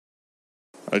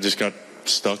I just got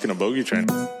stuck in a bogey train.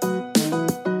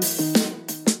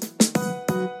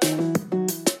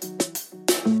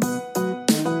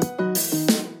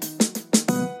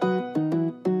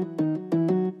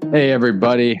 Hey,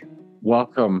 everybody.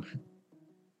 Welcome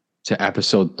to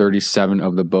episode 37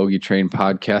 of the Bogey Train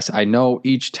podcast. I know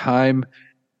each time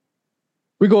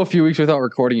we go a few weeks without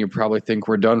recording, you probably think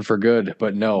we're done for good,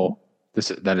 but no,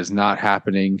 that is not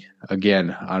happening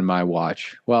again on my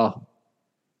watch. Well,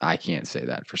 I can't say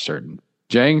that for certain.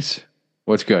 Jengs,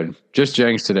 what's good? Just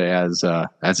Jengs today, as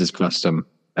is custom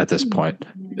at this point.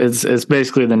 It's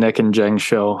basically the Nick and Jengs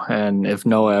show, and if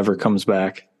Noah ever comes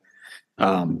back,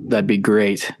 that'd be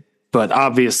great. But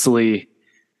obviously,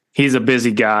 he's a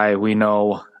busy guy. We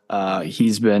know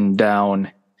he's been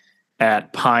down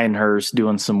at Pinehurst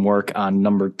doing some work on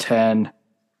number 10.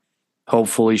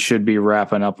 Hopefully, should be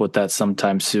wrapping up with that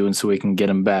sometime soon, so we can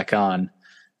get him back on.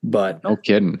 But no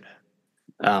kidding.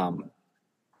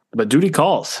 But duty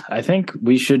calls. I think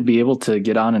we should be able to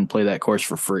get on and play that course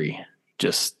for free,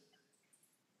 just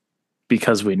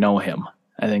because we know him.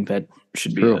 I think that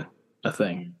should be a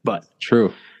thing. But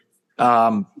true.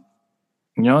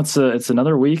 It's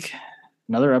another week,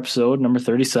 another episode, number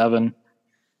 37.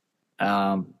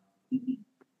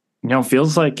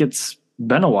 Feels like it's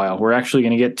been a while. We're actually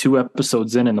going to get 2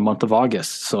 episodes in the month of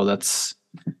August, so that's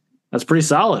pretty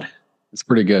solid. It's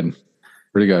pretty good.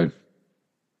 Pretty good.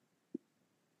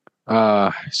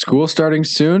 School starting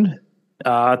soon?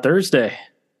 Thursday.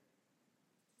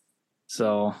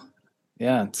 So,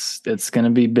 yeah, it's going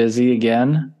to be busy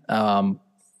again.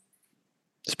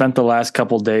 Spent the last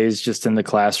couple days just in the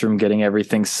classroom getting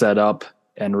everything set up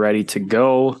and ready to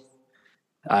go.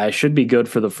 I should be good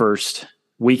for the first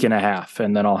week and a half,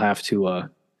 and then I'll have to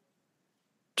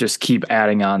just keep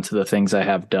adding on to the things I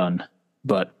have done.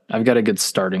 But I've got a good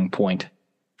starting point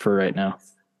for right now.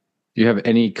 Do you have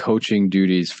any coaching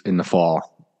duties in the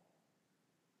fall?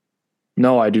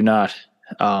 No, I do not.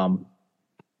 I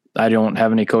don't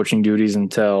have any coaching duties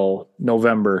until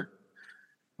November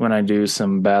when I do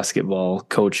some basketball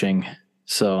coaching.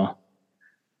 So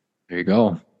there you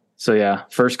go. So yeah,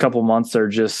 first couple months are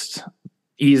just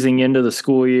easing into the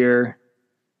school year.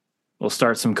 We'll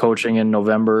start some coaching in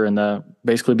November and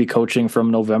basically be coaching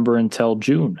from November until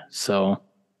June. So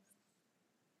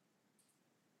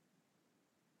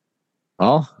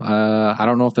well, I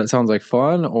don't know if that sounds like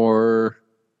fun or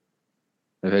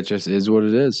if it just is what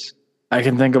it is. I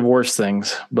can think of worse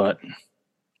things, but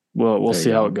we'll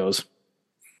see how it goes.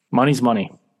 Money's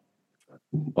money.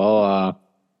 Well,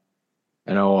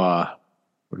 I know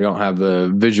we don't have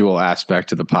the visual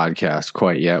aspect of the podcast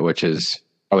quite yet, which is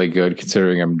probably good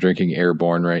considering I'm drinking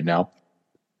Airborne right now.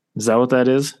 Is that what that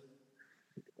is?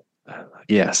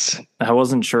 Yes. I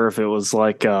wasn't sure if it was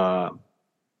like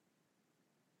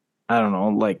I don't know,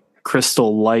 like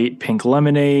Crystal Light pink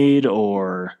lemonade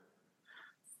or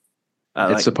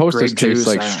it's like supposed to taste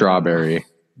like strawberry,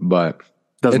 but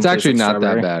it's actually not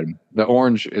that bad. The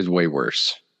orange is way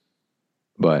worse.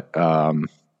 But so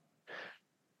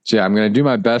yeah, I'm going to do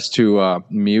my best to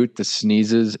mute the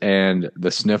sneezes and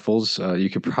the sniffles. You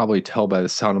could probably tell by the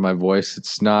sound of my voice.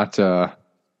 It's not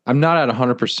I'm not at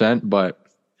 100%, but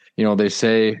they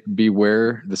say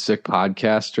beware the sick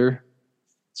podcaster.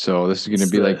 So this is going to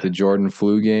be like the Jordan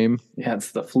flu game. Yeah,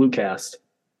 it's the flu cast.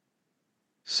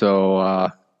 So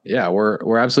yeah,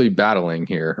 we're absolutely battling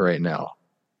here right now.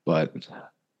 But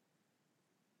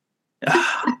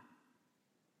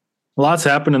lots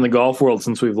happened in the golf world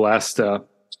since we've last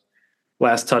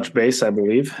touch base, I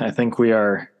believe. I think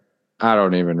I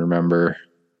don't even remember.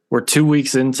 We're 2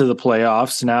 weeks into the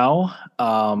playoffs now.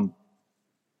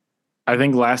 I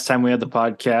think last time we had the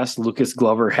podcast, Lucas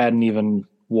Glover hadn't even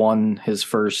won his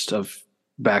first of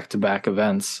back-to-back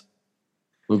events.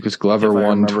 Lucas Glover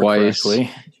won twice. The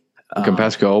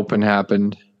Compesco Open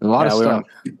happened. A lot of stuff.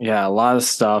 A lot of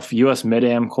stuff. U.S.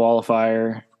 Mid-Am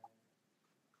qualifier.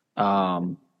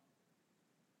 Have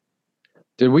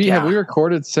we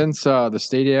recorded since the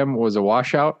stadium was a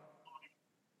washout?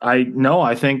 I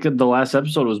think the last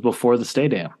episode was before the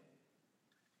stadium,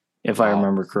 if I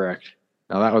remember correct.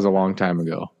 Now that was a long time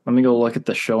ago. Let me go look at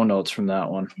the show notes from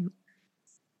that one.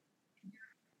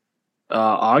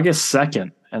 August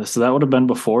 2nd, and so that would have been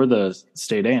before the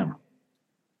stadium.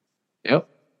 Yep.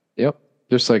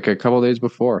 Just like a couple days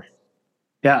before.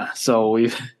 Yeah, so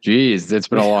Jeez, it's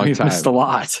been a long time. Missed a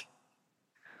lot.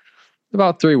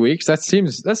 About 3 weeks. That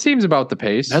seems about the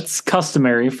pace. That's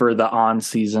customary for the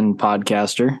on-season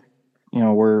podcaster.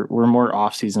 We're more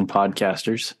off-season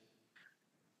podcasters.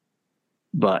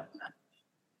 But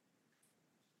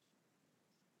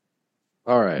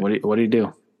all right, what do you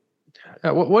do?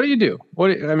 What do you do?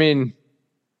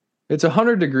 It's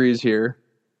 100 degrees here.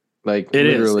 Like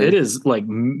literally. It is like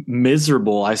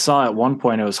miserable. I saw at one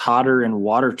point it was hotter in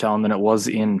Watertown than it was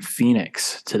in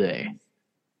Phoenix today.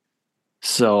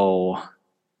 So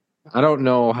I don't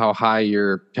know how high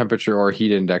your temperature or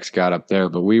heat index got up there,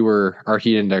 but our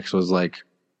heat index was like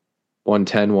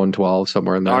 110, 112,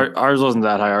 somewhere in there. Ours wasn't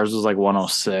that high. Ours was like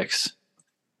 106.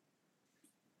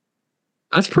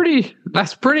 That's pretty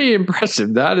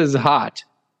impressive. That is hot.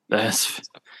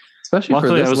 Especially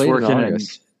for this I was late working in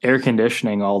August. in air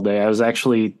conditioning all day. I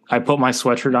put my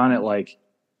sweatshirt on at like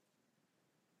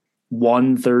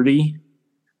 1:30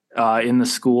 in the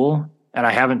school, and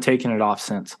I haven't taken it off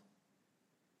since.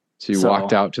 So you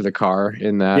walked out to the car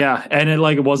in that? Yeah, and it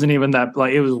wasn't even that,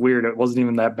 like, it was weird. It wasn't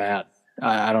even that bad.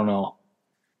 I don't know.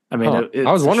 I mean,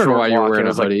 I was wondering why you were wearing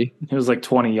a hoodie. It was like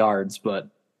 20 yards, but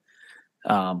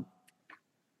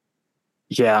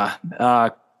yeah.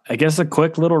 I guess a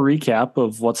quick little recap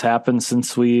of what's happened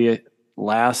since we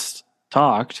last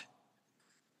talked.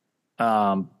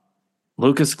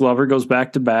 Lucas Glover goes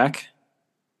back to back.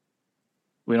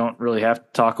 We don't really have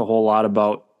to talk a whole lot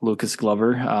about Lucas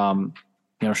Glover.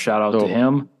 Shout out to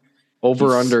him.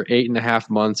 Under 8.5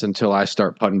 months until I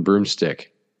start putting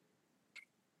broomstick.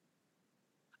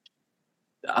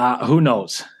 Who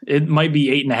knows? It might be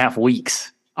 8.5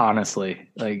 weeks, honestly.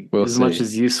 We'll see. Much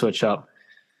as you switch up.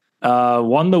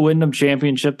 Won the Wyndham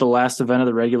Championship, the last event of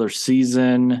the regular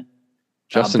season.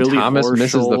 Justin Thomas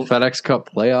misses the FedEx Cup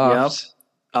playoffs.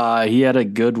 Yep. He had a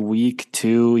good week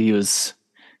too. He was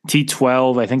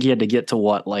T12. I think he had to get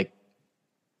to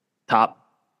top.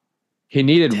 He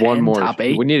needed 10, one more. Top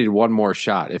 8? We needed one more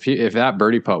shot. If that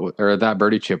birdie putt or that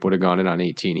birdie chip would have gone in on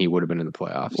 18, he would have been in the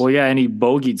playoffs. Well, yeah, and he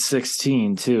bogeyed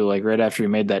 16 too, like right after he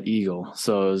made that eagle.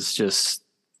 So it was just,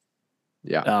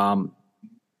 yeah.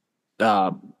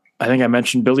 I think I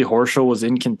mentioned Billy Horschel was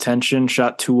in contention,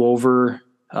 shot 2 over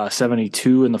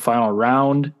 72 in the final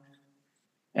round.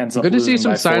 And so good to see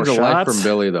some signs of life from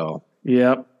Billy, though.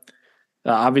 Yep.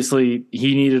 Obviously,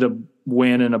 he needed a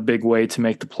win in a big way to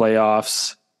make the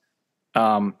playoffs.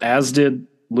 As did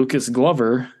Lucas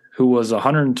Glover, who was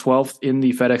 112th in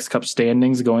the FedEx Cup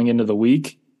standings going into the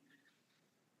week.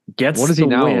 What is he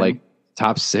now, win. Like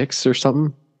top 6 or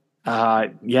something?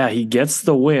 Yeah, he gets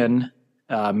the win,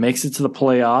 makes it to the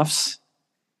playoffs,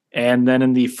 and then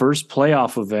in the first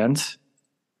playoff event,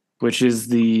 which is it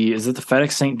the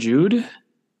FedEx St. Jude?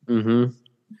 Mm-hmm.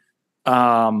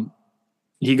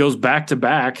 He goes back to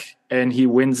back and he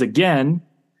wins again,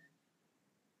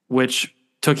 which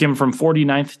took him from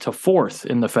 49th to 4th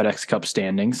in the FedEx Cup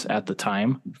standings at the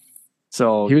time.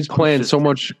 So he was playing so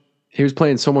much. He was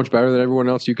playing so much better than everyone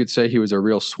else. You could say he was a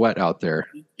real sweat out there.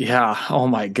 Yeah. Oh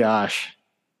my gosh.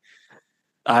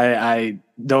 We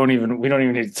don't even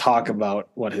need to talk about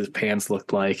what his pants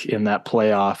looked like in that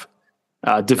playoff.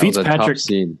 Defeats Patrick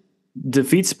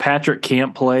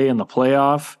Cantlay in the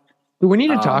playoff. Do we need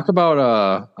to talk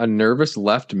about a nervous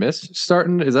left miss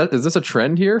starting? Is this a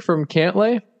trend here from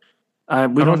Cantlay?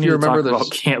 We don't need to talk about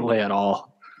Cantlay at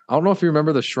all. I don't know if you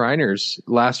remember the Shriners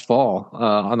last fall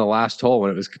on the last hole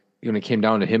when it came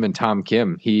down to him and Tom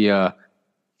Kim.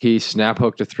 He snap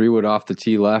hooked a 3-wood off the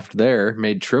tee left there,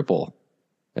 made triple,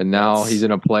 and now he's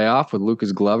in a playoff with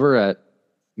Lucas Glover at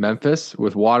Memphis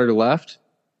with water left,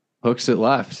 hooks it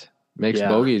left, makes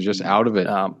bogey, just out of it.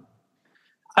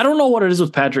 I don't know what it is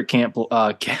with Patrick Cantlay.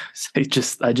 I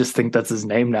just think that's his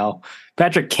name now,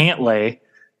 Patrick Cantlay.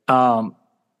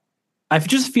 I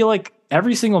just feel like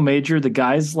every single major, the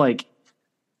guy's like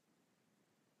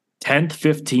 10th,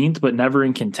 15th, but never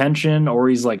in contention, or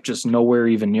he's like just nowhere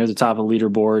even near the top of the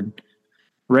leaderboard.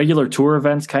 Regular tour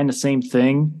events, kind of same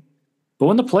thing. But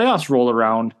when the playoffs roll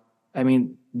around, I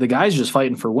mean, the guy's just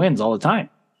fighting for wins all the time.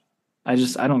 I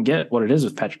don't get what it is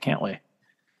with Patrick Cantlay.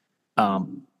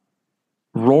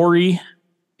 Rory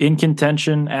in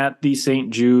contention at the St.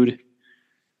 Jude.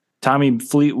 Tommy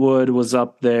Fleetwood was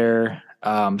up there.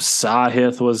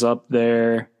 Sahith was up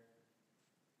there.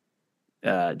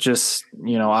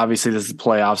 Obviously this is the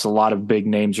playoffs. A lot of big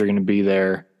names are going to be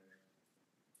there.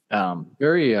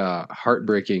 Very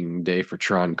heartbreaking day for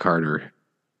Tron Carter.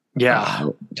 Yeah.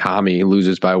 Tommy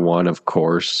loses by 1, of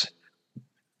course.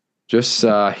 Just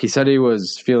he said he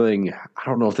was feeling, I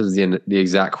don't know if this is the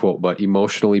exact quote, but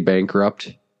emotionally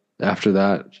bankrupt after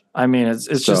that. I mean, it's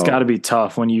just got to be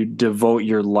tough when you devote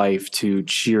your life to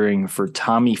cheering for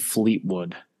Tommy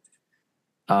Fleetwood.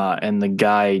 And the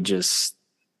guy just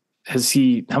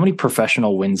how many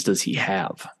professional wins does he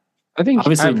have? I think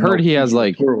I've heard he has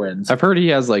like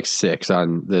 6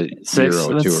 on the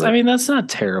 0 tour. I mean, that's not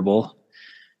terrible.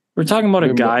 We're talking about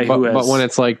a guy who has... But when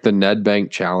it's like the Nedbank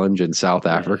Challenge in South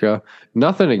Africa,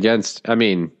 nothing against... I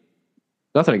mean,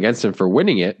 Nothing against him for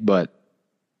winning it, but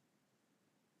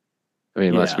I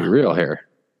mean, let's be real here.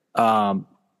 And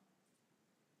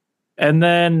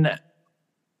then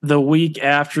the week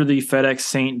after the FedEx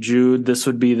St. Jude, this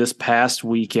would be this past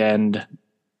weekend,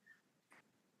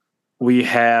 we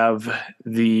have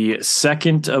the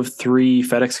second of 3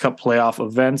 FedEx Cup playoff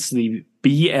events, the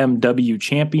BMW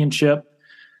Championship.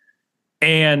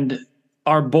 And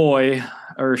our boy,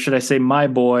 or should I say my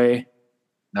boy?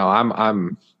 No, I'm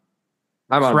on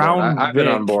board. I've been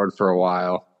on board for a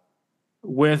while.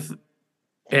 With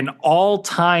an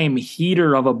all-time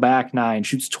heater of a back nine,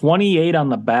 shoots 28 on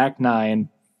the back nine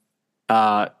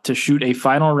to shoot a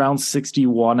final round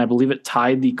 61. I believe it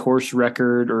tied the course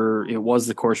record, or it was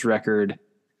the course record.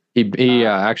 He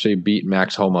actually beat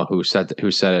Max Homa, who said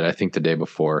it, I think, the day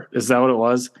before. Is that what it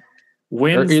was?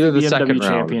 Wins the BMW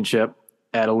Championship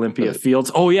at Olympia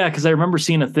Fields. Oh, yeah, because I remember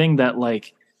seeing a thing that,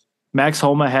 like, Max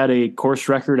Homa had a course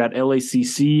record at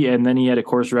LACC, and then he had a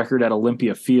course record at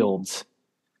Olympia Fields.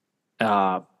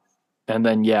 And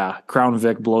then, Crown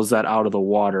Vic blows that out of the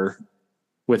water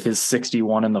with his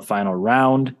 61 in the final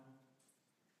round.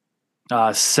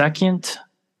 Second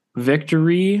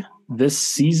victory this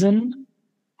season,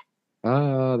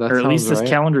 or at least this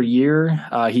calendar year.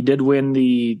 He did win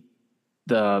the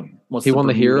won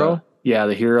the Hero? Yeah,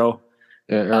 the Hero.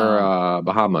 Or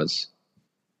Bahamas.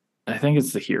 I think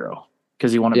it's the Hero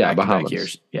because he won it back-to-back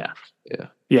years. Yeah,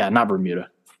 not Bermuda.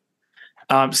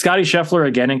 Scotty Scheffler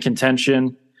again in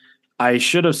contention. I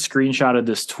should have screenshotted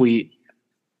this tweet,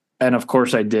 and of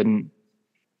course I didn't.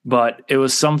 But it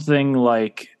was something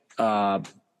like, Scotty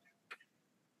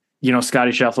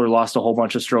Scheffler lost a whole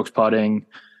bunch of strokes putting.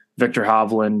 Victor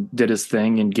Hovland did his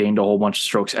thing and gained a whole bunch of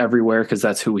strokes everywhere because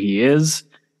that's who he is.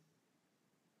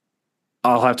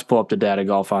 I'll have to pull up the data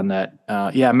golf on that.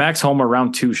 Max Homa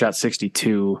round 2 shot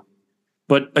 62.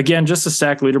 But again, just a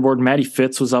stacked leaderboard. Matty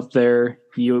Fitz was up there.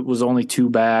 He was only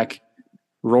 2 back.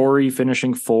 Rory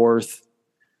finishing 4th.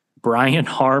 Brian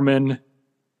Harmon. I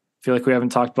feel like we haven't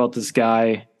talked about this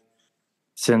guy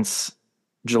since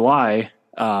July.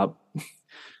 But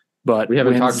we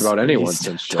haven't talked about anyone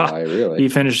since July, really. He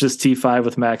finished his T5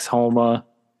 with Max Homa.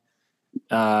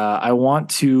 I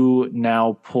want to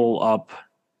now pull up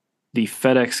the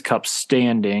FedEx Cup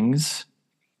standings,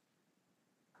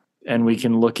 and we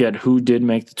can look at who did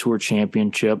make the Tour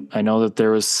Championship. I know that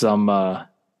there was some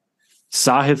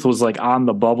Sahith was like on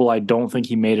the bubble. I don't think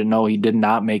he made it. No, he did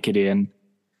not make it in.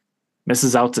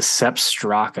 Misses out to Sepp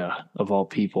Straka, of all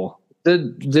people.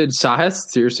 Did Sahith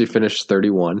seriously finish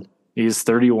 31? He's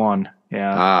 31.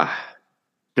 Yeah.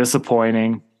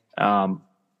 Disappointing. So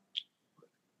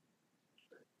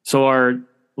our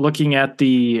looking at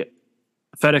the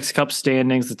FedEx Cup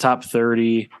standings, the top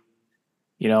 30,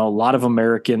 a lot of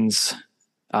Americans,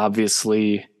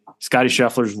 obviously. Scotty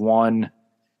Scheffler's 1,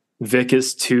 Vic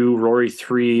is 2, Rory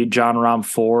 3, John Rahm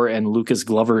 4, and Lucas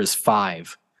Glover is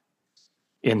 5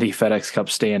 in the FedEx Cup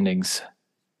standings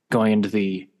going into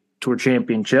the Tour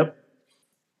Championship.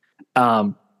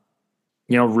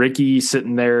 Ricky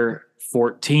sitting there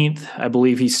 14th. I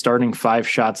believe he's starting 5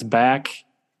 shots back.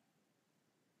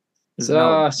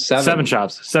 Seven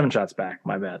shots back.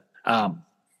 My bad.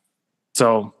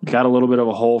 So got a little bit of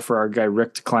a hole for our guy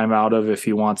Rick to climb out of if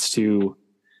he wants to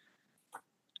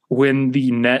win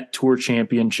the Net Tour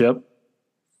Championship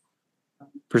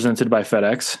presented by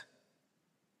FedEx.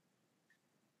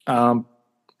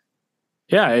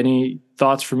 Any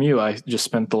thoughts from you? I just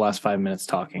spent the last 5 minutes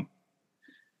talking.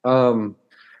 Not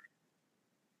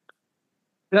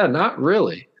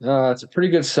really. It's a pretty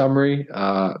good summary.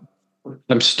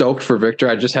 I'm stoked for Victor.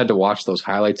 I just had to watch those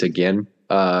highlights again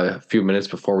a few minutes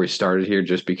before we started here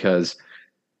just because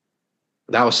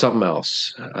that was something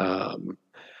else.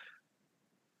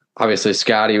 Obviously,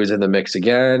 Scotty was in the mix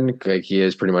again, like he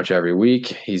is pretty much every week.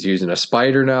 He's using a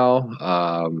spider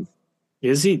now.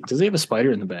 Is he? Does he have a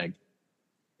spider in the bag?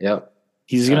 Yep.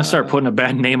 He's going to start putting a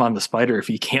bad name on the spider if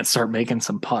he can't start making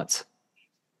some putts.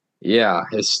 Yeah,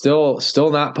 it's still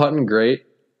not putting great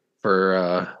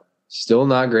for still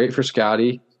not great for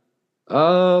Scotty.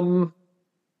 I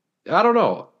don't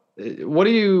know. What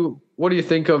do you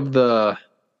think of the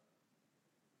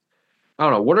I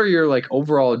don't know, what are your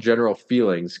overall general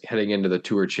feelings heading into the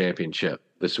Tour Championship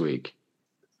this week?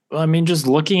 Well, I mean, just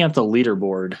looking at the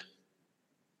leaderboard,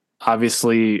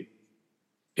 obviously,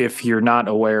 if you're not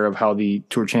aware of how the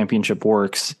Tour Championship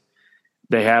works,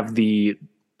 they have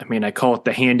I call it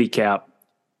the handicap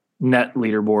net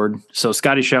leaderboard. So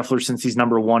Scotty Scheffler, since he's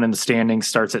number 1 in the standings,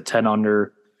 starts at 10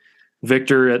 under.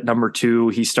 Victor at number 2,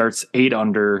 he starts 8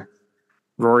 under.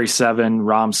 Rory 7,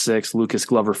 Rahm 6, Lucas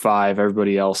Glover 5.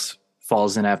 Everybody else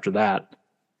falls in after that.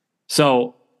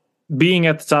 So being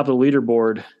at the top of the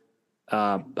leaderboard,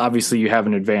 obviously you have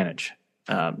an advantage.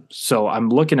 So I'm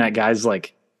looking at guys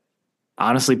like,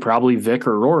 honestly, probably Vic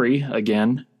or Rory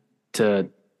again.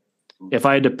 If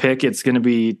I had to pick, it's going to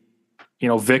be,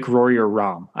 Vic, Rory, or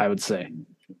Rahm, I would say.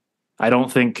 I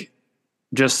don't think,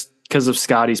 just because of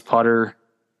Scotty's putter,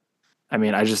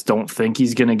 I just don't think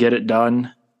he's going to get it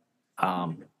done.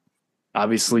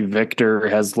 Obviously, Victor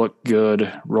has looked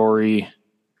good. Rory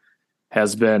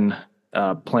has been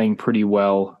playing pretty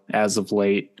well as of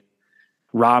late.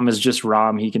 Rahm is just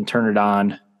Rahm. He can turn it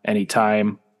on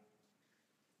anytime.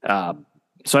 So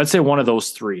I'd say one of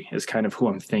those three is kind of who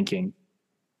I'm thinking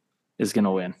is going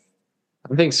to win.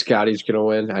 I think Scotty's going to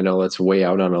win. I know that's way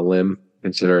out on a limb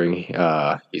considering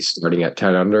he's starting at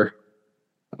 10 under.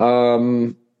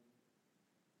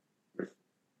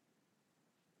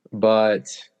 But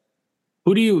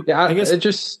who do you? Yeah, I guess it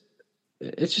just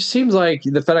seems like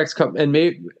the FedEx Cup, and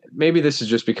maybe this is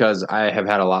just because I have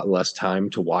had a lot less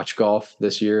time to watch golf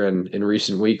this year and in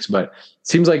recent weeks, but it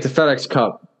seems like the FedEx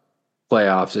Cup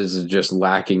playoffs is just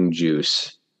lacking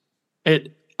juice.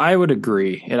 I would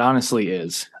agree. It honestly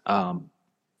is.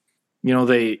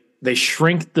 They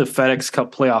shrink the FedEx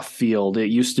Cup playoff field. It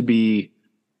used to be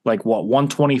like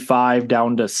 125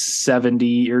 down to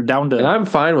 70 or down to. And I'm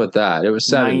fine with that. It was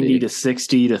 70 90 to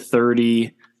 60 to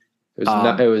 30. It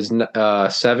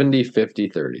was 70, 50,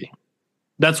 30.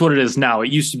 That's what it is now.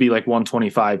 It used to be like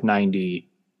 125, 90,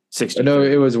 60. No,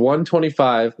 it was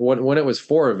 125 when it was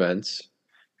 4 events.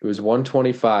 It was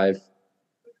 125,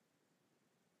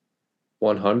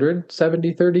 100,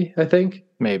 70, 30, I think.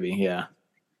 Maybe, yeah.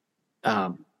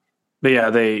 But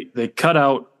yeah, they cut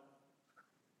out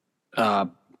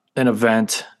an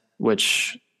event,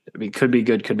 which could be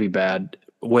good, could be bad.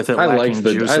 With it, I liked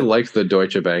the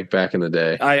Deutsche Bank back in the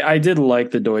day. I did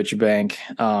like the Deutsche Bank,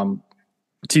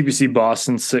 TPC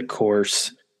Boston sit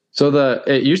course. So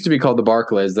it used to be called the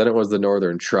Barclays, then it was the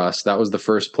Northern Trust. That was the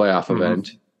first playoff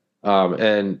event.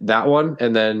 And that one,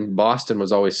 and then Boston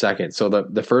was always second. So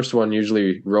the first one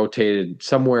usually rotated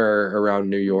somewhere around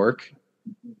New York.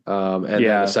 Then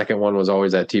the second one was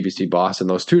always at TPC Boston.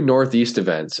 Those two Northeast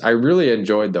events, I really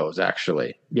enjoyed those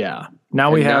actually. Yeah.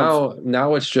 Now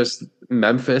it's just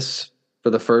Memphis for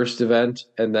the first event,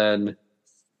 and then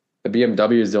the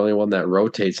BMW is the only one that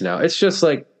rotates now. It's just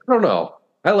like, I don't know.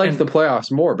 I liked the playoffs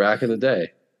more back in the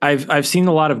day. I've seen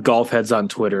a lot of golf heads on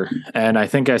Twitter, and I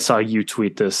think I saw you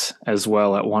tweet this as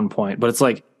well at one point. But it's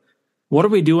like, what are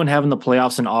we doing having the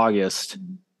playoffs in August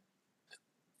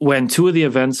when 2 of the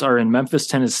events are in Memphis,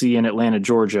 Tennessee, and Atlanta,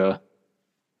 Georgia,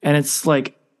 and it's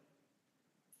like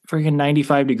freaking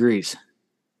 95 degrees?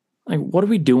 Like, what are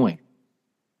we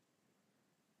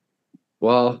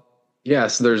Well,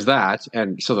 yes, there's that,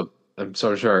 and I'm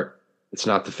so sure it's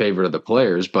not the favorite of the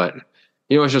players, but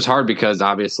it's just hard because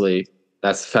obviously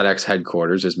that's FedEx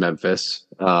headquarters is Memphis.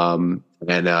 And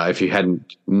if you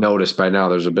hadn't noticed by now,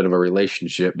 there's a bit of a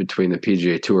relationship between the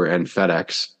PGA Tour and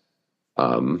FedEx.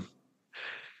 And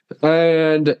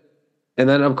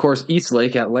then of course East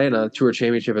Lake, Atlanta Tour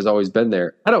Championship has always been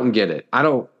there. I don't get it. I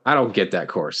don't get that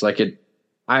course. Like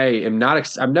I'm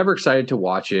never excited to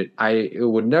watch it. I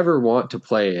would never want to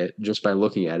play it just by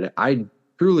looking at it. I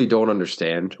truly don't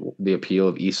understand the appeal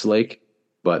of East Lake,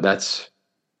 but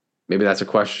maybe that's a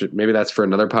question. Maybe that's for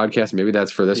another podcast. Maybe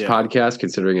that's for this podcast,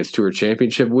 considering it's Tour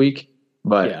Championship week.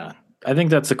 But yeah, I think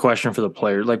that's a question for the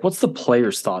player. Like, what's the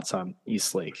players' thoughts on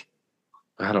East Lake?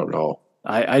 I don't know.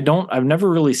 I've never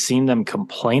really seen them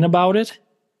complain about it,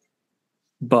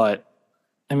 but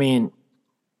even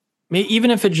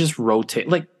if it just rotate,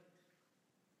 like,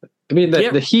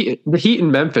 the heat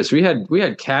in Memphis, we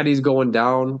had caddies going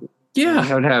down. Yeah.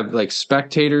 We would have like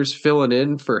spectators filling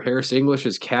in for Harris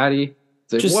English's caddy.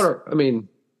 Like, what are we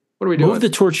doing? Move the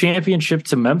Tour Championship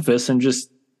to Memphis and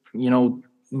just,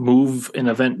 move an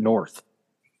event north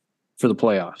for the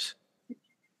playoffs.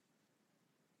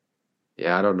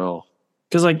 Yeah, I don't know.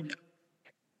 Because,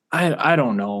 I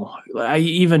don't know. I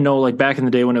even know, like, back in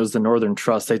the day when it was the Northern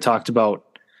Trust, they talked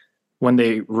about when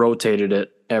they rotated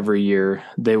it every year,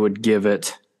 they wanted to give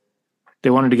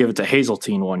it to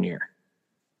Hazeltine one year.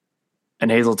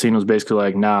 And Hazeltine was basically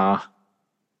like, nah,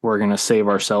 we're going to save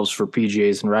ourselves for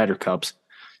PGAs and Ryder Cups.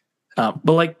 But,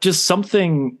 like, just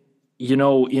something,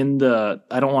 in the,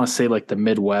 I don't want to say, like, the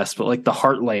Midwest, but, like, the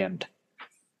heartland.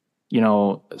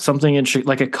 Something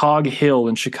like a Cog Hill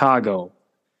in Chicago.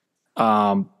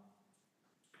 That's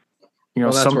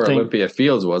where Olympia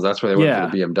Fields was. That's where they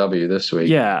went for the BMW this week.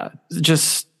 Yeah,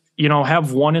 just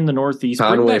have one in the Northeast.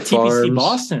 Bring back TPC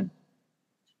Boston.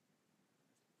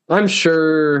 I'm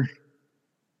sure.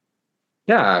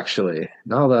 Yeah, actually,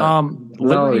 now that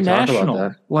Liberty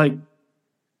National, like,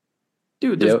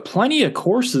 Dude, there's plenty of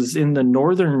courses in the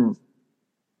northern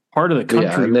part of the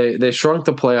country. Yeah, and they shrunk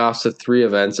the playoffs to 3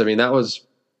 events. I mean, that was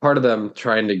part of them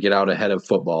trying to get out ahead of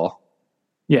football.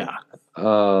 Yeah.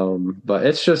 But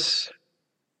it's just,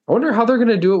 I wonder how they're going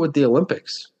to do it with the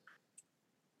Olympics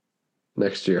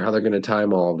next year, how they're going to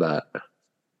time all of that.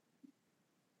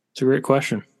 It's a great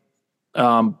question.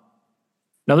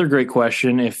 Another great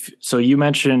question. So you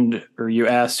mentioned, or you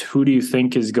asked, who do you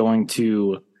think is going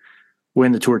to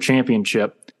win the Tour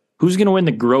Championship? Who's going to win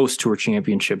the gross Tour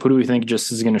Championship? Who do we think just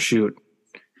is going to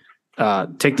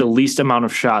take the least amount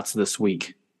of shots this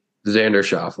week? Xander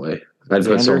Schauffele. I'd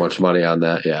put so much money on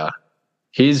that. Yeah.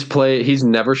 He's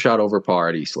never shot over par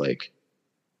at East Lake.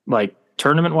 Like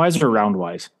tournament wise or round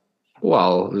wise?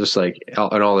 Well, just like in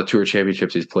all the Tour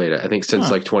Championships he's played at, I think since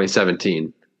like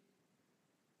 2017.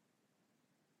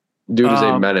 Dude is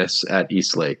a menace at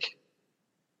East Lake.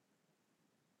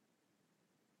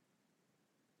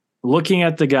 Looking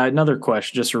at the guy, another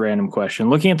question, just a random question.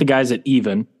 Looking at the guys at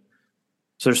even.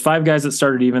 So there's 5 guys that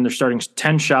started even. They're starting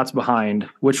 10 shots behind.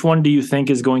 Which one do you think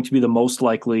is going to be the most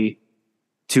likely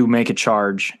to make a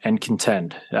charge and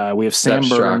contend? We have Sam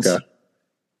Burns,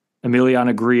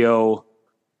 Emiliano Grillo,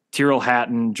 Tyrrell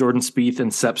Hatton, Jordan Spieth,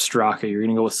 and Sepp Straka. You're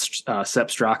going to go with Sepp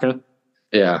Straka?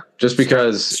 Yeah, just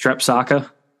because Strepsaka.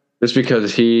 Just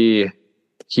because he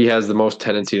has the most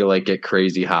tendency to like get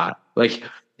crazy hot. Like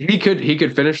he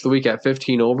could finish the week at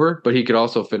 15 over, but he could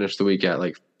also finish the week at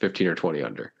like 15 or 20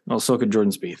 under. Well, so could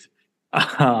Jordan Spieth.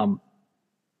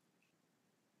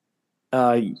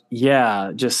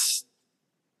 Just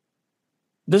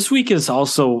this week is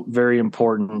also very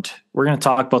important. We're going to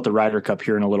talk about the Ryder Cup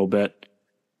here in a little bit.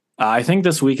 I think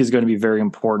this week is going to be very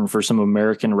important for some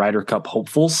American Ryder Cup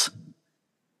hopefuls.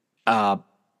 2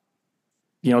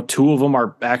 of them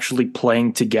are actually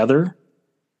playing together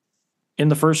in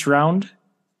the first round.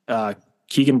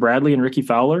 Keegan Bradley and Ricky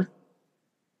Fowler.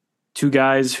 2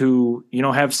 guys who,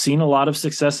 have seen a lot of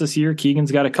success this year.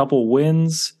 Keegan's got a couple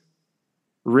wins.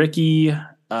 Ricky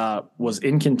was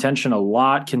in contention a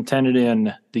lot, contended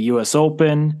in the U.S.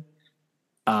 Open.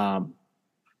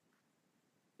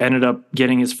 Ended up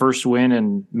getting his first win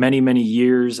in many, many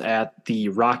years at the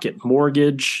Rocket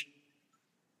Mortgage.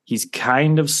 He's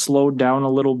kind of slowed down a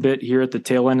little bit here at the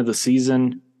tail end of the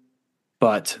season.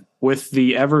 But with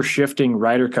the ever-shifting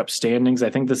Ryder Cup standings, I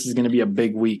think this is going to be a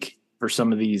big week for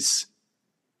some of these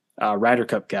Ryder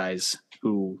Cup guys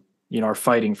who, are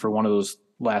fighting for one of those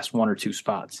last 1 or 2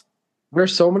 spots.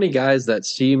 There's so many guys that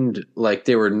seemed like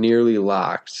they were nearly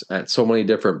locked at so many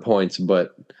different points,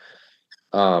 but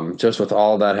just with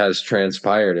all that has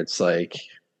transpired, it's like...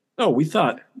 Oh, we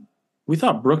thought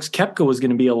Brooks Koepka was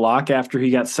going to be a lock after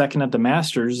he got second at the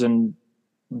Masters and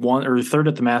third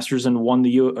at the Masters and won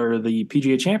the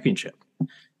PGA Championship.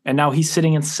 And now he's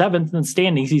sitting in 7th in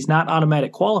standings. He's not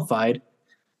automatic qualified.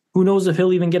 Who knows if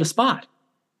he'll even get a spot?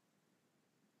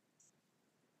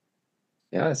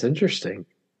 Yeah, it's interesting.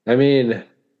 I mean,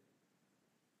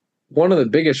 one of the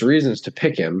biggest reasons to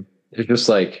pick him is just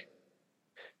like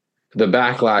the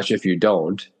backlash if you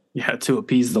don't. Yeah, to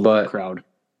appease the crowd.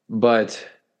 But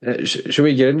should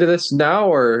we get into this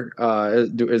now, or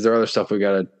is there other stuff we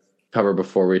got to cover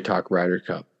before we talk Ryder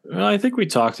Cup? Well, I think we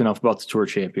talked enough about the Tour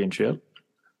Championship.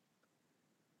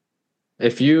 We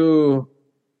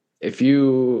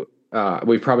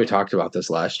probably talked about this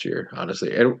last year,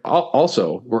 honestly. And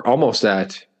also, we're almost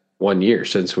at 1 year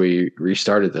since we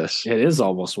restarted this. It is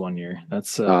almost 1 year.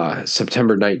 That's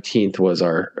September 19th was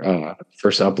our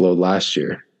first upload last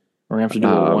year. We're going to have to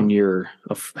do a 1 year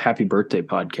of happy birthday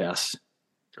podcast.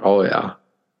 Oh, yeah.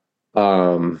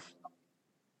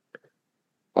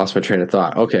 Lost my train of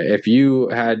thought. Okay, if you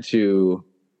had to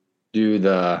do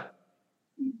the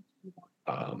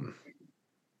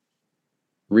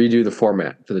redo the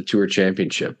format for the Tour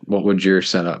Championship, what would your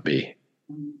setup be?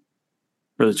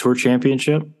 For the Tour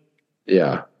Championship?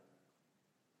 Yeah.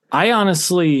 I want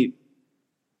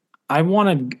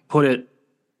to put it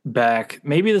back.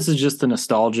 Maybe this is just the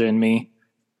nostalgia in me.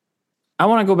 I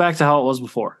want to go back to how it was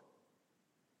before.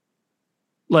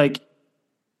 Like,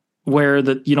 where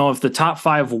if the top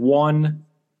 5 won,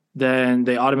 then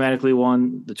they automatically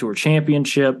won the Tour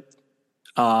Championship.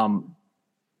 And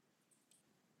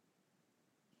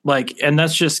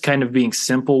that's just kind of being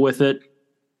simple with it.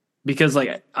 Because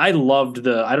I loved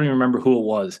I don't even remember who it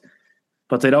was,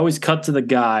 but they'd always cut to the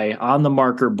guy on the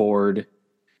marker board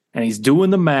and he's doing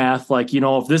the math.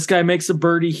 If this guy makes a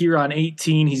birdie here on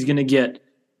 18, he's going to get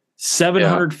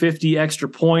 750 extra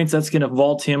points. That's going to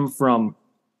vault him from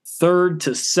 3rd to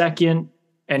 2nd.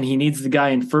 And he needs the guy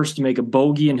in 1st to make a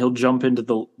bogey and he'll jump into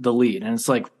the lead. And it's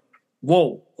like,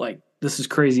 whoa, this is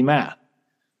crazy math.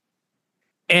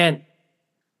 And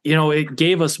it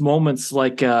gave us moments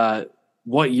like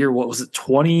what year? What was it?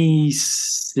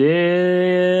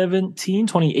 2017,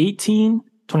 2018,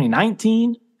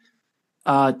 2019?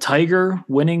 Tiger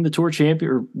winning the tour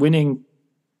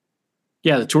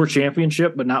the tour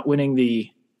championship, but not winning the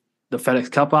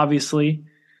FedEx Cup, obviously.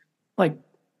 Like,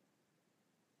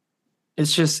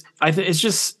 it's just it's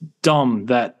just dumb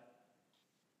that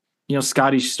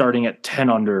Scotty's starting at 10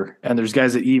 under, and there's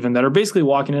guys that are basically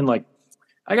walking in like,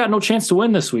 I got no chance to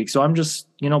win this week, so I'm just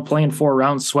playing 4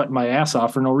 rounds, sweating my ass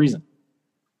off for no reason.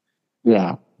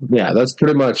 Yeah, that's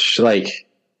pretty much like,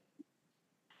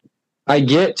 I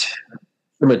get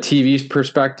from a TV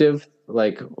perspective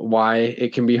like why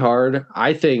it can be hard.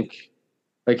 I think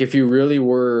like if you really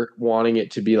were wanting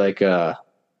it to be like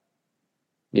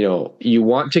you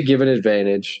want to give an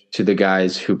advantage to the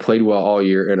guys who played well all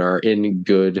year and are in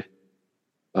good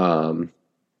position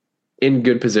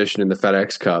in the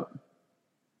FedEx Cup,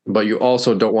 but you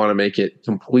also don't want to make it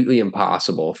completely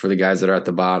impossible for the guys that are at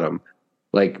the bottom.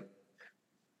 Like,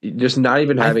 just not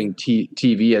even having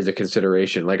TV as a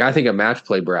consideration. Like, I think a match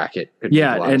play bracket could make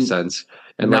a lot of sense.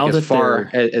 And like as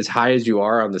far as high as you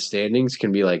are on the standings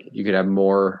can be like, you could have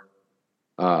more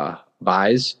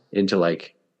buys into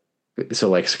like, so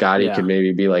like Scotty can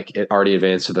maybe be like already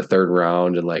advanced to the 3rd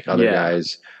round and like other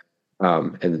guys.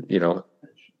 And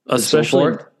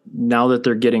especially now that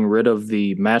they're getting rid of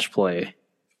the match play,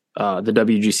 the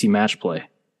WGC match play,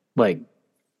 like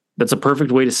that's a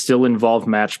perfect way to still involve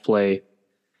match play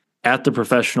at the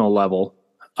professional level,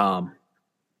 and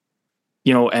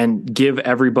give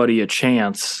everybody a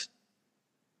chance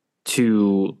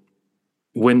to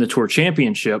win the tour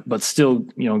championship, but still,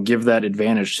 give that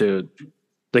advantage to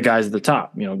the guys at the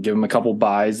top, give them a couple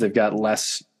buys. They've got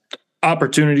less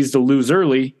opportunities to lose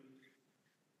early.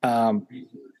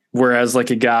 Whereas like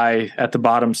a guy at the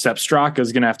bottom, Sepp Straka,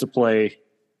 is going to have to play,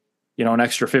 an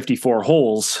extra 54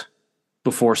 holes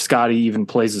before Scotty even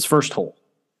plays his first hole.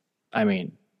 I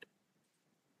mean,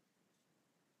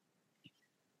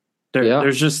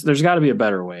 there's got to be a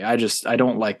better way. I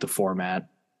don't like the format.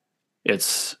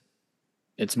 It's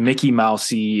Mickey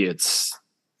Mousey.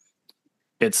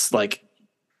 It's like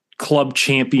club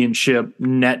championship,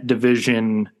 net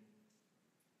division,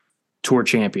 tour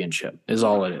championship is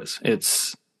all it is.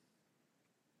 It's,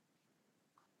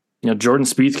 Jordan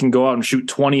Spieth can go out and shoot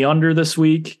 20 under this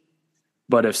week,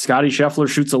 but if Scotty Scheffler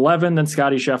shoots 11, then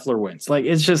Scotty Scheffler wins. Like,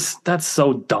 it's just, that's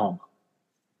so dumb.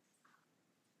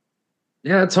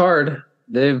 Yeah, it's hard.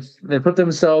 They put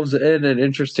themselves in an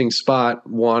interesting spot,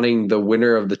 wanting the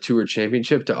winner of the Tour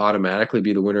Championship to automatically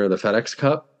be the winner of the FedEx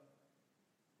Cup,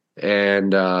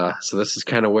 and so this is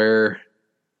kind of where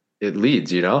it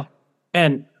leads,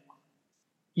 And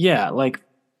yeah, like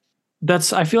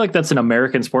I feel like that's an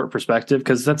American sport perspective,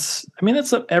 because that's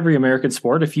every American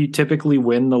sport. If you typically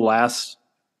win the last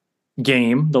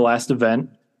game, the last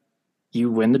event, you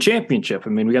win the championship. I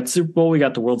mean, we got the Super Bowl, we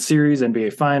got the World Series,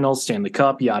 NBA Finals, Stanley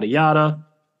Cup, yada yada.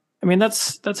 I mean,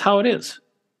 that's how it is.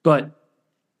 But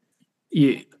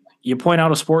you point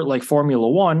out a sport like Formula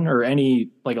One or a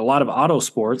lot of auto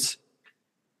sports,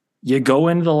 you go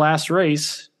into the last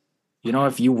race,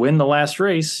 if you win the last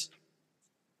race,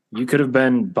 you could have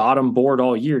been bottom board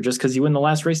all year. Just because you win the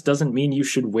last race doesn't mean you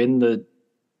should win the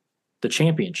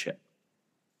championship.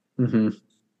 Mm-hmm.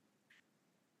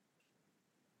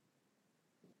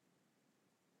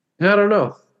 I don't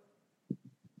know.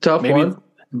 Tough one,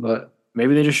 but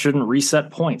maybe they just shouldn't reset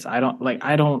points. I don't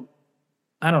know.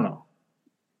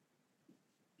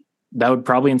 That would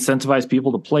probably incentivize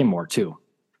people to play more too.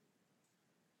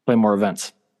 Play more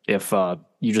events. If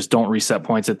you just don't reset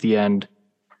points at the end,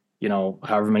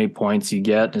 however many points you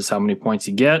get is how many points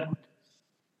you get.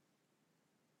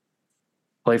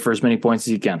 Play for as many points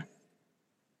as you can.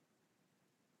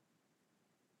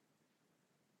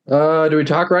 Do we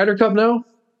talk Ryder Cup now?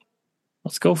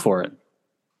 Let's go for it.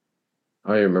 I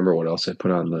don't even remember what else I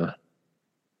put on the.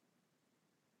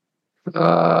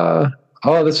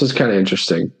 This was kind of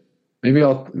interesting. Maybe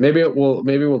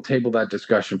we'll table that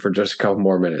discussion for just a couple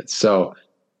more minutes. So,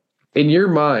 in your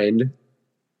mind,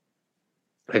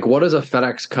 like, what does a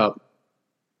FedEx Cup,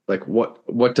 like,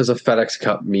 what does a FedEx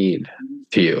Cup mean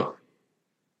to you?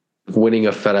 Winning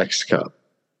a FedEx Cup.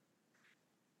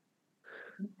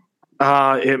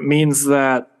 It means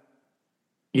that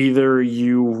either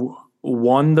you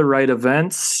won the right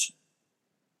events,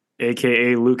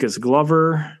 aka Lucas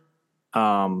Glover.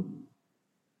 That's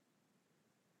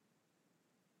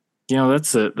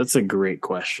a great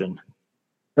question.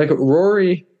 Like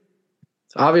Rory,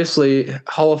 obviously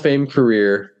Hall of Fame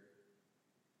career,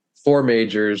 4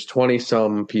 majors, 20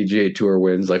 some PGA Tour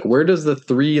wins. Like, where does the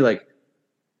 3 like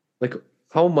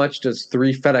how much does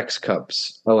 3 FedEx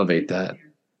Cups elevate that?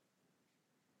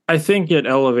 I think it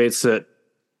elevates it.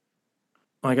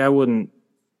 Like, I wouldn't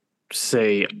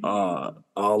say a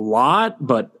lot,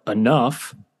 but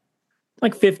enough.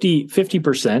 Like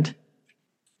 50%.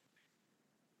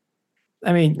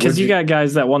 I mean, because you got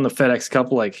guys that won the FedEx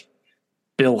Cup like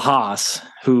Bill Haas,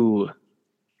 who,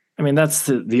 I mean, that's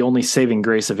the only saving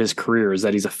grace of his career is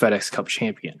that he's a FedEx Cup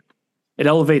champion. It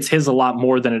elevates his a lot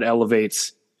more than it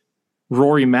elevates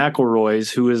Rory McIlroy's,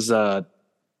 who is a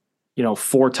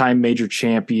 4-time major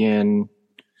champion,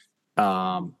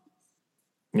 Ryder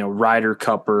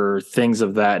Cupper, things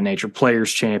of that nature,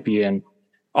 Players Champion.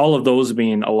 All of those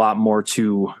mean a lot more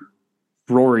to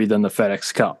Rory than the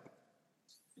FedEx Cup.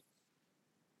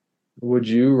 Would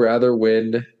you rather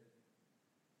win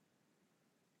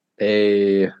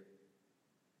a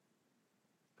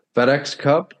FedEx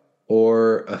Cup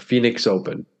or a Phoenix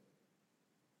Open?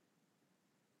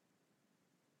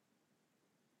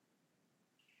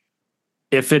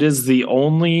 If it is the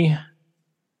only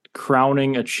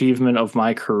crowning achievement of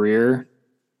my career,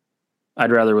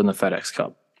 I'd rather win the FedEx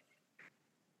Cup.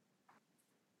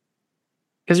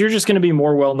 Because you're just going to be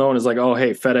more well known as like, oh,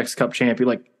 hey, FedEx Cup champion.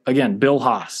 Like, again, Bill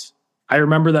Haas. I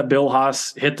remember that Bill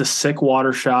Haas hit the sick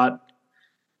water shot,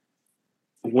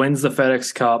 wins the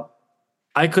FedEx Cup.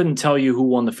 I couldn't tell you who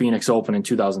won the Phoenix Open in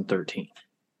 2013.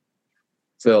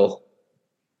 Phil.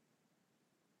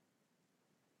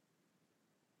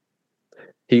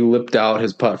 He lipped out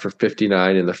his putt for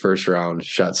 59 in the first round,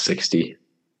 shot 60.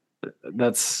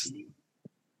 That's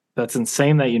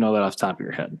insane that you know that off the top of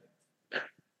your head.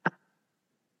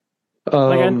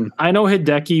 I know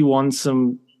Hideki won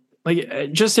some.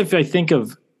 Like, just if I think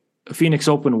of Phoenix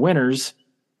Open winners,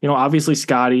 obviously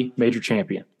Scotty, major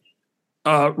champion.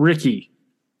 Ricky,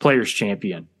 Players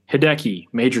Champion. Hideki,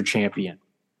 major champion.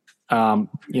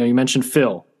 You mentioned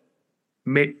Phil,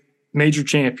 major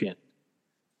champion.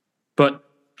 But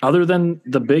other than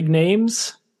the big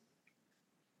names,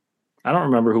 I don't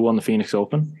remember who won the Phoenix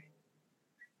Open.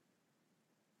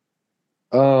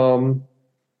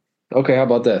 Okay, how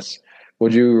about this?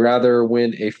 Would you rather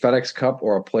win a FedEx Cup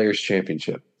or a Players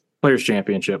Championship? Players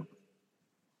Championship.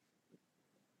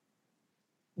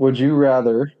 Would you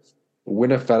rather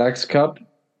win a FedEx Cup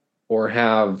or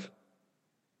have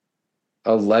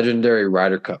a legendary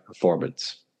Ryder Cup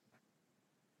performance?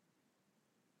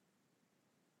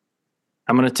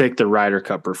 I'm going to take the Ryder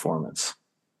Cup performance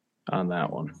on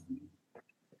that one.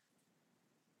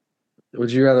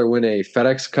 Would you rather win a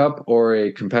FedEx Cup or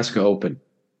a Compesca Open?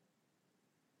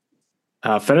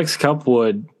 FedEx Cup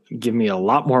would give me a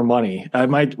lot more money.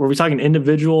 Were we talking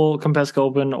individual Compesca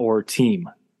Open or team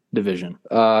division?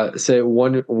 Say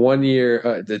one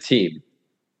year, the team.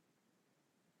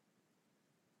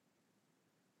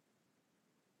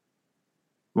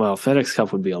 Well, FedEx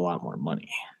Cup would be a lot more money.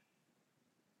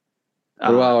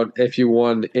 What about if you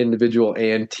won individual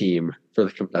and team for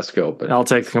the Compesca Open? I'll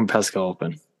take the Compesca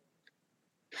Open.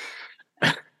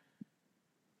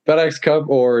 FedEx Cup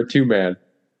or 2-man?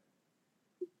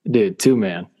 Dude,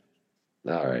 2-man.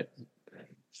 All right.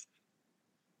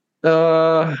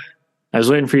 I was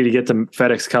waiting for you to get the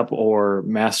FedEx Cup or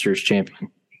Masters champion.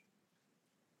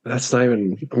 That's not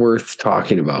even worth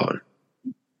talking about.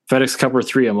 FedEx Cup or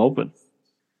 3M Open?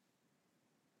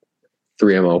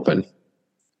 3M Open.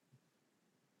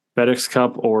 FedEx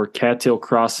Cup or Cattail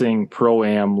Crossing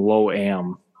Pro-Am,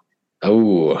 Low-Am?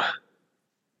 Oh,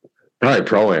 probably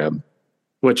Pro-Am.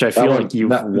 Which I feel like you've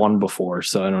won before,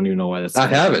 so I don't even know why that's. I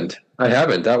haven't.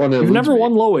 That one. You've never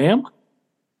won Low-Am?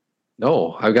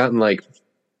 No, I've gotten like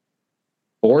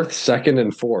 4th, 2nd,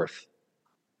 and 4th.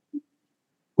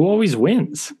 Who always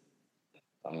wins?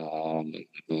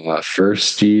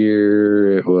 First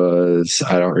year it was,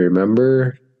 I don't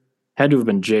remember. Had to have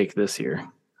been Jake this year.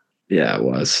 Yeah, it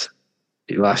was.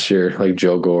 Last year, like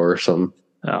Joe Gore or something.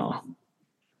 Oh.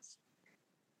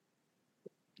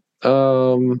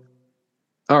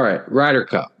 All right, Ryder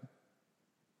Cup.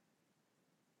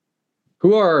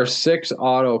 Who are our 6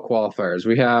 auto qualifiers?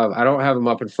 We have, I don't have them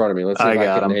up in front of me. Let's see if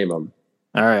I can name them.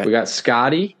 All right. We got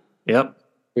Scotty. Yep.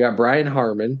 We got Brian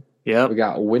Harmon. Yep. We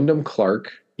got Wyndham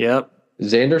Clark. Yep.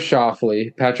 Xander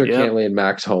Schauffele, Patrick Cantlay, and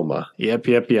Max Homa. Yep.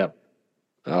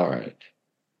 All right.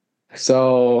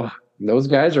 So those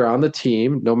guys are on the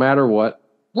team no matter what.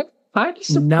 I'm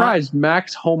surprised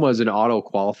Max Homa is an auto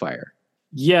qualifier.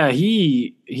 Yeah,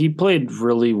 he played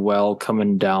really well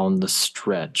coming down the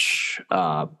stretch.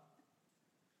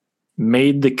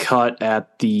 Made the cut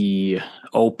at the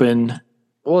Open.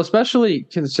 Well, especially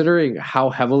considering how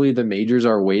heavily the majors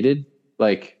are weighted.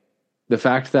 Like, the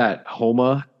fact that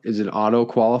Homa is an auto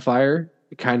qualifier,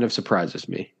 it kind of surprises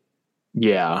me.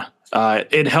 Yeah.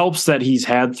 It helps that he's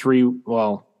had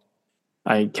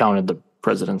I counted the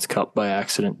President's Cup by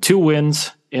accident, 2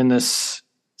 wins in this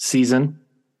season.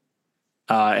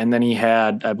 And then he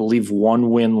had, I believe, 1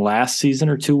 win last season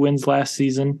or 2 wins last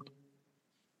season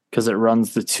because it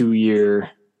runs the 2-year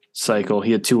cycle.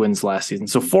 He had 2 wins last season.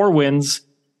 So 4 wins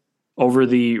over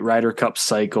the Ryder Cup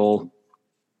cycle.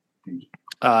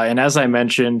 And as I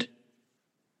mentioned,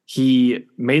 he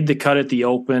made the cut at the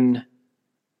Open,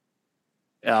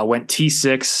 went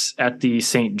T6 at the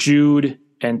St. Jude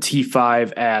and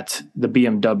T5 at the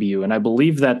BMW. And I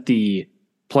believe that the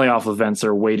playoff events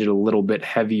are weighted a little bit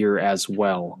heavier as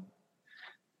well.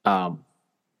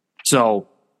 So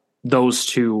those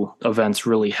 2 events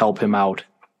really help him out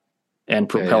and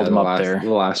propelled him up there. The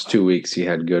last 2 weeks, he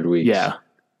had good weeks. Yeah.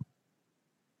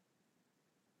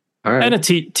 All right. And a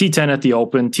T10 at the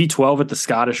Open, T12 at the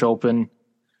Scottish Open.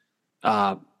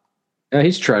 Yeah,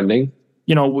 he's trending.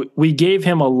 You know, we gave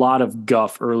him a lot of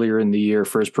guff earlier in the year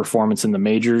for his performance in the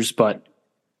majors, but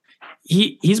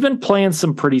he's been playing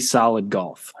some pretty solid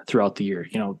golf throughout the year.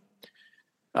 You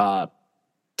know,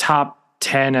 top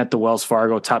 10 at the Wells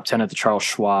Fargo, top 10 at the Charles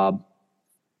Schwab,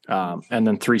 and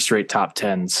then 3 straight top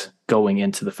 10s going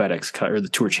into the FedEx or the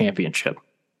Tour Championship.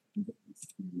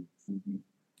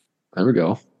 There we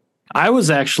go. I was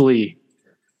actually,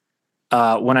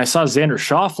 when I saw Xander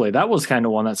Schauffele, that was kind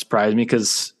of one that surprised me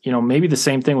because, you know, maybe the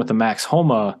same thing with the Max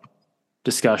Homa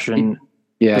discussion.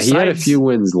 Yeah, he had a few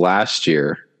wins last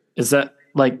year. Is that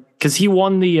like, because he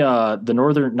won the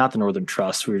Northern, not the Northern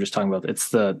Trust we were just talking about. It's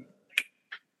the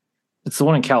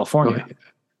one in California. Okay.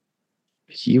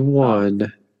 He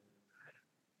won.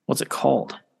 What's it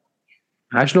called?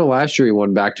 Actually, no, last year he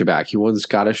won back-to-back. He won the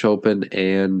Scottish Open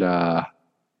and the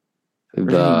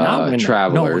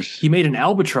Travelers. No, he made an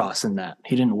albatross in that.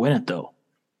 He didn't win it though.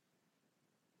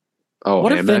 Oh,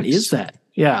 what Amex? event is that?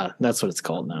 Yeah, that's what it's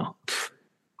called now.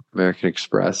 American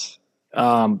Express.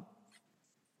 That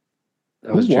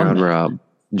was John Rahm.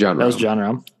 That was John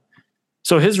Rahm.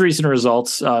 So his recent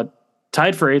results,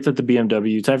 tied for 8th at the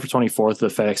BMW, tied for 24th at the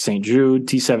FedEx St. Jude,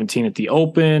 T17 at the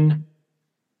Open.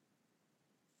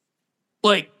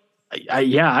 Like,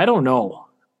 I don't know.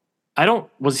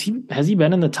 Has he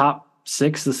been in the top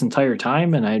 6 this entire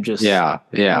time? And I just. Yeah,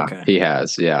 okay. He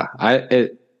has. Yeah.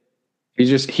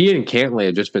 He and Cantlay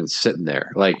have just been sitting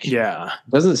there. Like, yeah.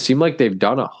 Doesn't seem like they've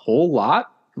done a whole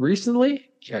lot recently.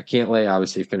 Yeah, Cantlay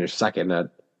obviously finished second at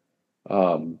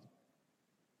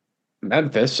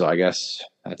Memphis, so I guess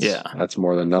that's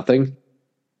more than nothing.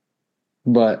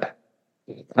 But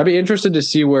I'd be interested to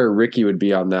see where Ricky would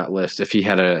be on that list if he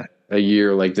had a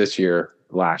year like this year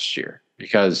last year.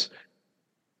 Because,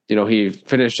 you know, he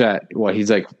finished at, he's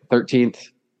like 13th,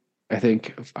 I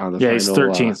think, on the final. Yeah, he's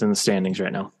 13th in the standings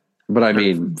right now. But I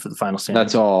mean, for the final standings.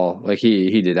 That's all. Like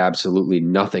he did absolutely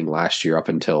nothing last year up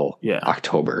until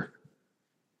October.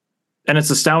 And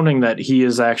it's astounding that he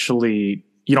is actually,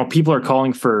 you know, people are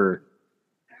calling for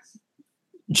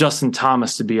Justin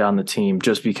Thomas to be on the team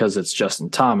just because it's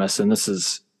Justin Thomas. And this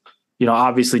is, you know,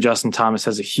 obviously Justin Thomas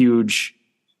has a huge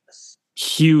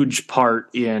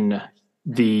part in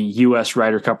the U.S.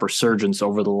 Ryder Cup resurgence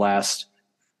over the last,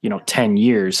 10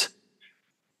 years.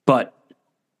 But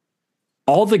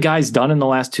all the guy's done in the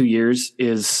last 2 years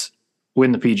is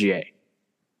win the PGA.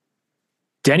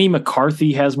 Denny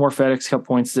McCarthy has more FedEx Cup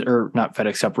points, not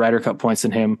FedEx Cup, Ryder Cup points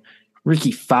than him.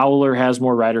 Ricky Fowler has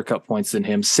more Ryder Cup points than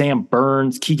him. Sam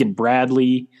Burns, Keegan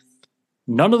Bradley.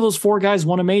 None of those 4 guys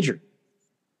won a major.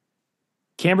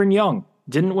 Cameron Young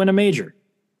didn't win a major.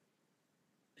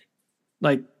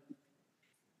 Like,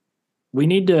 we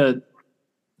need to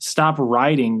stop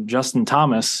riding Justin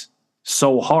Thomas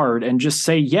so hard and just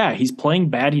say, yeah, he's playing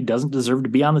bad. He doesn't deserve to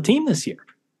be on the team this year.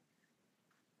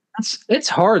 It's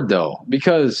hard though,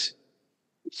 because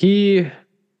he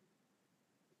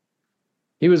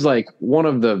was like one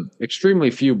of the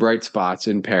extremely few bright spots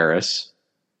in Paris.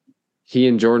 He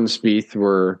and Jordan Spieth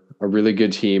were a really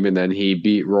good team, and then he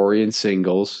beat Rory in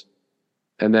singles.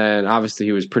 And then obviously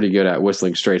he was pretty good at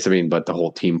Whistling Straits. I mean, but the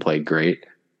whole team played great.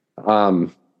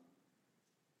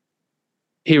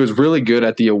 He was really good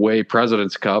at the away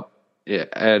President's Cup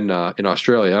and in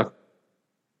Australia.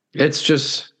 It's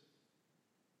just,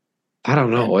 I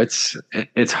don't know. It's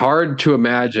hard to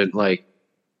imagine. Like,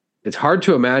 it's hard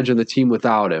to imagine the team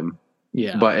without him.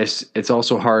 Yeah. But it's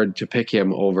also hard to pick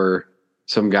him over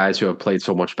some guys who have played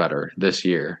so much better this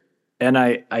year. And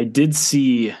I did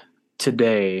see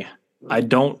today, I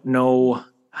don't know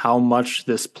how much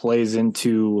this plays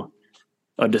into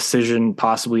a decision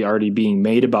possibly already being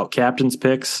made about captain's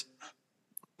picks,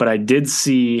 but I did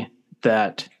see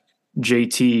that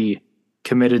JT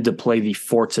committed to play the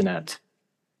Fortinet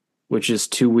which is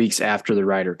 2 weeks after the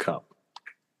Ryder Cup.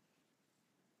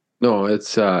 No,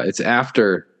 it's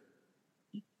after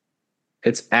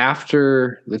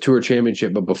the Tour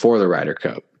Championship, but before the Ryder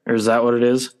Cup. Or is that what it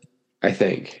is? I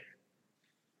think.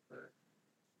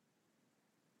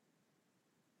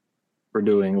 We're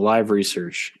doing live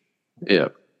research. Yeah.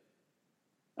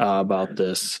 About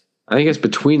this. I think it's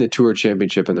between the Tour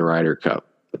Championship and the Ryder Cup.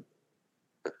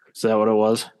 Is that what it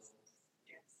was?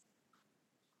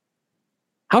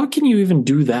 How can you even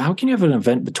do that? How can you have an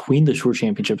event between the Tour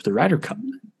Championship and the Ryder Cup?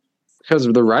 Because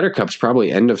the Ryder Cup's probably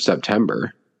end of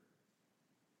September.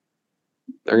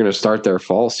 They're going to start their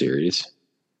fall series.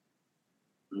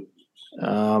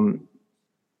 Okay,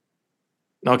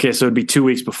 so it'd be 2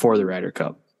 weeks before the Ryder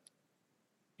Cup.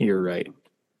 You're right.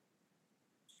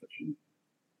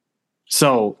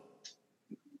 So,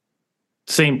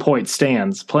 same point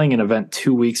stands. Playing an event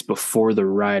 2 weeks before the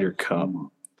Ryder Cup.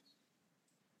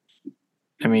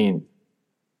 I mean,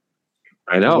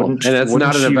 I know, and that's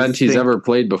not an event he's ever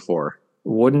played before.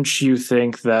 Wouldn't you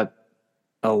think that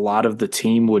a lot of the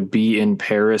team would be in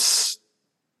Paris,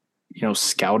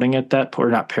 scouting at that point?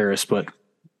 Or not Paris, but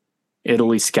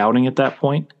Italy scouting at that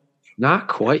point? Not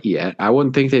quite yet. I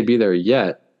wouldn't think they'd be there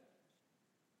yet.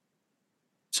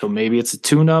 So maybe it's a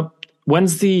tune-up.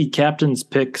 When's the captain's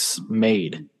picks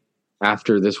made?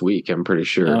 After this week, I'm pretty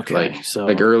sure. Okay,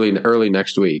 like early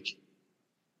next week.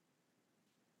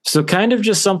 So kind of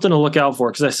just something to look out for,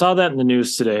 because I saw that in the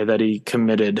news today that he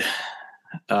committed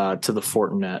to the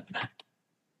Fortinet.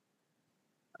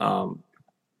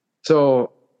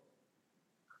 So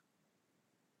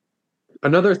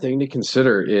another thing to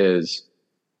consider is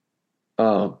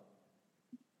in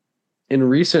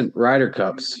recent Ryder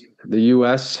Cups, the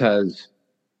U.S. has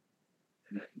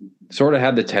sort of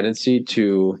had the tendency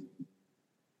to,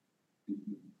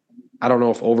 I don't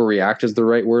know if overreact is the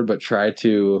right word, but try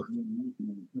to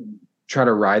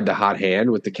ride the hot hand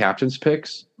with the captain's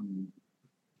picks.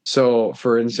 So,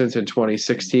 for instance, in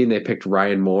 2016, they picked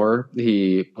Ryan Moore.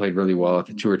 He played really well at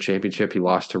the Tour Championship. He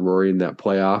lost to Rory in that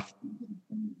playoff.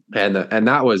 And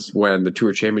that was when the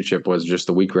Tour Championship was just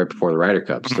the week right before the Ryder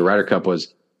Cup. So the Ryder Cup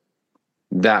was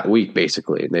that week,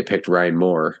 basically, and they picked Ryan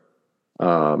Moore.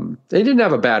 They didn't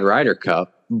have a bad Ryder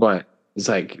Cup, but it's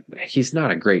like he's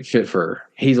not a great fit for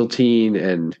Hazeltine,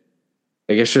 and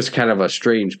I guess just kind of a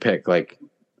strange pick. Like,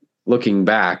 looking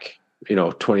back,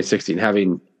 2016,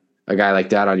 having a guy like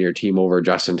that on your team over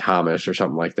Justin Thomas or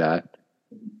something like that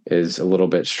is a little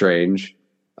bit strange.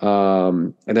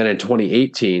 And then in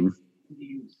 2018,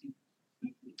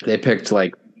 they picked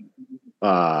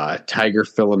Tiger,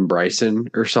 Phil, and Bryson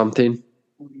or something.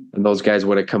 And those guys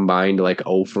would have combined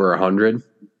 0 for 100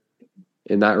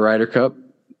 in that Ryder Cup.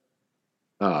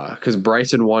 Because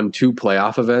Bryson won 2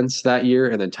 playoff events that year,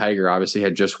 and then Tiger obviously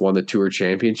had just won the Tour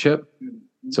Championship.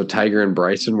 So Tiger and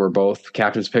Bryson were both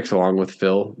captain's picks along with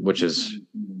Phil, which is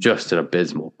just an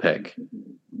abysmal pick.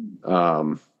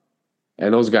 And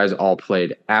those guys all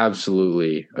played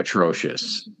absolutely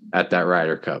atrocious at that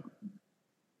Ryder Cup.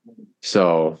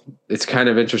 So it's kind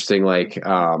of interesting.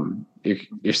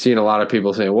 You're seeing a lot of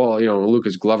people saying, well,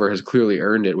 Lucas Glover has clearly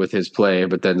earned it with his play,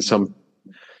 but then some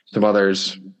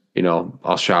others,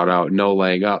 I'll shout out, no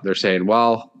laying up. They're saying,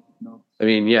 well, I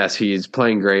mean, yes, he's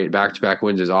playing great. Back-to-back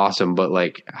wins is awesome, but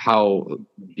how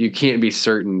you can't be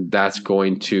certain that's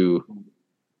going to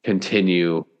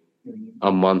continue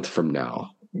a month from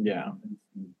now. Yeah.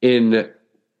 In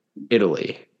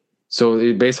Italy. So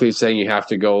it basically is saying you have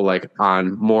to go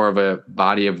on more of a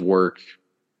body of work,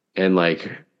 and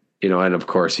and of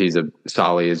course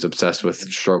Solly is obsessed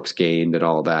with strokes gained and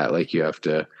all that. You have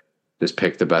to just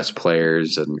pick the best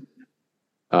players and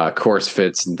course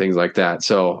fits and things like that.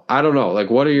 So I don't know.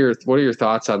 What are your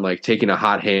thoughts on taking a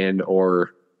hot hand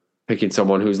or picking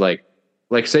someone who's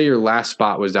say your last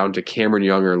spot was down to Cameron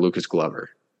Young or Lucas Glover?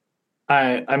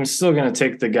 I'm still going to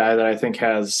take the guy that I think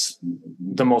has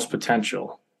the most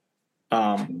potential.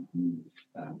 And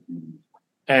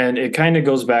it kind of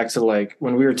goes back to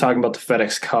when we were talking about the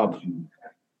FedEx Cup,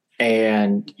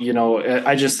 and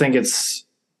I just think it's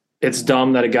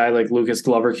dumb that a guy like Lucas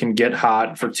Glover can get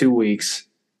hot for 2 weeks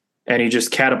and he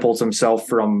just catapults himself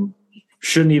from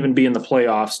shouldn't even be in the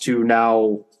playoffs to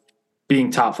now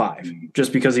being top 5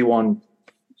 just because he won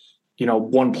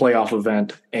one playoff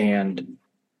event and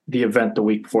the event the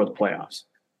week before the playoffs.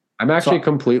 I'm actually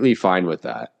completely fine with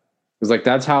that. Because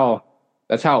that's how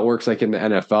it works in the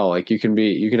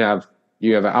NFL.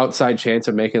 You have an outside chance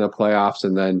of making the playoffs,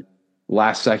 and then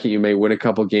last second you may win a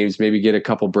couple games, maybe get a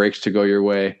couple breaks to go your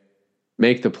way,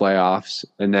 make the playoffs,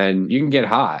 and then you can get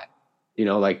hot.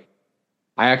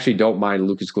 I actually don't mind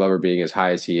Lucas Glover being as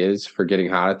high as he is for getting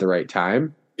hot at the right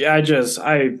time. Yeah,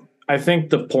 think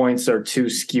the points are too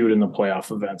skewed in the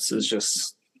playoff events. Is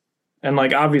just, and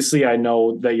like obviously I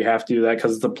know that you have to do that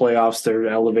because the playoffs, they're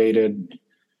elevated,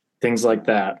 things like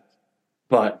that.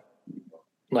 But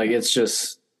like it's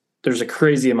just there's a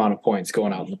crazy amount of points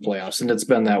going out in the playoffs, and it's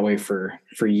been that way for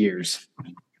years.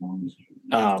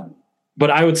 But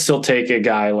I would still take a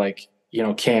guy like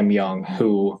Cam Young,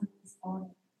 who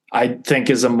I think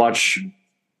is a much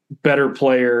better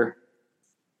player.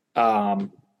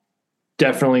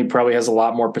 Definitely probably has a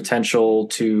lot more potential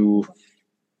to,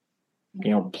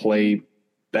 play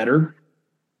better,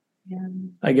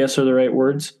 I guess are the right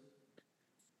words.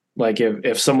 Like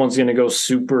if someone's going to go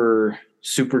super,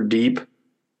 super deep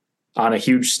on a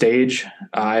huge stage,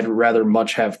 I'd rather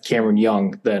much have Cameron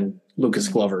Young than Lucas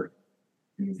Glover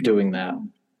doing that,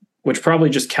 which probably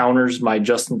just counters my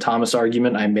Justin Thomas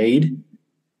argument I made.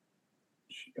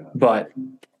 But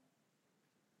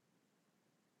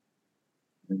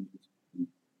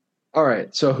all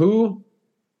right, so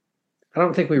I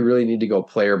don't think we really need to go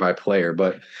player by player,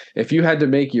 but if you had to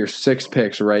make your 6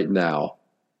 picks right now,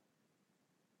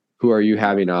 who are you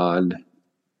having on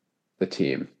the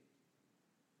team?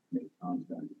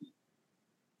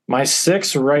 My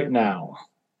 6 right now,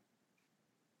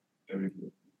 I'm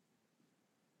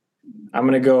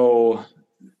going to go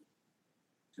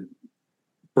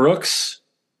Brooks,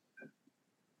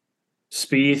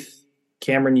 Spieth,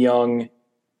 Cameron Young,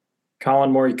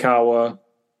 Colin Morikawa,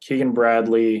 Keegan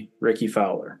Bradley, Ricky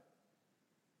Fowler.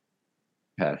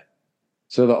 Okay.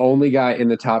 So the only guy in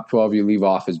the top 12 you leave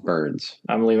off is Burns.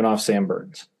 I'm leaving off Sam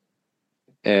Burns.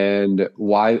 And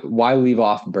why leave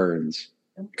off Burns?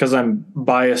 Because I'm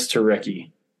biased to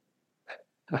Ricky.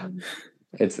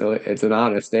 It's an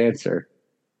honest answer.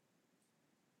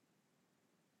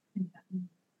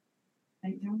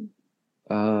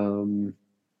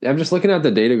 I'm just looking at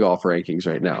the Data Golf rankings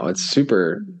right now. It's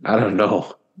super. I don't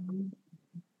know.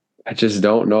 I just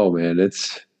don't know, man.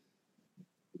 It's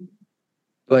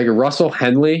like Russell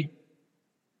Henley.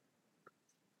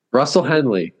 Russell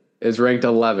Henley is ranked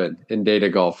 11 in Data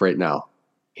Golf right now.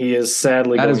 He is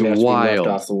sadly that going is to have wild. to be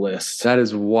left off the list. That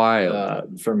is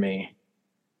wild for me.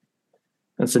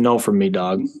 That's a no from me,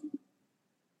 dog.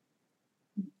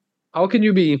 How can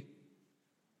you be,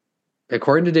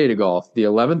 according to Data Golf, the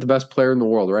 11th best player in the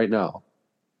world right now,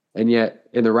 and yet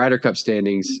in the Ryder Cup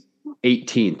standings,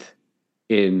 18th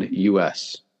in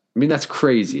U.S.? I mean, that's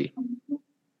crazy.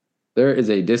 There is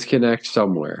a disconnect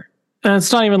somewhere. And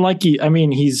it's not even like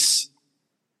he's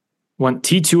went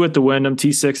T2 at the Wyndham,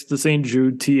 T6 at the St.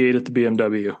 Jude, T8 at the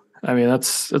BMW. I mean,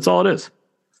 that's all it is.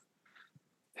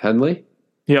 Henley?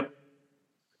 Yep.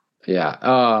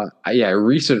 Yeah.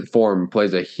 Recent form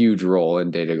plays a huge role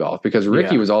in Data Golf because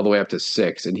Ricky was all the way up to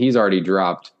 6, and he's already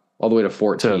dropped all the way to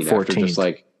 14 after just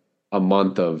like a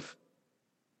month of.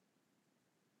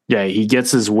 Yeah, he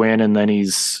gets his win, and then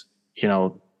he's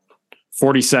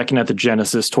 42nd at the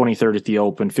Genesis, 23rd at the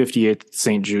Open, 58th at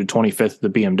St. Jude, 25th at the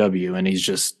BMW, and he's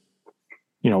just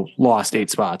lost 8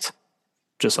 spots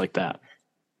just like that.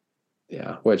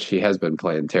 Yeah, which he has been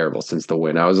playing terrible since the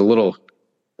win. I was a little.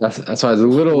 That's why I was a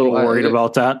little worried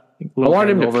about that. I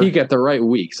wanted him to peak at the right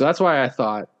week, so that's why I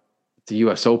thought the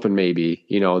U.S. Open maybe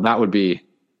that would be.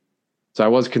 So I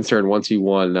was concerned once he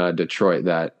won Detroit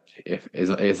that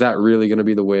is that really going to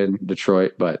be the win,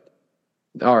 Detroit? But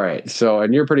all right,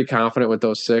 and you're pretty confident with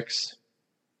those 6.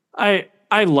 I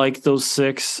like those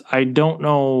 6. I don't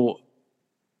know.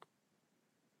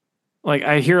 Like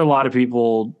I hear a lot of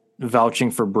people vouching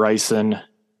for Bryson.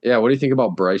 Yeah, what do you think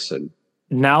about Bryson?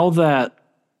 Now that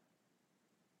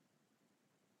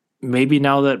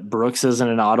Brooks isn't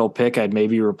an auto pick, I'd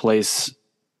maybe replace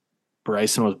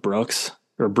Bryson with Brooks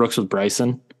or Brooks with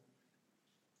Bryson.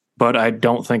 But I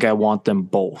don't think I want them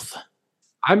both.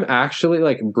 I'm actually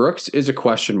like Brooks is a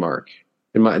question mark.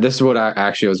 This is what I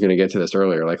was going to get to this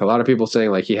earlier. Like a lot of people saying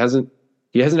like he hasn't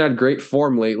had great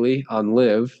form lately on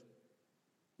Live.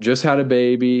 Just had a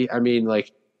baby. I mean,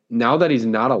 like now that he's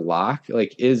not a lock,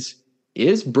 like is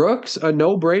Brooks a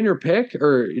no-brainer pick,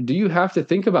 or do you have to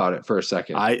think about it for a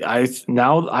second? I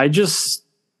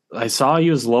saw he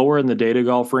was lower in the Data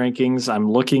Golf rankings.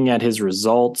 I'm looking at his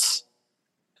results.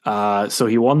 So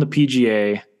he won the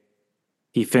PGA.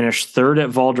 He finished 3rd at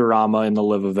Valderrama in the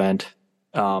Live event.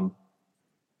 And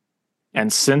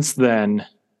since then,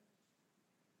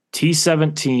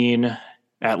 T17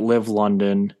 at Live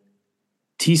London,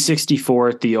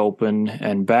 T64 at the Open,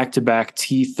 and back-to-back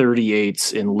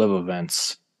T38s in Live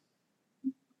events.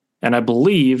 And I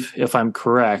believe, if I'm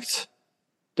correct,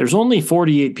 there's only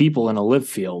 48 people in a Live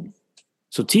field.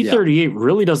 So T38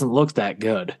 really doesn't look that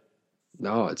good.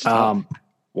 No, it's tough.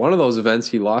 One of those events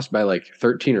he lost by like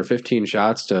 13 or 15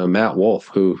 shots to Matt Wolff,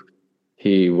 who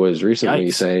he was recently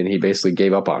Yikes. saying he basically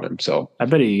gave up on him. So I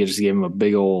bet he just gave him a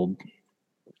big old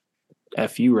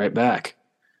F you right back.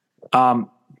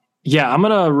 Yeah, I'm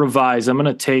going to revise. I'm going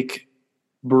to take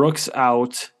Brooks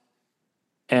out.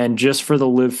 And just for the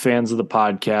live fans of the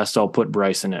podcast, I'll put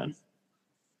Bryson in.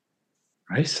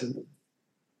 Bryson.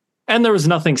 And there was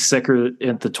nothing sicker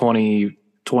at the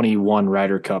 2021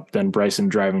 Ryder Cup than Bryson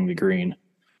driving the green.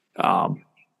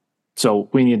 So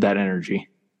we need that energy.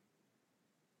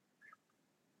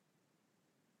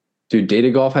 Dude,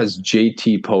 Data Golf has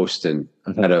JT Poston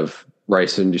ahead of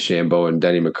Bryson DeChambeau and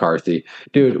Denny McCarthy.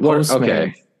 Dude, what? Postman.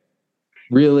 Okay.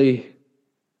 Really?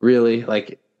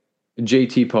 Like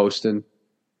JT Poston?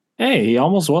 Hey, he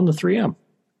almost won the 3M.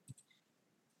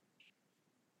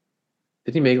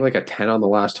 Did he make like a 10 on the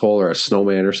last hole or a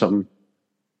snowman or something?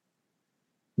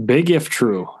 Big if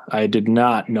true. I did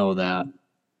not know that.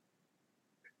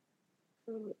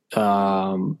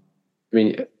 I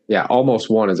mean, yeah, almost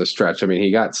won as a stretch. I mean,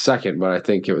 he got second, but I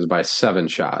think it was by 7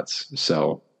 shots.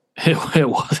 So it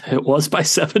was by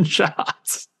 7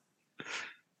 shots.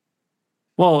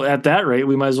 Well, at that rate,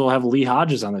 we might as well have Lee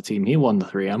Hodges on the team. He won the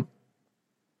 3M.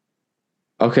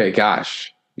 Okay,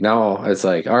 gosh. Now it's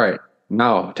like, all right,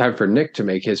 now time for Nick to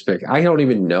make his pick. I don't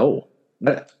even know.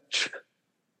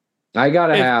 I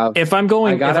gotta have. If I'm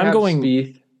going,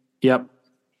 Spieth. Yep.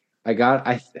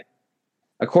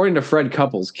 According to Fred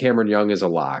Couples, Cameron Young is a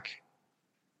lock.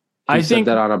 He said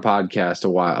that on a podcast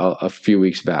a few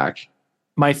weeks back.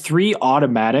 My 3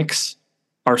 automatics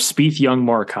are Spieth, Young,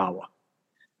 Morikawa.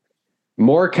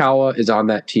 Morikawa is on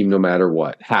that team no matter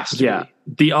what. Has to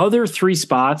be. The other 3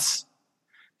 spots,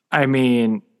 I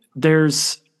mean,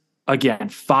 there's, again,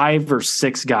 5 or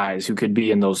 6 guys who could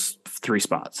be in those 3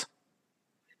 spots.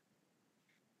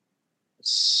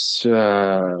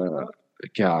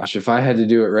 Gosh, if I had to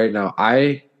do it right now,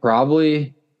 I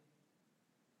probably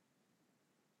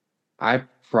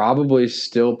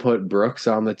still put Brooks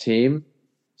on the team.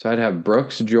 So I'd have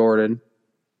Brooks, Jordan.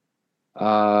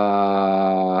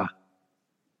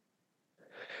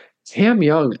 Cam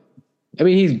Young, I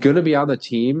mean, he's going to be on the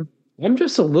team. I'm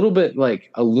just a little bit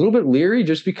leery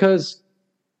just because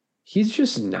he's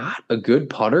just not a good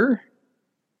putter,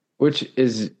 which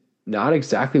is not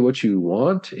exactly what you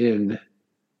want in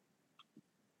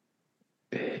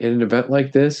an event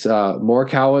like this.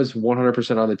 Morikawa is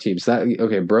 100% on the team.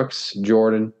 So Brooks,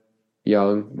 Jordan,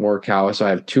 Young, Morikawa. So I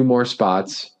have 2 more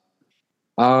spots.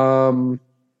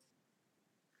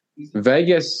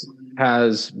 Vegas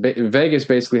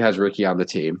basically has Ricky on the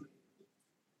team.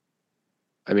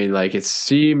 I mean, like it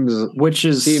seems,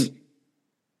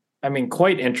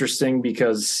 quite interesting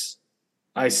because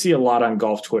I see a lot on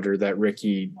golf Twitter that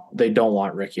they don't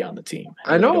want Ricky on the team.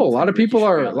 I know a lot of people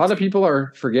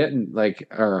are forgetting.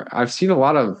 I've seen a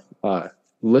lot of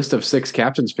list of 6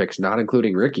 captains picks, not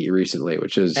including Ricky recently,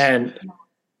 and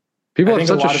people have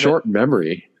such a short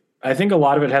memory. I think a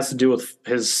lot of it has to do with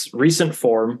his recent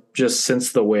form just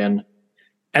since the win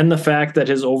and the fact that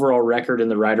his overall record in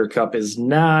the Ryder Cup is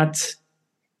not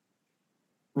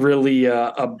really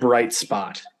a bright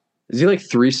spot. Is he like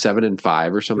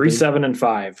 3-7-5 or something?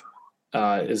 3-7-5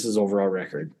 is his overall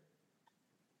record.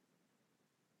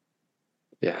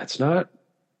 Yeah, it's not.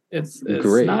 It's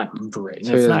great. Not great.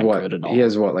 So it's not good at all. He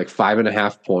has like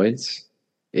 5.5 points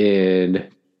in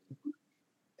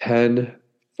 10,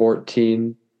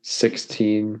 14,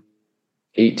 16,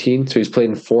 18. So he's played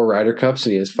in 4 Ryder Cups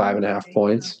and he has 5.5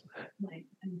 points.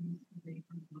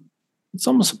 It's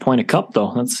almost a point a cup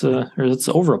though. That's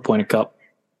over a point a cup.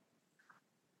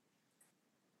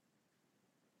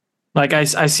 Like I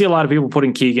see a lot of people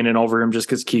putting Keegan in over him just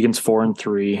because Keegan's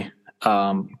 4-3.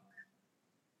 All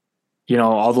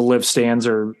the live stands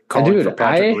are calling for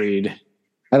Patrick Reed.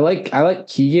 I like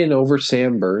Keegan over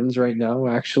Sam Burns right now.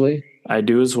 Actually, I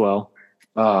do as well.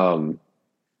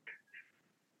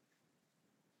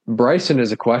 Bryson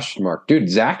is a question mark, dude.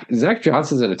 Zach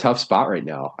Johnson's in a tough spot right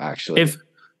now. Actually,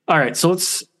 all right, so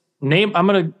let's name. I'm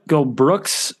gonna go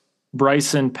Brooks,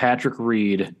 Bryson, Patrick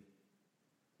Reed.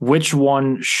 Which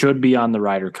one should be on the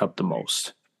Ryder Cup the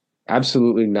most?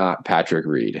 Absolutely not Patrick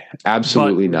Reed.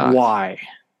 Absolutely not. Why?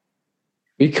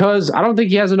 Because I don't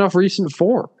think he has enough recent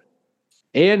form,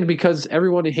 and because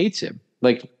everyone hates him.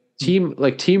 Team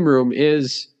room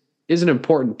is an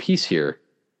important piece here.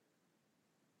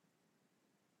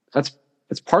 That's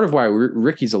part of why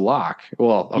Ricky's a lock.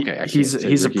 Well, okay,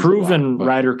 he's a proven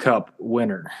Ryder Cup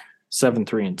winner,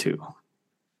 7-3-2.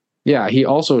 Yeah, he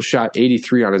also shot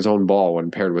 83 on his own ball when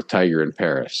paired with Tiger in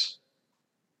Paris.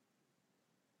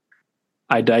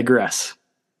 I digress.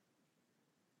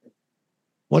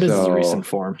 What is his recent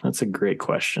form? That's a great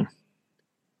question.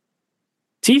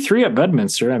 T3 at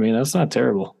Bedminster. I mean, that's not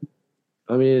terrible.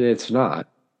 I mean, it's not.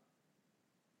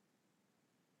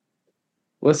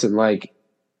 Listen, like,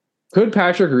 could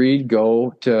Patrick Reed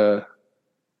go to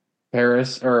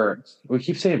Paris? Or we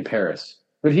keep saying Paris.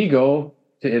 Could he go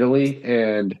to Italy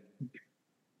and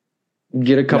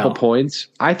get a couple points?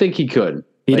 I think he could.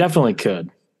 He definitely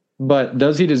could. But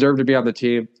does he deserve to be on the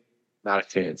team? Not a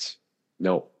chance.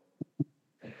 No.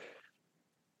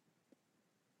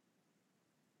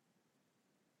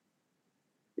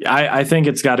 I think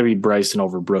it's got to be Bryson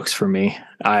over Brooks for me.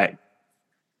 I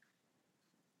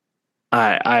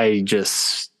mean,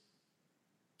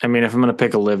 if I'm going to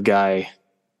pick a live guy,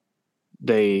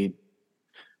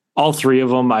 all three of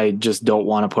them, I just don't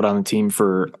want to put on the team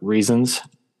for reasons.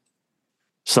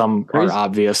 Some are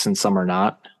obvious and some are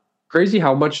not. Crazy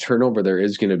how much turnover there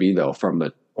is going to be, though, from the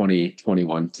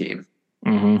 2021 team.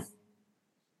 Mm-hmm.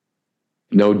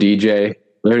 No DJ.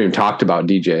 We haven't even talked about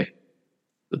DJ.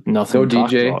 Nothing. No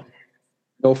DJ. About.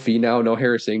 No Finau. No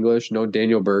Harris English. No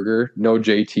Daniel Berger. No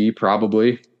JT,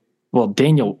 probably. Well,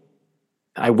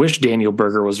 I wish Daniel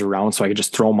Berger was around so I could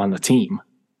just throw him on the team.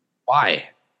 Why?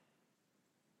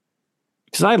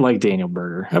 Because I like Daniel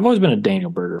Berger. I've always been a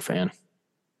Daniel Berger fan.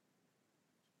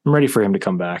 I'm ready for him to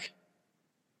come back.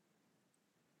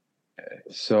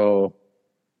 So,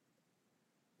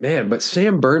 man, but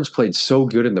Sam Burns played so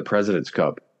good in the President's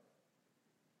Cup.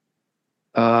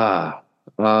 I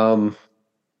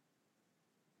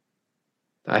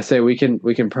say we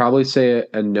can probably say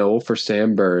a no for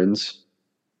Sam Burns.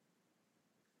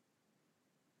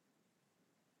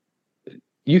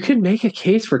 You can make a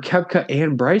case for Koepka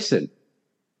and Bryson.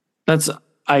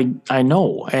 I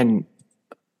know, and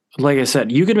like I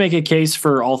said, you could make a case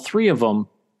for all three of them,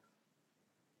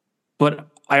 but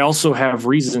I also have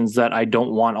reasons that I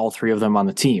don't want all three of them on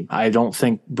the team. I don't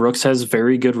think Brooks has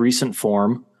very good recent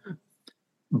form.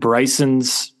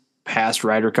 Bryson's past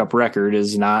Ryder Cup record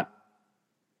is not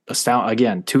astounding.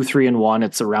 Again, 2-3-1.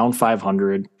 It's around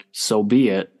 500. So be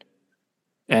it.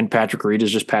 And Patrick Reed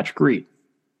is just Patrick Reed.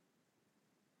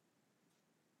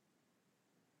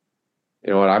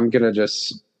 You know what? I'm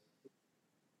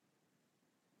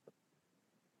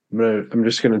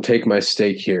just gonna take my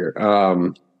stake here.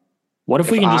 What if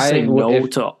we can just say no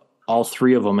to all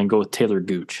three of them and go with Taylor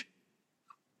Gooch?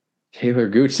 Taylor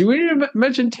Gooch. See, we didn't even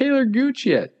mention Taylor Gooch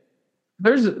yet.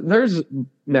 There's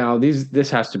now this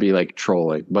has to be like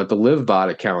trolling, but the live bot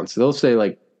accounts, they'll say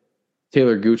like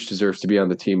Taylor Gooch deserves to be on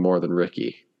the team more than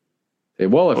Ricky.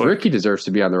 Well, if Ricky deserves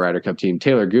to be on the Ryder Cup team,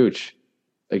 Taylor Gooch,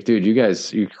 like, dude,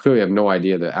 you clearly have no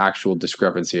idea the actual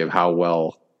discrepancy of how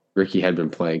well Ricky had been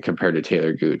playing compared to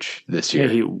Taylor Gooch this year.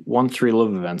 Yeah, he won 3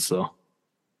 live events though.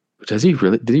 Does he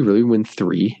really? Did he really win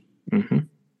 3? Mm-hmm.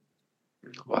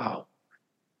 Wow.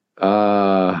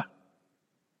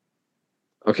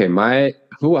 Okay,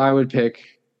 who I would pick.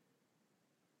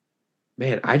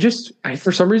 Man, I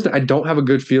for some reason I don't have a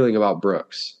good feeling about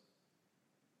Brooks.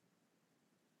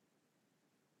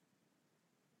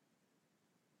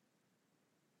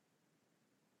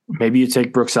 Maybe you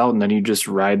take Brooks out and then you just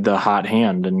ride the hot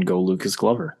hand and go Lucas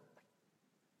Glover.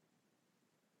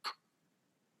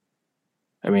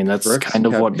 I mean, that's kind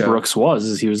of what Brooks was.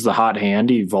 Is he was the hot hand.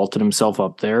 He vaulted himself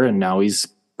up there, and now he's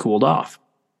cooled off.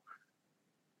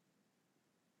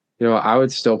 You know, I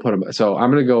would still put him. So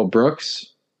I'm going to go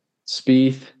Brooks,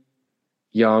 Spieth,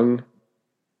 Young,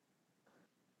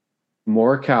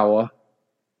 Morikawa.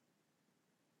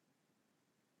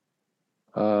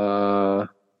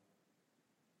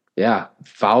 Yeah,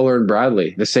 Fowler and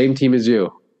Bradley, the same team as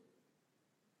you.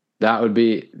 That would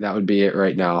be it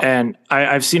right now. And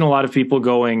I've seen a lot of people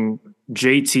going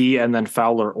JT and then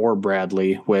Fowler or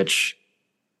Bradley, which,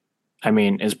 I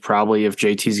mean, is probably, if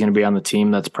JT's going to be on the team,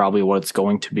 that's probably what it's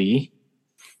going to be.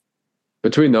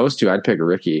 Between those two, I'd pick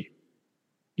Ricky.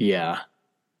 Yeah.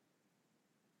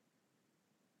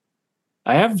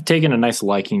 I have taken a nice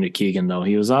liking to Keegan, though.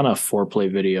 He was on a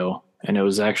foreplay video, and it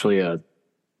was actually a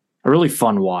really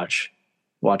fun watch.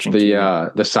 Watching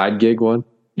the side gig one.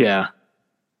 Yeah,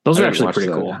 those are actually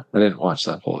pretty cool. I didn't watch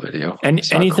that whole video. And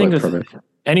anything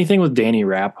with Danny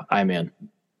Rapp, I'm in.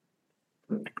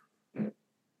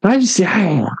 I just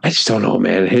don't know,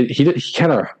 man. He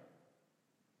kind of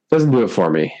doesn't do it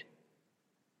for me. I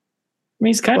mean,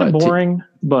 he's kind of boring,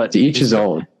 but to each his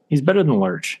own. He's better than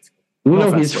Lurch. You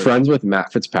know, he's friends with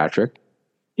Matt Fitzpatrick.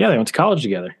 Yeah, they went to college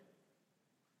together.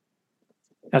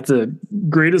 At the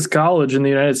greatest college in the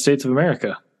United States of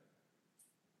America.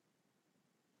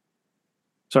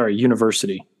 Sorry,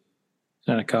 university. It's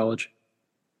not a college.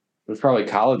 There's probably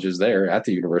colleges there at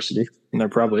the university. And there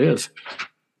probably is.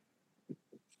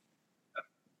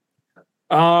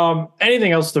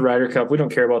 Anything else to the Ryder Cup? We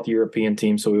don't care about the European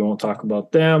team, so we won't talk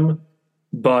about them.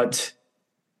 But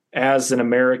as an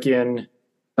American,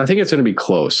 I think it's going to be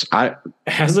close. I'm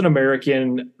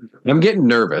getting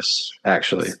nervous,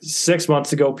 actually. 6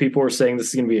 months ago, people were saying this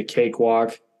is going to be a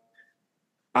cakewalk.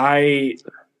 I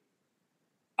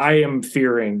am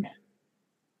fearing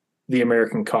the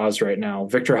American cause right now.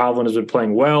 Victor Hovland has been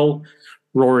playing well.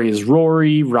 Rory is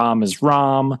Rory. Rahm is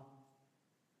Rahm.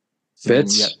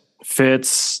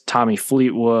 Fitz, Tommy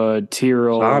Fleetwood,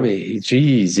 Tyrrell. Tommy,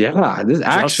 geez, yeah. This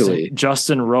actually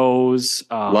Justin Rose,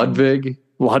 Ludwig,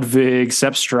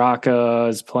 Sepp Straka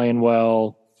is playing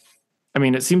well. I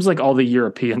mean, it seems like all the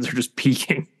Europeans are just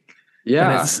peaking.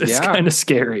 Yeah, it's kind of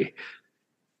scary.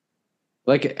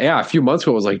 Like, yeah, a few months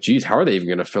ago, it was like, geez, how are they even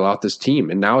going to fill out this team?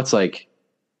 And now it's like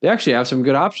they actually have some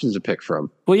good options to pick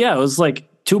from. Well, yeah, it was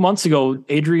like 2 months ago,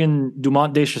 Adrian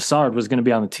Dumont Deschessard was going to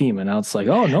be on the team, and now it's like,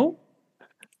 oh no.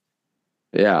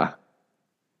 Yeah.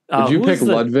 Would you pick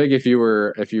Ludwig if you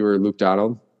were Luke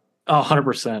Donald? Oh,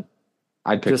 100%.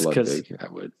 I'd pick Ludwig. I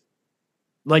would.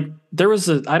 Like,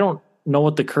 I don't know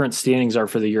what the current standings are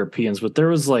for the Europeans, but there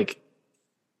was like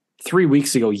 3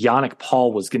 weeks ago, Yannick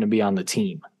Paul was going to be on the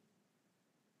team.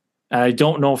 And I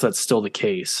don't know if that's still the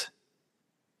case.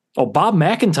 Oh, Bob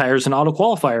McIntyre's an auto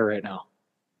qualifier right now.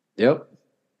 Yep.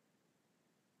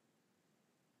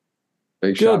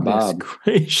 Big shot, Bob.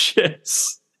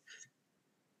 Gracious.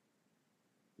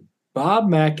 Bob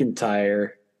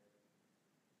McIntyre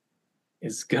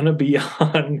is going to be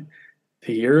on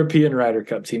the European Ryder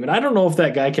Cup team. And I don't know if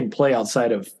that guy can play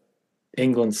outside of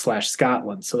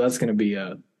England/Scotland. So that's going to be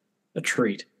a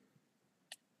treat.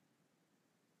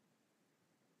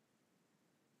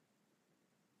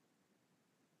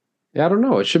 Yeah, I don't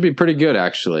know. It should be pretty good,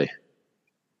 actually.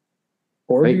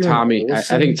 I think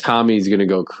Tommy's going to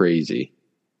go crazy.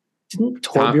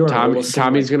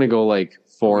 Tommy's going to go like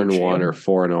 4-1 or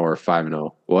 4-0 or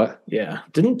 5-0. What? Yeah.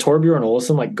 Didn't Torbjorn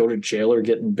Olesen go to jail or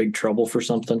get in big trouble for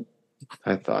something?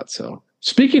 I thought so.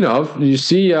 Speaking of, you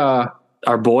see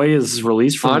our boy is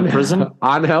released from prison?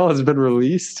 Angel has been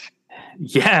released.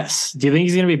 Yes. Do you think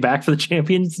he's going to be back for the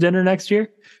Champions Dinner next year?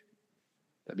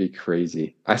 That'd be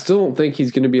crazy. I still don't think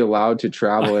he's going to be allowed to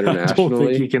travel internationally. I don't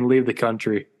think he can leave the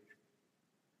country.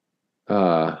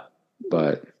 But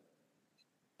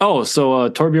Torbjorn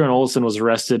Olesen was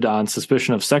arrested on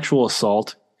suspicion of sexual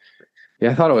assault.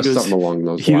 Yeah, I thought it was something along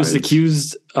those lines. He was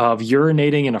accused of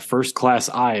urinating in a first-class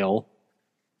aisle.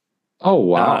 Oh,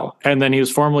 wow. And then he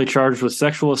was formally charged with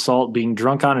sexual assault, being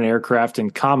drunk on an aircraft,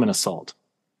 and common assault.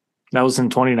 That was in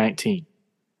 2019.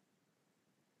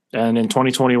 And in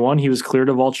 2021, he was cleared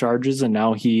of all charges, and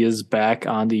now he is back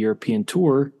on the European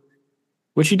Tour,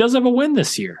 which he does have a win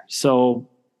this year. So,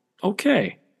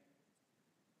 okay.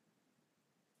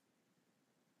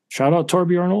 Shout out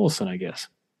Torbjorn Olesen, I guess.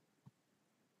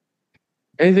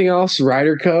 Anything else?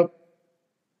 Ryder Cup?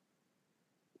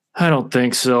 I don't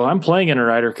think so. I'm playing in a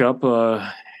Ryder Cup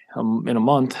in a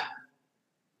month.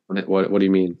 What do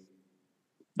you mean?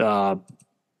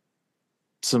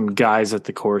 Some guys at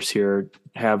the course here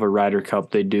have a Ryder Cup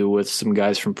they do with some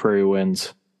guys from Prairie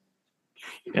Winds,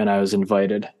 and I was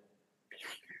invited.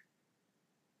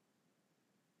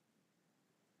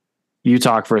 You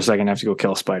talk for a second. I have to go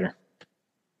kill a spider.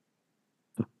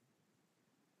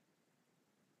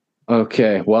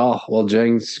 Okay, well,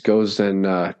 Jengs goes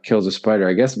and kills a spider.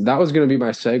 I guess that was going to be my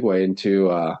segue into.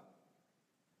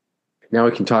 Now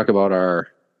we can talk about our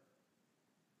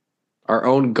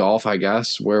own golf, I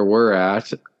guess, where we're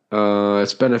at.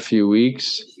 It's been a few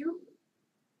weeks,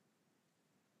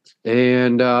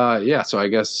 and so I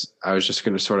guess I was just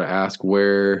going to sort of ask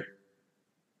where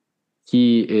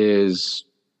he is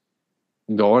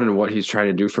going and what he's trying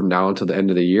to do from now until the end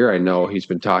of the year. I know he's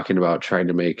been talking about trying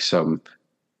to make some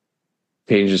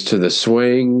changes to the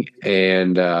swing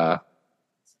and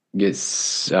get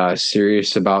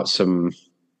serious about some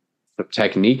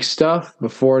technique stuff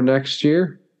before next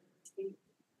year.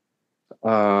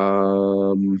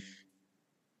 I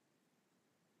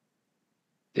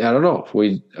don't know.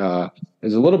 It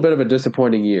was a little bit of a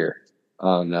disappointing year.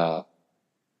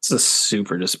 It's a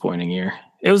super disappointing year.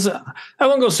 It was. I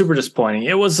won't go super disappointing.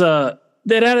 It was. It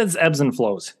had its ebbs and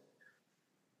flows.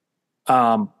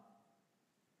 I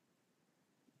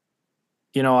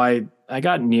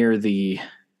got near the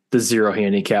zero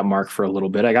handicap mark for a little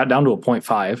bit. I got down to a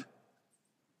 0.5.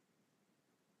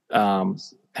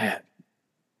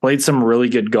 Played some really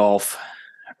good golf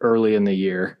early in the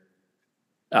year.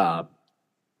 Some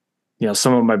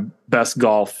of my best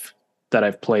golf that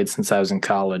I've played since I was in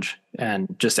college.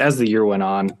 And just as the year went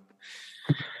on,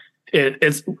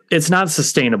 it's not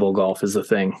sustainable golf is the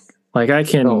thing. Like I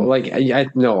can,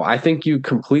 I think you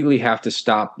completely have to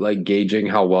stop like gauging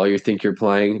how well you think you're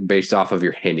playing based off of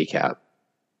your handicap.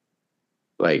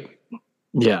 Like,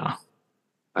 yeah,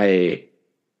 I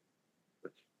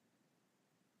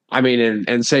mean,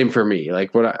 and same for me.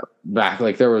 Like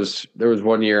there was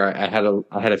one year I had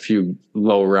a few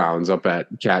low rounds up at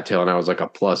Cattail and I was like a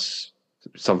plus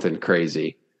something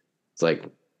crazy. It's like,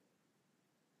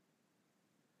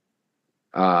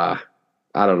 I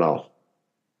don't know.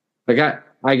 Like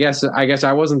I guess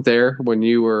I wasn't there when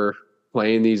you were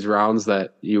playing these rounds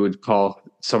that you would call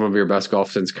some of your best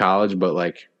golf since college, but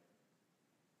like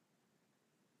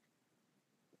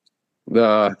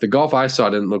the golf I saw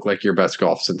didn't look like your best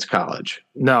golf since college.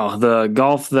 no, the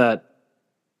golf that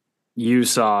you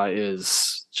saw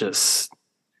is just,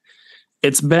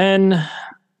 it's been,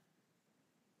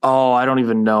 I don't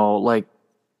even know, like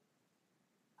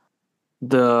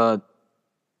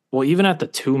even at the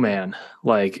 2-man,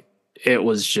 like it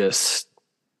was just,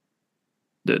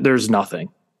 there's nothing.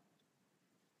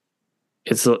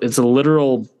 It's a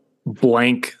literal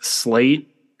blank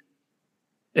slate,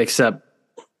 except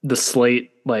the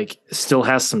slate like still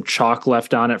has some chalk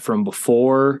left on it from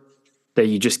before that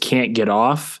you just can't get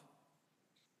off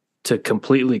to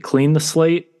completely clean the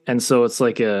slate. And so it's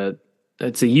like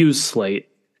it's a used slate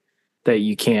that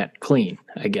you can't clean,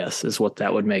 I guess, is what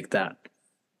that would make that.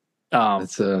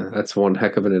 That's one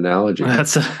heck of an analogy.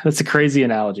 That's a crazy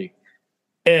analogy.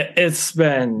 It's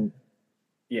been,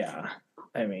 yeah.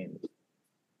 I mean,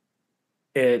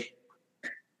 it's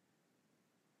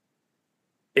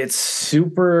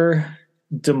super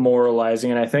demoralizing,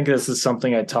 and I think this is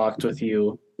something I talked with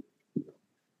you.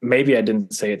 Maybe I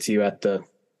didn't say it to you at the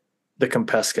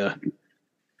Compesca,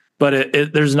 but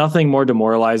there's nothing more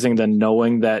demoralizing than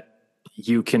knowing that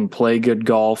you can play good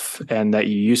golf and that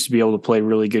you used to be able to play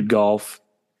really good golf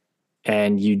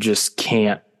and you just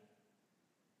can't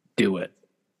do it.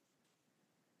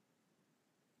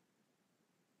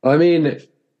 I mean,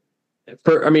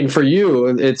 for you,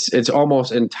 it's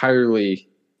almost entirely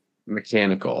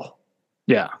mechanical.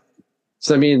 Yeah.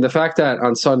 So I mean, the fact that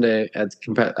on Sunday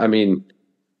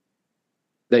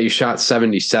that you shot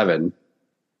 77.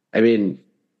 I mean,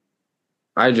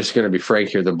 I'm just going to be frank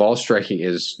here. The ball striking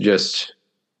is just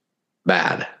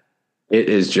bad. It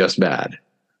is just bad.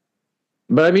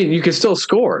 But I mean, you can still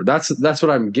score. That's what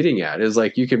I'm getting at. Is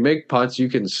like you can make putts, you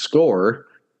can score.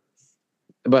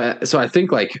 But so I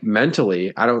think like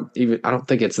mentally, I don't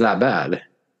think it's that bad.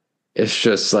 It's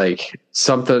just like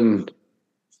something.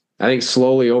 I think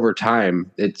slowly over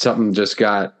time, something just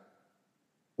got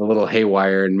a little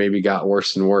haywire and maybe got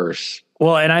worse and worse.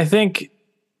 Well, and I think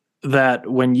that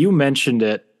when you mentioned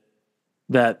it,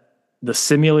 that the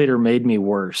simulator made me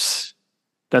worse.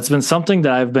 That's been something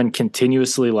that I've been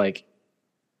continuously like,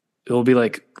 it will be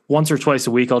like once or twice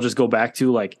a week, I'll just go back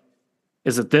to like,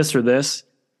 is it this or this?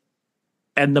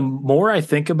 And the more I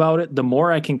think about it, the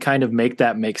more I can kind of make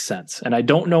that make sense. And I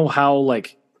don't know how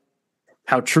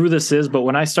true this is, but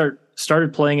when I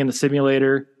started playing in the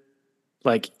simulator,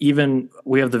 like even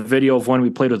we have the video of when we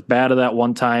played with Bada that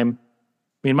one time.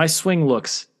 I mean, my swing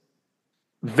looks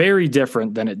very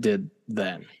different than it did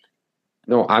then.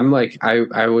 No, I'm like,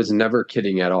 I was never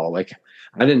kidding at all. Like,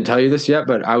 I didn't tell you this yet,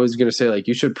 but I was going to say, like,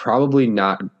 you should probably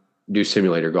not do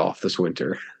simulator golf this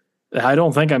winter. I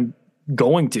don't think I'm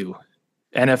going to.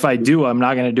 And if I do, I'm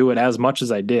not going to do it as much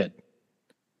as I did.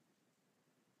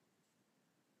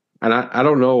 And I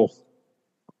don't know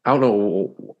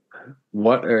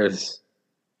what is,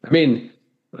 I mean,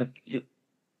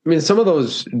 some of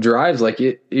those drives, like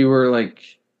you were like,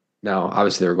 now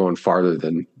obviously they were going farther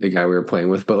than the guy we were playing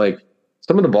with, but like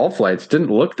some of the ball flights didn't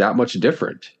look that much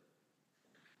different.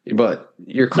 But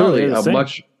you're clearly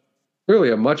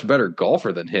a much better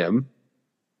golfer than him.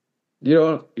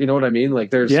 You know what I mean?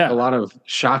 Like there's a lot of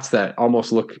shots that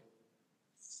almost look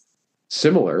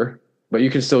similar, but you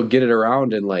can still get it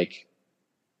around in like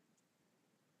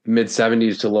mid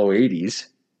 70s to low 80s.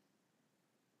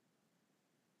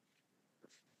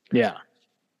 Yeah.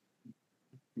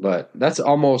 But that's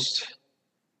almost,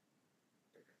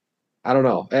 I don't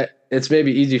know. It's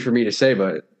maybe easy for me to say,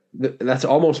 but that's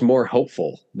almost more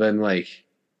hopeful than like,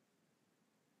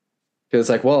 because it's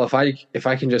like, well, if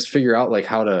I can just figure out like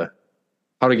how to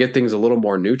get things a little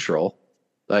more neutral,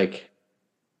 like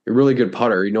you're a really good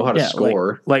putter, you know how to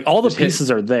score. Like all the pieces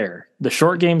are there. The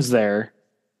short game's there.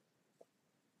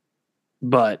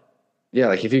 But yeah,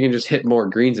 like if you can just hit more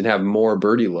greens and have more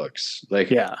birdie looks, like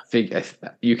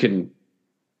you can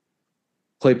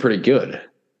play pretty good.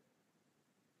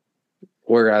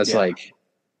 Whereas like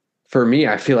for me,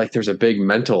 I feel like there's a big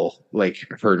mental like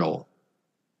hurdle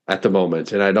at the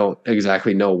moment, and I don't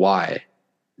exactly know why.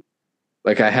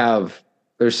 like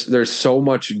there's so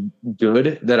much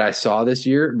good that I saw this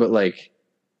year, but like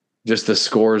just the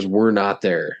scores were not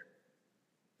there.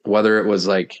 Whether it was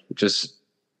like just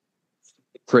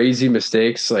crazy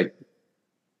mistakes, like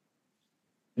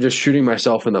just shooting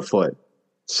myself in the foot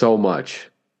so much.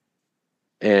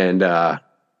 And so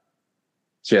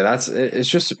yeah, it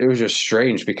was just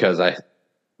strange because I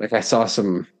saw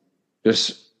some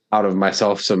just out of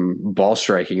myself some ball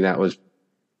striking that was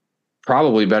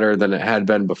probably better than it had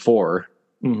been before.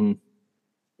 Mm-hmm.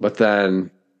 But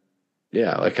then,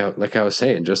 yeah, like I was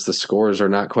saying, just the scores are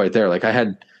not quite there. Like I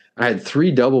had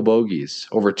 3 double bogeys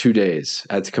over 2 days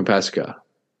at Kompeska.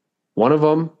 One of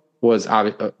them was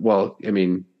well, I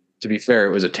mean, to be fair,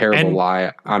 it was a terrible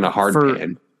lie on a hard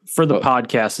pan. For the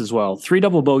podcast as well, 3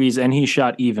 double bogeys, and he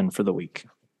shot even for the week.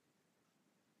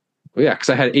 Well, yeah, because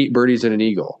I had 8 birdies and an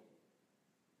eagle.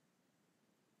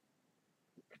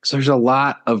 So there's a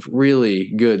lot of really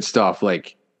good stuff.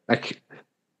 Like I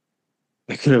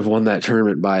could have won that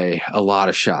tournament by a lot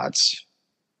of shots.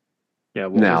 Yeah.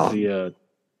 Was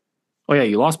oh yeah,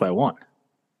 you lost by 1.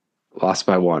 Lost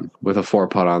by 1 with a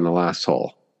 4-putt on the last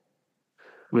hole.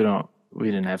 We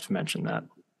didn't have to mention that.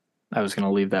 I was going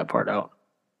to leave that part out.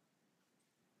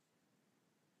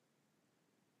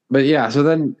 But yeah, so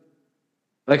then,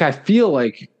 like, I feel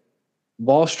like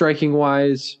ball striking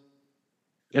wise,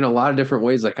 in a lot of different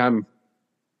ways, like I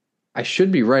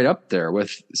should be right up there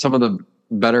with some of the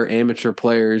better amateur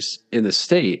players in the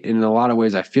state. And in a lot of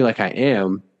ways, I feel like I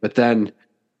am. But then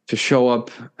to show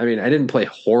up, I mean, I didn't play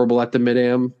horrible at the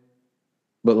mid-am,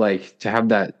 but like to have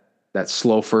that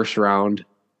slow first round,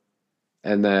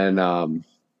 and then so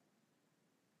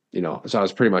I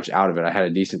was pretty much out of it. I had a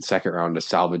decent second round to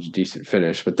salvage a decent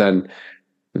finish, but then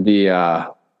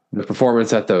the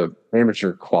performance at the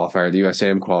amateur qualifier, the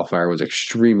USAM qualifier, was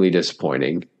extremely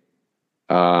disappointing.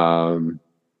 And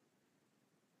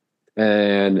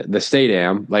the state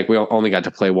am, like, we only got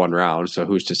to play 1 round, so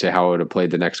who's to say how I would have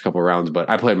played the next couple rounds? But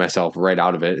I played myself right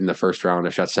out of it in the first round. I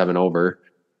shot 7 over,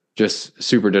 just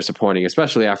super disappointing,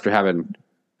 especially after having.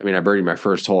 I mean, I birdied my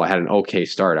first hole. I had an okay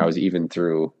start. I was even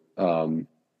through, I don't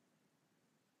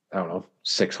know,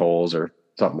 6 holes or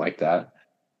something like that.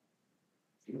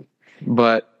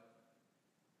 But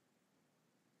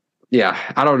yeah,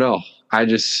 I don't know. I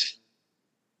don't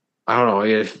know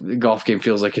if the golf game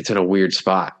feels like it's in a weird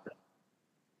spot.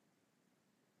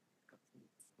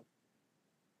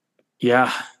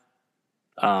 Yeah.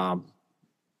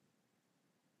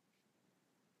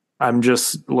 I'm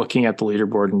just looking at the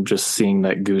leaderboard and just seeing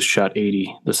that Goose shot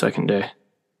 80 the second day.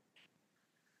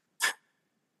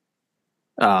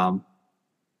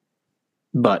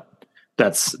 But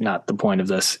that's not the point of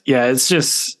this. Yeah,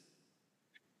 it's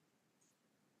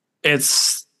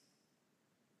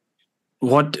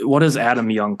what does Adam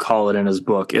Young call it in his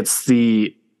book? It's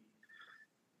the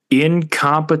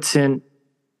incompetent.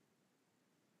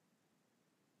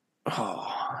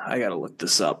 Oh, I gotta look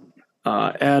this up.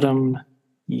 Adam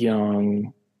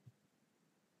Young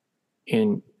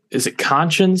is it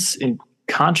conscious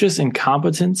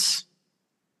incompetence?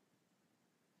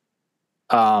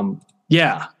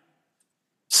 Yeah.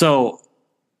 So,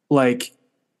 like,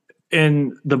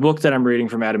 in the book that I'm reading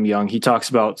from Adam Young, he talks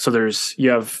about, you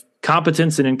have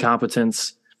competence and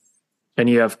incompetence, and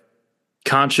you have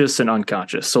conscious and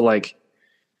unconscious. So, like,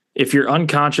 if you're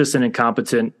unconscious and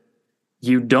incompetent,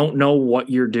 you don't know what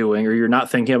you're doing, or you're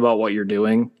not thinking about what you're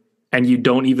doing, and you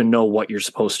don't even know what you're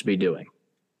supposed to be doing.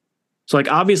 So, like,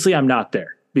 obviously I'm not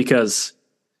there because,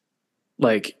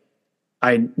 like,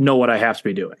 I know what I have to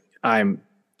be doing. I'm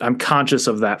conscious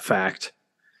of that fact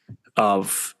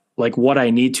of, like, what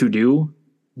I need to do,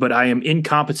 but I am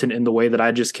incompetent in the way that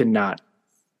I just cannot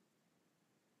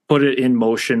put it in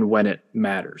motion when it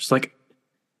matters. Like,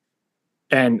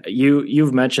 and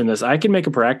you've mentioned this. I can make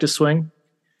a practice swing,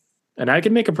 and I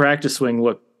can make a practice swing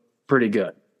look pretty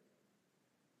good.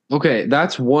 Okay,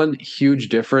 that's one huge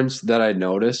difference that I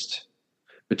noticed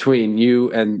between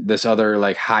you and this other,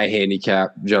 like, high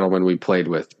handicap gentleman we played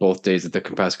with both days at the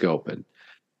Kompeska Open.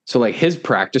 So, like, his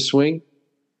practice swing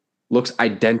looks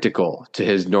identical to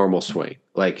his normal swing.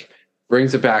 Like,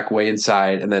 brings it back way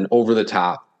inside and then over the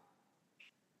top.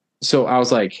 So I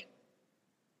was like,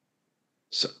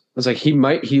 he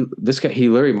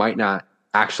literally might not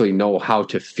actually know how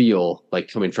to feel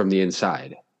like coming from the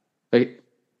inside. Like,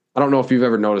 I don't know if you've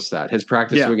ever noticed that. His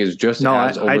practice swing is just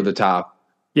over the top.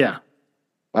 Yeah.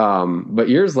 But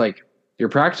yours, like, your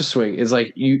practice swing is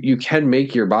like you can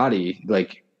make your body,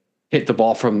 like, hit the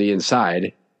ball from the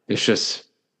inside. It's just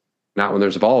not when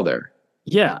there's a ball there.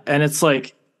 Yeah. And it's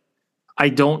like, I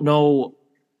don't know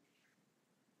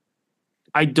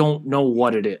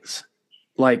what it is.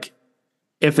 Like,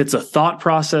 if it's a thought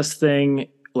process thing,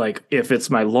 like if it's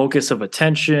my locus of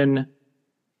attention,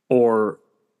 or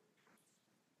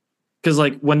because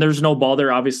like when there's no ball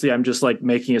there, obviously I'm just like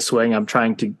making a swing. I'm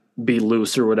trying to be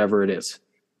loose or whatever it is,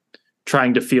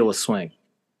 trying to feel a swing.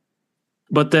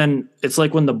 But then it's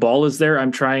like when the ball is there,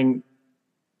 I'm trying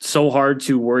so hard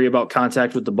to worry about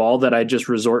contact with the ball that I just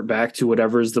resort back to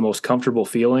whatever is the most comfortable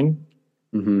feeling.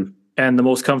 Mm-hmm. And the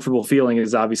most comfortable feeling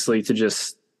is obviously to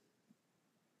just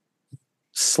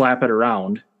slap it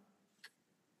around.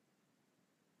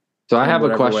 So I have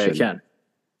a question. I can.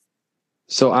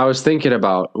 So I was thinking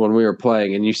about when we were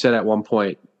playing, and you said at one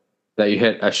point that you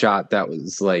hit a shot that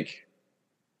was like,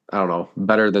 I don't know,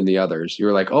 better than the others. You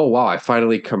were like, oh, wow, I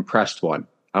finally compressed one.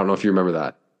 I don't know if you remember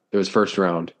that. It was first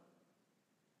round.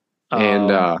 And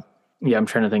yeah, I'm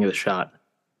trying to think of the shot.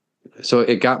 So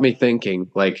it got me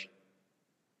thinking, like,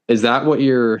 is that what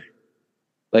you're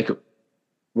like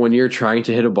when you're trying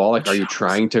to hit a ball? Like, are you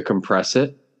trying to compress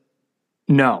it?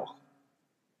 No,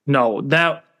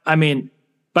 that, I mean,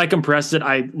 if I compressed it,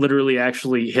 I literally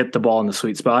actually hit the ball in the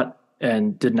sweet spot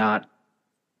and did not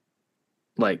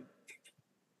like.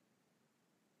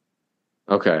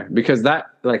 Okay, because that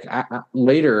like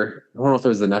later, I don't know if it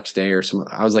was the next day or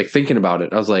something. I was like thinking about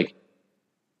it. I was like,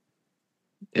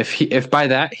 if by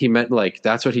that he meant like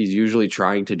that's what he's usually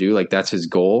trying to do, like that's his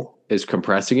goal is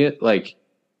compressing it, like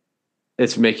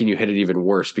it's making you hit it even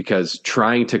worse because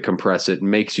trying to compress it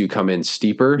makes you come in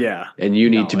steeper. Yeah, and you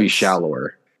need to be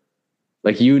shallower.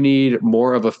 Like you need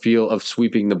more of a feel of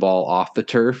sweeping the ball off the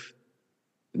turf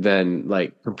than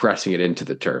like compressing it into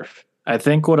the turf. I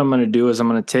think what I'm going to do is I'm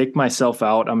going to take myself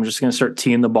out. I'm just going to start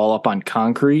teeing the ball up on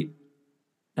concrete,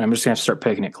 and I'm just going to start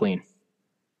picking it clean.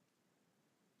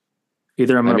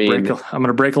 Either I'm going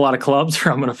to break a lot of clubs,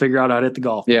 or I'm going to figure out how to hit the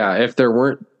golf. Yeah, if there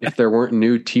weren't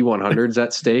new T100s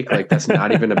at stake, like that's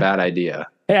not even a bad idea.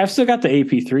 Hey, I've still got the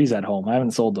AP3s at home. I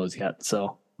haven't sold those yet,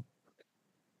 so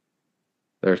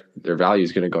their value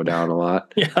is going to go down a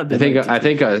lot. Yeah, I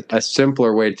think a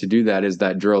simpler way to do that is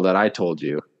that drill that I told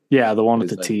you. Yeah, the one with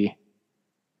the tee.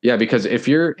 Yeah, because if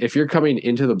you're coming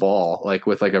into the ball like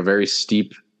with like a very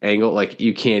steep angle, like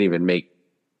you can't even make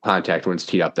contact when it's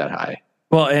teed up that high.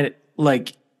 Well, and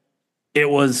like it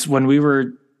was when we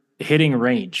were hitting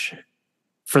range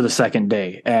for the second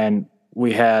day, and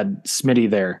we had Smitty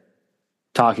there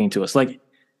talking to us. Like,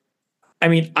 I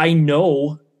mean, I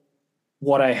know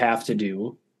what I have to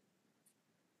do.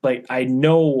 Like, I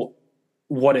know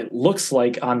what it looks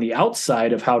like on the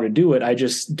outside of how to do it. I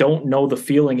just don't know the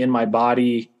feeling in my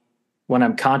body when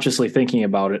I'm consciously thinking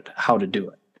about it, how to do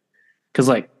it. Because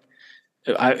like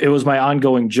it was my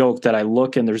ongoing joke that I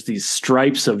look and there's these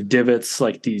stripes of divots,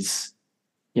 like these,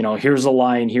 you know, here's a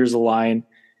line.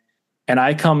 And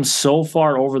I come so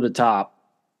far over the top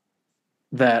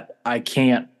that I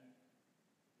can't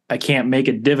make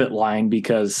a divot line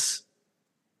because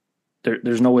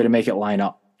there's no way to make it line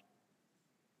up.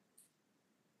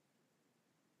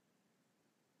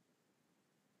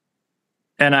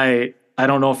 And I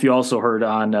don't know if you also heard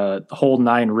on hole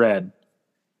 9 red,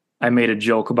 I made a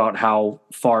joke about how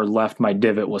far left my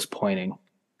divot was pointing.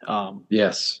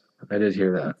 Yes, I did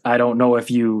hear that. I don't know if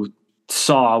you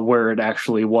saw where it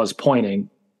actually was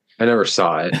pointing. I never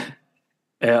saw it.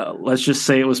 Let's just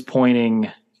say it was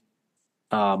pointing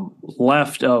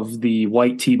left of the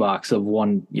white tee box of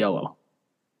 1 yellow.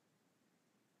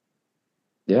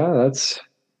 Yeah, that's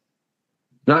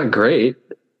not great.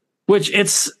 Which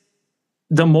it's,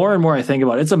 the more and more I think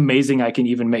about it, it's amazing I can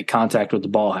even make contact with the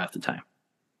ball half the time.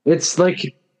 It's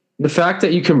like the fact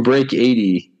that you can break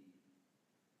 80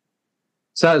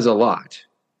 says a lot,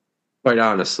 quite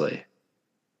honestly.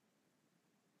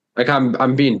 Like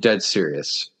I'm being dead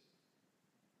serious.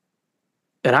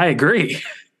 And I agree.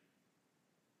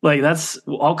 Like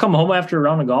I'll come home after a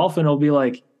round of golf and it'll be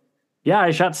like, yeah,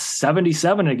 I shot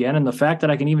 77 again. And the fact that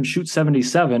I can even shoot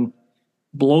 77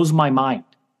 blows my mind.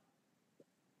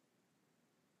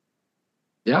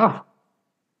 Yeah.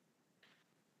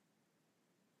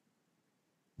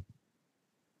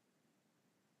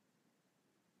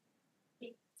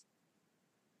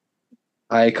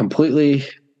 I completely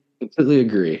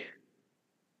agree.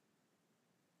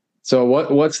 So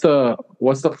what's the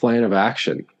plan of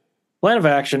action? Plan of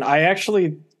action. I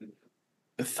actually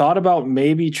thought about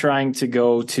maybe trying to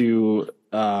go to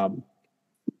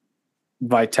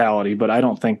Vitality, but I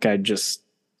don't think I just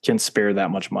can spare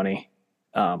that much money.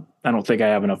 I don't think I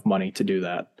have enough money to do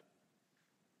that.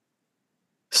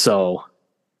 So,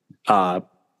 plan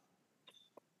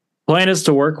is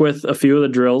to work with a few of the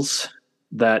drills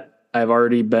that I've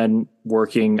already been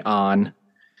working on,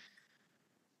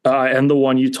 and the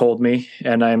one you told me,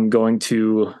 and I'm going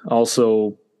to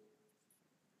also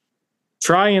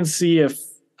try and see if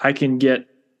I can get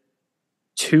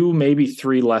 2, maybe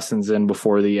 3 lessons in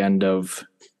before the end of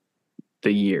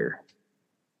the year.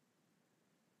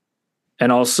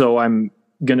 And also I'm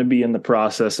going to be in the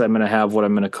process. I'm going to have what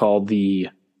I'm going to call the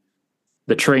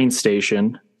train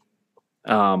station,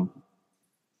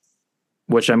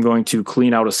 which I'm going to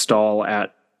clean out a stall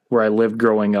at where I lived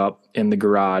growing up in the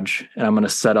garage. And I'm going to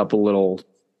set up a little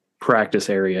practice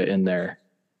area in there.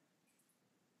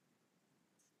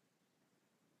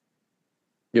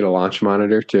 Get a launch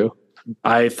monitor too.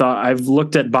 I've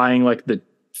looked at buying like the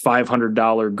 $500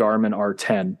 Garmin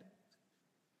R10.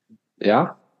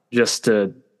 Yeah. Just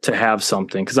to have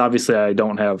something. Cause obviously I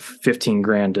don't have 15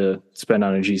 grand to spend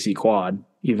on a GC quad,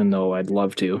 even though I'd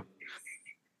love to.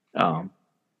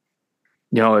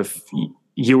 If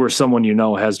you or someone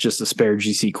has just a spare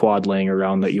GC quad laying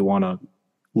around that you want to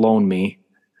loan me,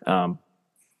 I'd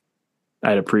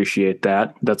appreciate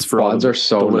that. That's for quads all are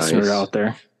so the nice. listeners out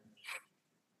there.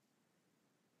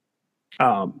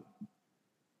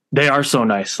 They are so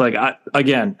nice. Like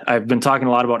I've been talking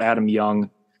a lot about Adam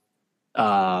Young.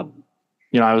 I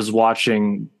was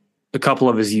watching a couple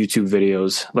of his YouTube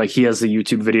videos. Like he has the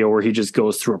YouTube video where he just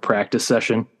goes through a practice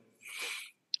session.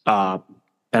 And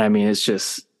I mean, it's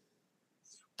just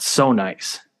so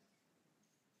nice.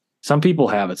 Some people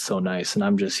have it so nice, and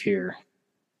I'm just here.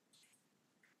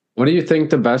 What do you think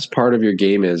the best part of your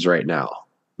game is right now?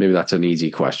 Maybe that's an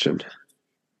easy question.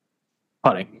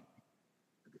 Putting.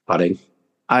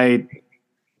 I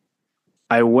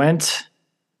went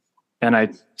and I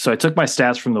took my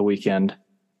stats from the weekend.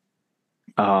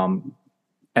 And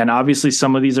obviously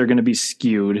some of these are going to be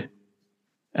skewed,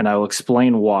 and I will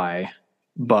explain why.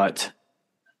 But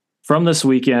from this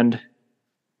weekend,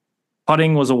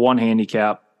 putting was a 1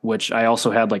 handicap, which I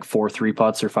also had like 4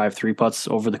 3-putts or 5 3-putts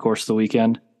over the course of the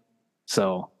weekend.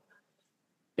 So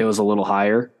it was a little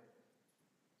higher.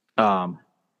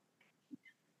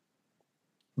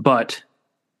 But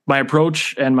my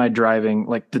approach and my driving,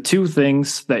 like the two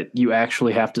things that you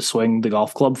actually have to swing the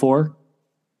golf club for,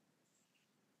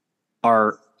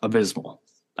 are abysmal.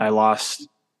 I lost,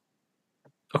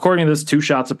 according to this 2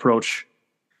 shots approach,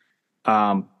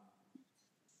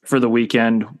 for the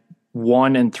weekend,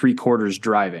 1 3/4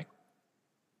 driving.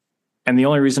 And the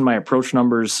only reason my approach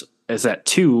numbers is at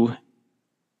 2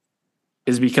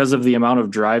 is because of the amount of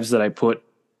drives that I put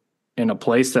in a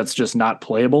place that's just not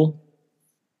playable.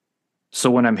 So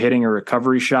when I'm hitting a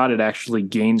recovery shot, it actually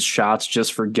gains shots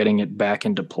just for getting it back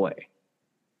into play.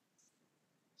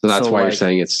 So that's why you're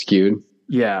saying it's skewed?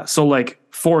 Yeah. So like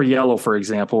 4 yellow, for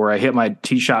example, where I hit my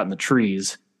tee shot in the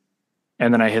trees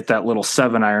and then I hit that little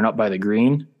 7-iron up by the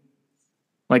green.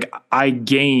 Like I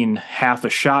gain half a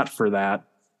shot for that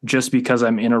just because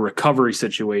I'm in a recovery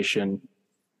situation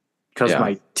because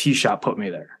my tee shot put me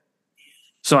there.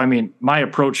 So, I mean, my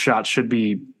approach shots should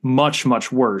be much,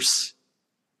 much worse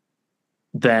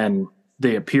than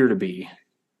they appear to be.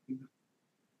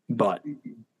 But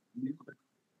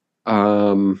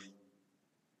I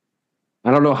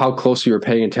don't know how close you were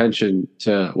paying attention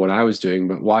to what I was doing,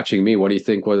 but watching me, what do you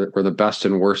think were the best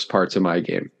and worst parts of my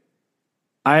game?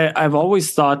 I've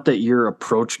always thought that your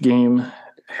approach game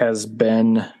has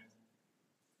been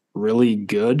really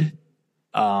good.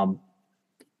 I'm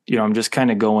just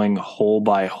kind of going hole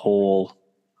by hole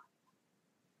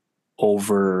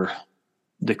over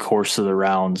the course of the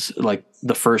rounds, like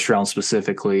the first round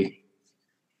specifically.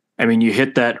 I mean, you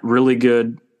hit that really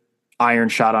good iron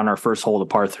shot on our first hole, the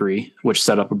par 3, which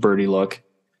set up a birdie look.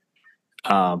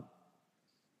 9,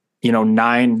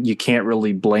 you can't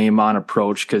really blame on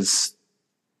approach because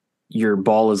your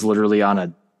ball is literally on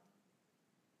a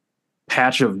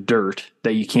patch of dirt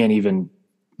that you can't even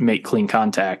make clean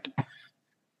contact.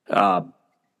 The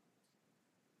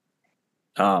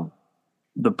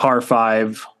par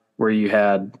 5 where you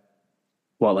had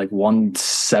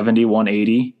 170,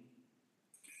 180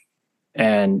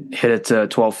 and hit it to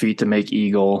 12 feet to make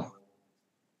eagle.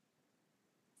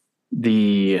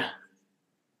 Your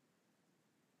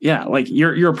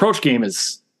approach game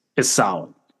is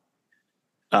solid.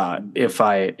 If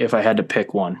I had to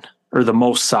pick one, or the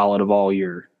most solid of all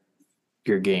your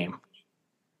game.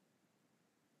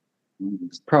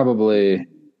 Probably,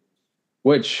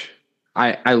 which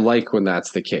I like when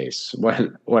that's the case,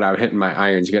 when I'm hitting my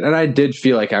irons good. And I did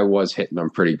feel like I was hitting them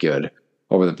pretty good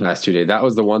over the past 2 days. That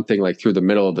was the one thing, like through the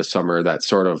middle of the summer, that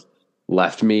sort of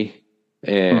left me.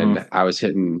 And I was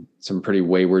hitting some pretty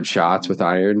wayward shots with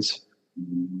irons.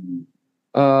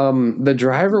 The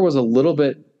driver was a little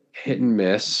bit hit and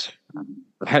miss.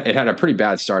 It had a pretty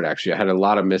bad start, actually. I had a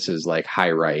lot of misses, like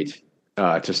high right,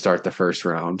 to start the first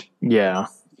round. Yeah.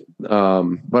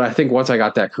 But I think once I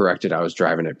got that corrected, I was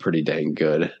driving it pretty dang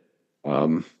good.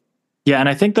 Yeah, and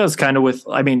I think that's kind of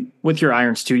with your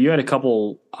irons too. You had a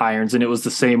couple irons, and it was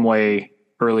the same way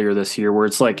earlier this year, where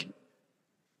it's like,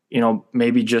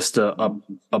 maybe just a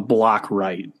block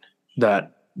right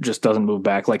that just doesn't move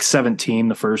back, like 17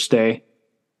 the first day.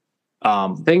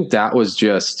 I think that was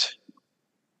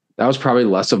probably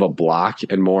less of a block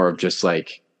and more of just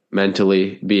like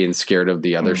mentally being scared of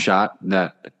the other shot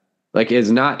that like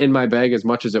is not in my bag as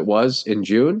much as it was in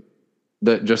June.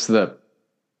 Just the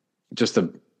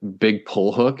big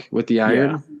pull hook with the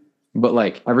iron, but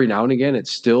like every now and again, it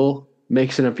still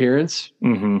makes an appearance.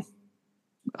 Mm-hmm.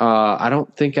 I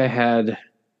don't think I had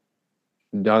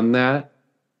done that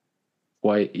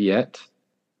quite yet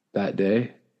that day.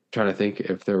 I'm trying to think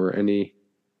if there were any.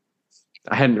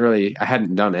 I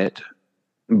hadn't done it,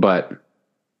 but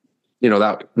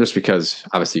that just because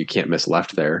obviously you can't miss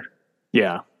left there.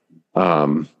 Yeah.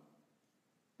 But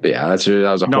yeah, that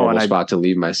was a horrible spot to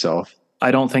leave myself.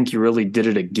 I don't think you really did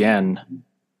it again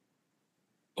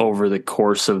over the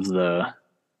course of the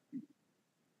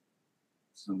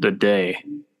day.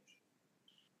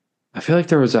 I feel like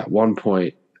there was at one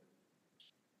point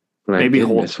when maybe I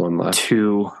did miss one left.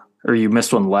 Two, or you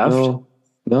missed one left?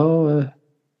 No.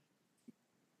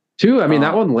 Two. I mean,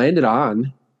 that one landed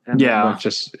on. Yeah, it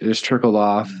just trickled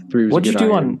off. Three was What'd you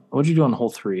do on hole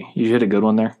 3? You hit a good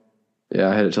one there. Yeah,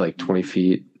 I hit it to like 20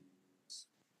 feet.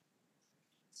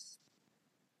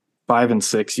 5 and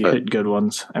 6, you hit good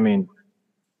ones. I mean,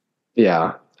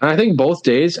 yeah. And I think both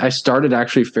days I started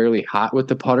actually fairly hot with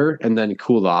the putter and then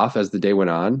cooled off as the day went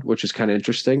on, which is kind of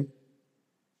interesting.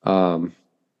 I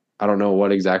don't know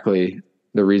what exactly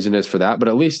the reason is for that, but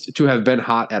at least to have been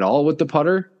hot at all with the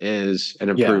putter is an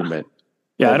improvement.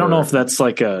 Yeah, I don't know if that's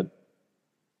like a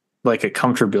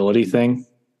comfortability thing.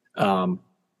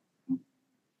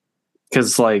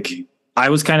 Because like I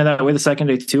was kind of that way the second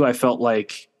day too. I felt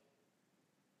like,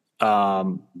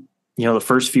 the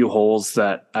first few holes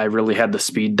that I really had the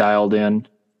speed dialed in,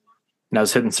 and I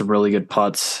was hitting some really good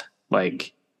putts.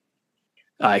 Like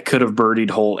I could have birdied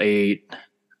hole 8.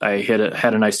 I had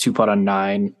a nice 2-putt on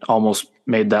 9, almost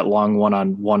made that long one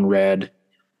on 1 red.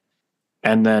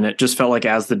 And then it just felt like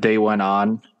as the day went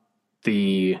on,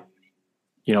 the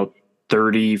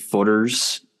 30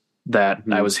 footers that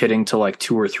I was hitting to like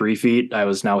 2 or 3 feet, I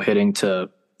was now hitting to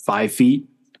 5 feet.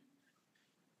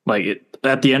 Like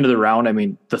at the end of the round, I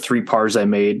mean, the 3 pars I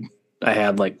made, I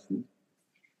had like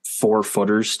 4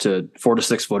 to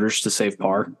 6 footers to save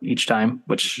par each time,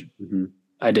 which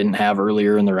I didn't have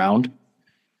earlier in the round.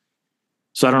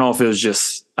 So I don't know if it was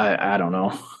just, I don't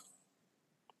know.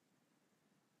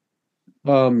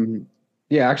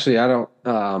 Yeah, actually I don't,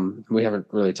 we haven't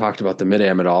really talked about the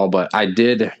mid-am at all, but I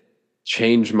did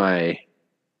change my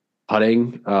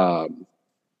putting, I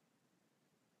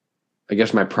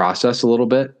guess my process a little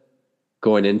bit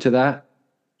going into that.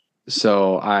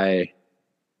 So I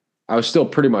was still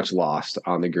pretty much lost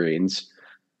on the greens.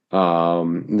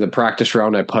 The practice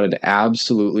round, I putted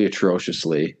absolutely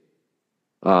atrociously.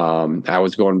 I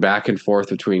was going back and forth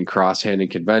between crosshand and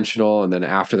conventional. And then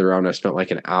after the round, I spent like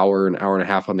an hour and a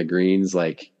half on the greens.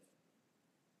 Like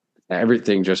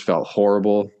everything just felt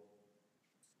horrible.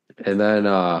 And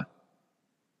then,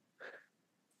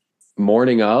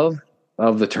 morning of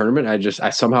the tournament, I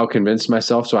somehow convinced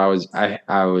myself. So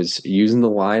I was using the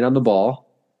line on the ball,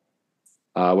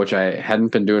 which I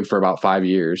hadn't been doing for about 5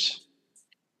 years.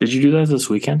 Did you do that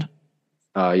this weekend?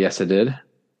 Yes, I did.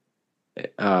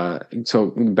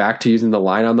 So back to using the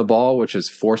line on the ball, which is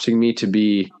forcing me to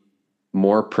be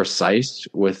more precise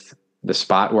with the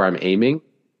spot where I'm aiming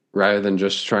rather than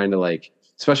just trying to like,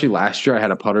 especially last year, I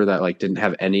had a putter that like didn't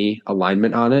have any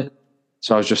alignment on it.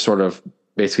 So I was just sort of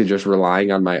basically just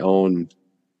relying on my own,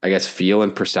 I guess, feel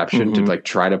and perception to like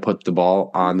try to put the ball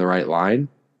on the right line,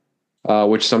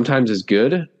 which sometimes is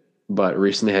good, but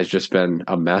recently has just been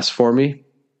a mess for me.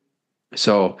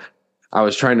 So I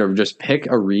was trying to just pick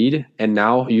a read and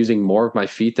now using more of my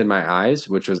feet than my eyes,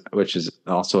 which is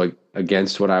also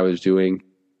against what I was doing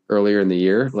earlier in the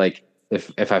year. Like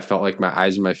if I felt like my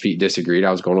eyes and my feet disagreed,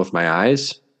 I was going with my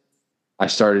eyes. I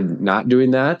started not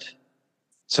doing that.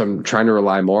 So I'm trying to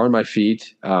rely more on my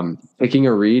feet, picking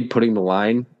a read, putting the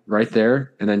line right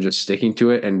there, and then just sticking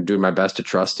to it and doing my best to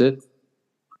trust it.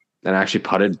 And I actually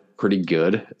putted pretty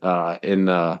good in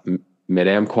the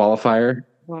mid-am qualifier.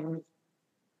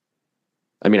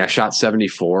 I mean, I shot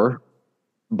 74,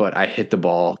 but I hit the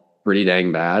ball pretty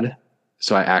dang bad.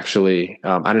 So I actually,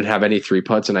 I didn't have any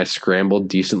 3-putts and I scrambled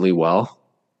decently well.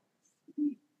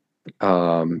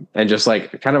 And just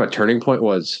like kind of a turning point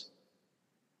was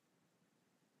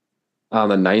on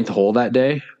the 9th hole that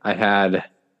day. I had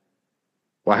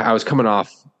I was coming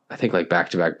off, I think like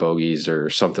back-to-back bogeys or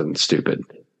something stupid.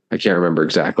 I can't remember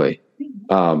exactly.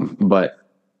 But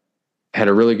had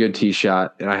a really good tee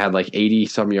shot, and I had like 80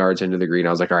 some yards into the green. I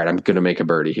was like, all right, I'm going to make a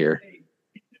birdie here.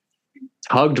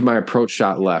 Hugged my approach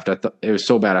shot left. I thought it was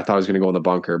so bad. I thought I was going to go in the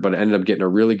bunker, but it ended up getting a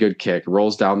really good kick,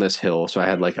 rolls down this hill. So I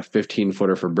had like a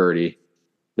 15-footer for birdie.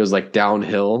 It was like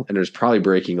downhill, and it was probably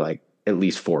breaking like at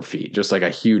least 4 feet, just like a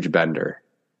huge bender.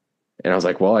 And I was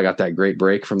like, well, I got that great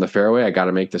break from the fairway. I got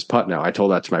to make this putt now. I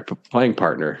told that to my playing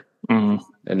partner and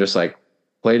just like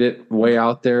played it way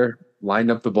out there,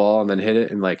 lined up the ball, and then hit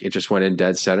it. And like, it just went in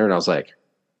dead center. And I was like,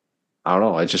 I don't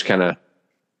know. It just kind of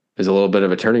is a little bit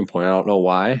of a turning point. I don't know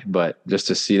why, but just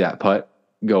to see that putt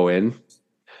go in.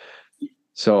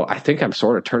 So I think I'm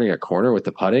sort of turning a corner with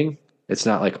the putting. It's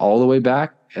not like all the way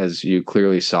back, as you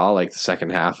clearly saw, like the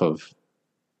second half of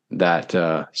that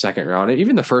second round. And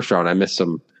even the first round, I missed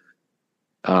some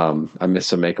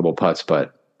makeable putts,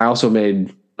 but I also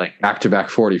made like back-to-back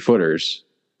 40-footers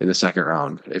in the second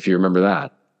round, if you remember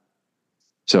that.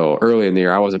 So early in the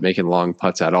year, I wasn't making long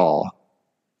putts at all.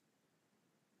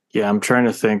 Yeah, I'm trying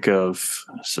to think of,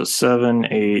 so 7,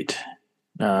 8,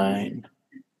 9,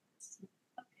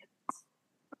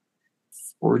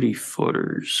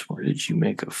 40-footers. Where did you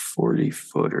make a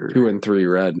 40-footer? 2 and 3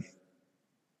 red.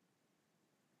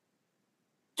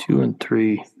 2 and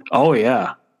 3. Oh,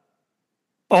 yeah.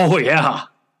 Oh, yeah.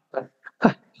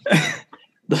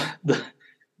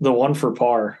 the one for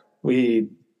par. We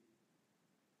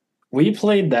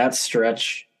played that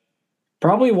stretch.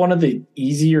 Probably one of the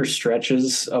easier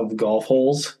stretches of golf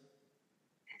holes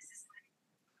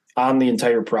on the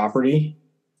entire property.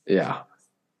 Yeah.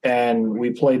 And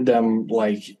we played them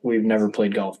like we've never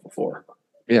played golf before.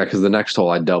 Yeah, because the next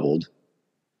hole I doubled.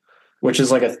 Which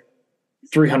is like a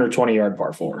 320-yard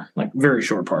par 4. Like very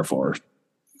short par 4.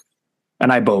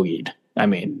 And I bogeyed. I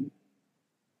mean.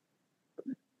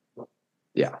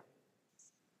 Yeah.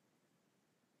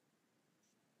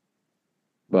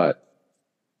 But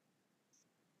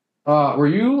were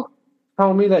you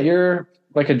telling me that you're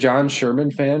like a John Sherman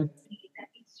fan?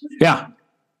 Yeah.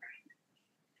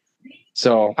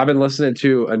 So I've been listening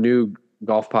to a new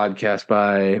golf podcast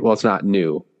it's not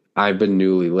new. I've been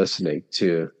newly listening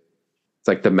to. It's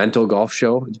like the Mental Golf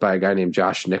Show. It's by a guy named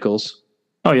Josh Nichols.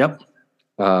 Oh, yep.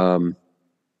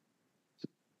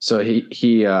 So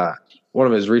he one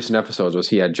of his recent episodes was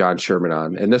he had John Sherman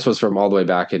on, and this was from all the way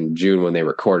back in June when they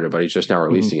recorded it, but he's just now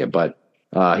releasing it. But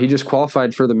he just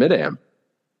qualified for the Mid-Am.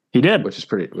 He did, which is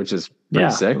pretty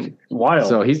sick. Wild.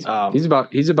 So he's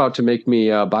about to make me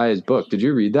buy his book. Did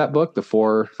you read that book, The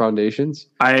 4 Foundations?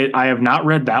 I have not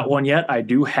read that one yet. I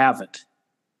do have it,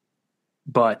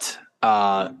 but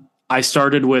I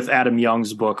started with Adam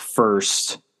Young's book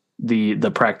first, the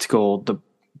practice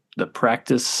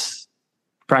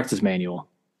manual.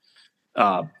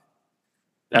 And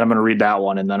I'm going to read that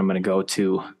one, and then I'm going to go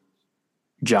to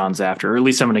John's after, or at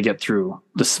least I'm going to get through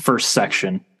this first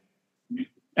section,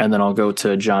 and then I'll go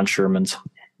to John Sherman's.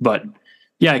 But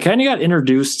yeah, I kind of got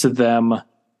introduced to them.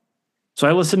 So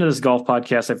I listened to this golf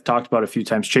podcast I've talked about a few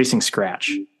times, Chasing Scratch.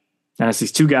 And it's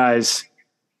these two guys,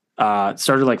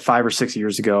 started like 5 or 6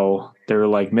 years ago. They were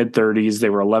like mid-30s. They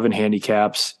were 11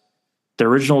 handicaps. Their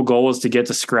original goal was to get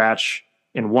to scratch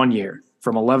in 1 year,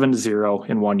 from 11 to 0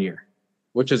 in 1 year.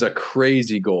 Which is a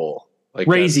crazy goal.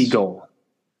 Crazy goal.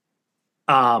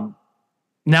 Now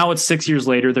it's 6 years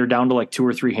later. They're down to like 2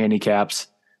 or 3 handicaps.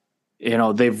 You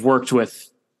know, they've worked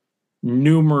with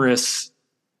numerous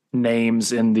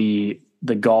names in the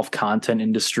golf content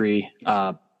industry.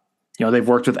 They've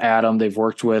worked with Adam. They've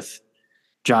worked with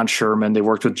John Sherman. They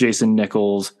worked with Jason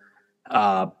Nichols.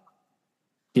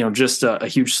 Just a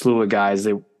huge slew of guys.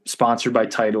 They sponsored by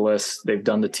Titleist. They've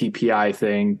done the TPI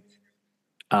thing.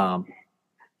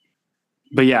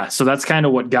 But yeah, so that's kind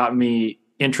of what got me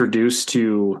introduced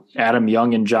to Adam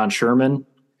Young and John Sherman.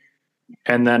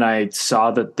 And then I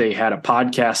saw that they had a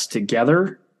podcast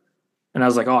together, and I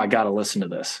was like, oh, I got to listen to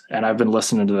this. And I've been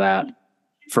listening to that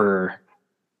for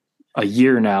a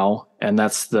year now, and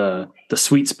that's the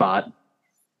sweet spot.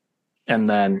 And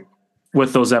then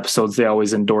with those episodes, they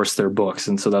always endorse their books.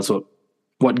 And so that's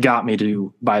what got me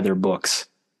to buy their books.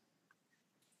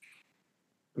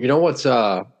 You know what's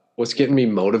getting me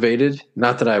motivated?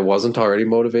 Not that I wasn't already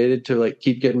motivated to like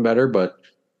keep getting better, but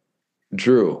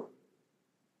Drew.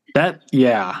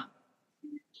 Yeah.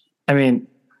 I mean,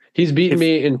 he's beaten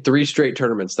me in 3 straight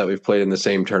tournaments that we've played in the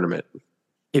same tournament.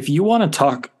 If you want to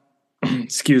talk,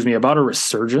 about a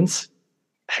resurgence,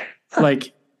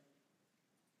 like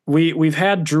we've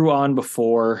had Drew on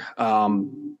before.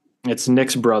 It's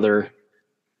Nick's brother,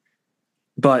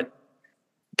 but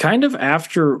kind of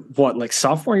after like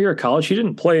sophomore year of college, he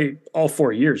didn't play all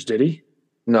 4 years, did he?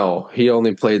 No, he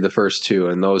only played the first two,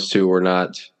 and those two were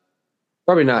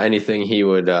probably not anything he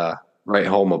would write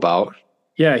home about.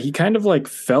 Yeah, he kind of like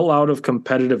fell out of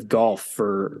competitive golf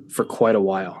for quite a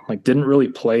while. Like didn't really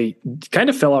play, kind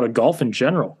of fell out of golf in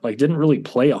general. Like didn't really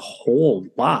play a whole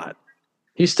lot.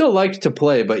 He still liked to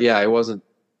play, but yeah,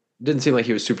 didn't seem like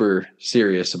he was super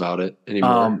serious about it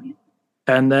anymore.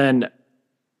 And then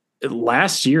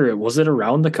last year, was it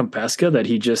around the Compesca that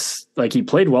he just like he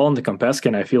played well in the Compesca,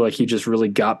 and I feel like he just really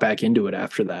got back into it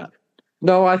after that.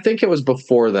 No, I think it was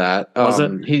before that. Was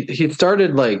it? He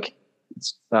started like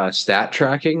stat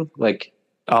tracking, like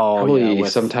probably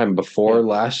sometime before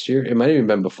last year. It might have even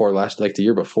been before like the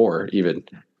year before even.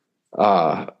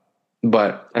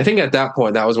 But I think at that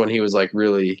point, that was when he was like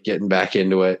really getting back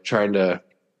into it, trying to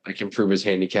like improve his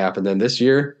handicap. And then this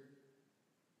year,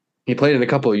 he played in a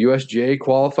couple of USGA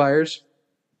qualifiers.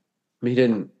 I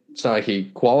mean, it's not like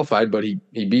he qualified, but he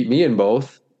beat me in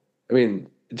both. I mean,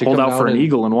 to pulled out for an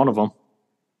eagle in one of them.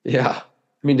 Yeah.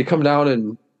 I mean, to come down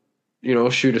and,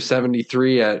 shoot a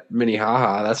 73 at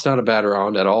Minnehaha, that's not a bad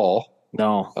round at all.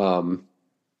 No.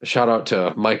 Shout out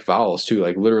to Mike Vowles too,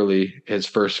 like literally his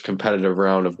first competitive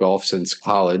round of golf since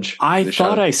college. I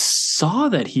thought I saw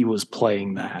that he was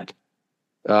playing that.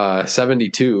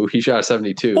 72. He shot a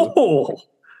 72. Oh,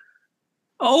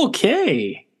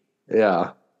 okay.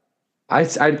 Yeah. I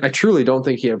truly don't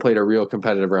think he had played a real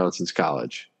competitive round since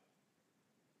college.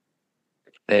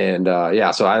 And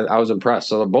so I was impressed.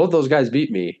 So both those guys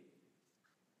beat me.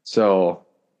 So,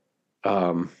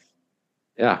 must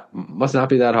not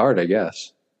be that hard, I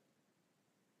guess.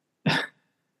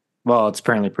 Well, it's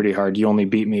apparently pretty hard. You only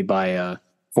beat me by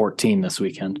 14 this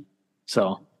weekend.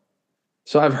 So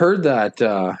I've heard that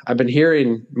I've been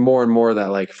hearing more and more that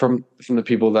like from the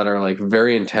people that are like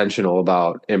very intentional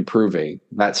about improving,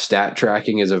 that stat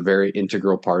tracking is a very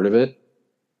integral part of it.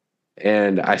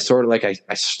 And I sort of like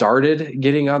I started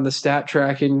getting on the stat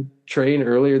tracking train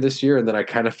earlier this year, and then I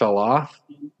kind of fell off.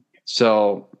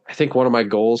 So I think one of my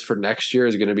goals for next year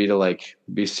is going to be to like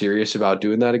be serious about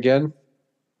doing that again.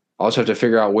 I also have to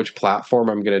figure out which platform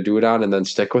I'm going to do it on and then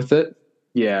stick with it.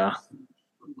 Yeah.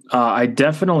 I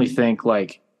definitely think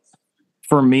like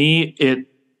for me, it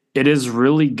is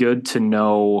really good to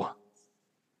know,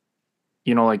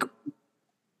 like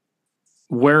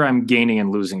where I'm gaining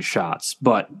and losing shots,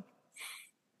 but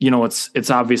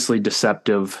it's obviously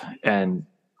deceptive, and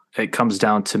it comes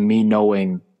down to me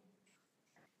knowing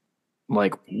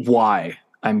like why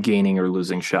I'm gaining or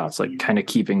losing shots, like kind of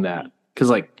keeping that. Cause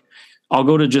like I'll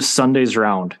go to just Sunday's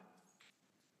round.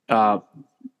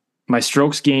 My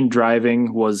strokes gained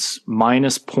driving was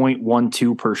minus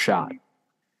 0.12 per shot.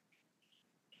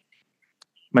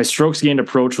 My strokes gained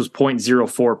approach was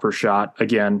 0.04 per shot.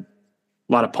 Again,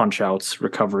 a lot of punch outs,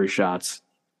 recovery shots.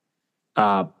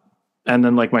 And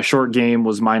then like my short game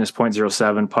was minus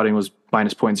 0.07, putting was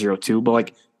minus 0.02. But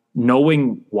like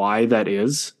knowing why that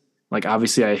is, like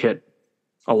obviously I hit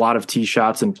a lot of tee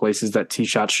shots in places that tee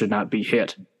shots should not be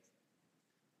hit.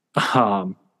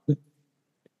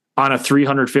 On a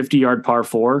 350-yard par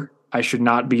 4, I should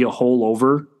not be a hole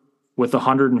over with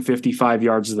 155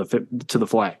 yards to the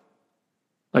flag.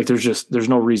 Like there's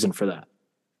no reason for that.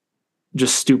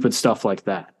 Just stupid stuff like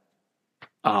that.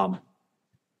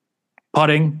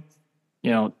 Putting,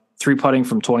 3 putting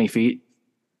from 20 feet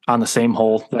on the same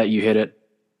hole that you hit it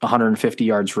 150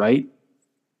 yards right,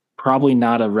 probably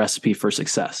not a recipe for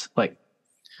success. Like,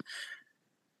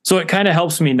 so it kind of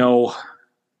helps me know,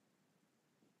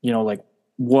 like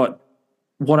what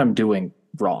I'm doing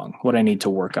wrong, what I need to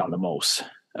work on the most.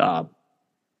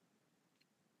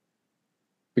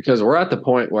 Because we're at the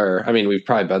point where, I mean, we've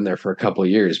probably been there for a couple of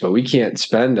years, but we can't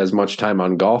spend as much time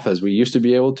on golf as we used to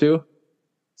be able to.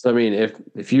 So, I mean,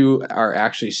 if you are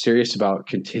actually serious about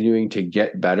continuing to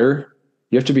get better,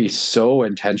 you have to be so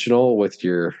intentional with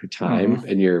your time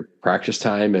and your practice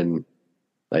time and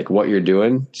like what you're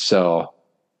doing. So,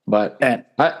 but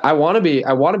I want to be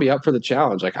up for the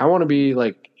challenge. Like I want to be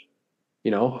like,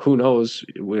 who knows,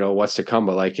 what's to come.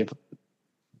 But like if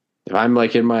I'm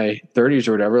like in my 30s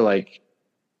or whatever, like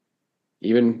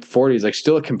even 40s, like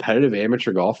still a competitive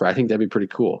amateur golfer, I think that'd be pretty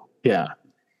cool. Yeah.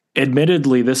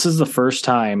 Admittedly, this is the first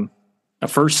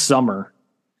summer,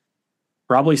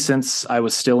 probably since I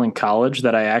was still in college,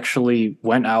 that I actually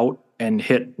went out and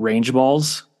hit range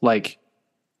balls, like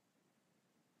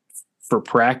for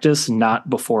practice, not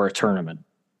before a tournament.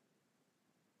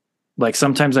 Like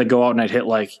sometimes I'd go out and I'd hit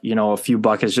like, a few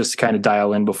buckets just to kind of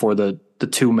dial in before the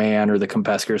 2-man or the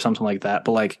Compesca or something like that.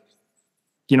 But like,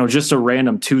 just a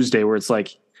random Tuesday where it's like,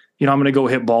 I'm going to go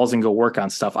hit balls and go work on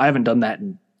stuff. I haven't done that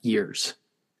in years.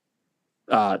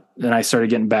 then I started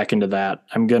getting back into that.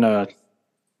 I'm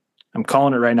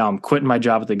calling it right now. I'm quitting my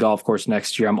job at the golf course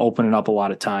next year. I'm opening up a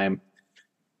lot of time.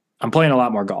 I'm playing a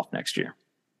lot more golf next year.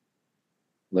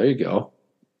 There you go.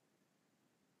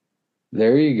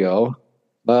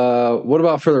 What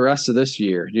about for the rest of this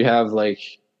year? Do you have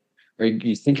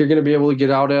you think you're going to be able to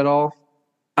get out at all?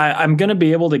 I'm going to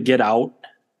be able to get out.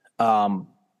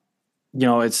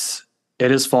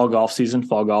 It is fall golf season.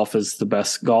 Fall golf is the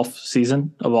best golf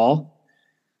season of all.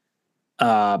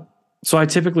 So I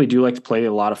typically do like to play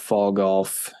a lot of fall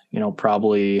golf,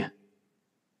 probably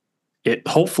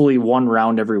hopefully one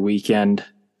round every weekend.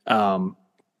 And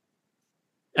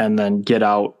then get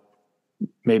out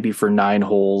maybe for 9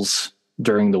 holes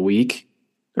during the week,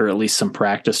 or at least some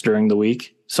practice during the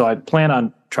week. So I plan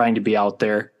on trying to be out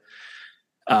there.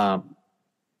 And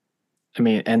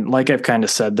like I've kind of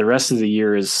said, the rest of the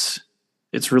year it's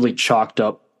really chalked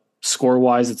up score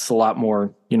wise. It's a lot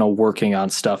more, working on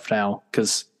stuff now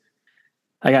because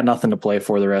I got nothing to play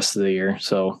for the rest of the year.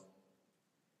 So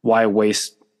why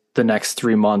waste the next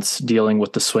 3 months dealing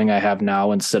with the swing I have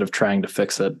now instead of trying to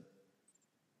fix it?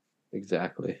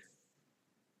 Exactly.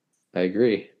 I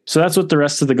agree. So that's what the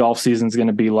rest of the golf season is going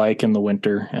to be like in the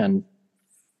winter. And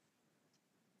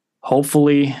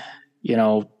hopefully,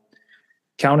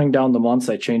 counting down the months,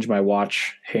 I changed my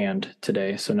watch hand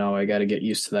today. So now I got to get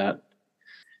used to that.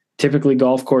 Typically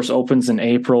golf course opens in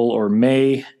April or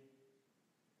May.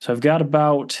 So I've got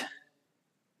about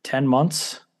 10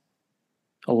 months,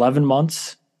 11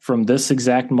 months from this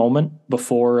exact moment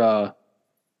before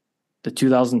the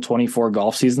 2024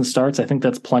 golf season starts. I think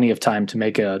that's plenty of time to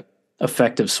make a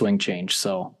effective swing change.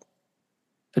 So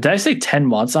did I say 10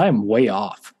 months? I am way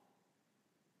off.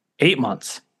 8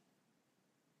 months.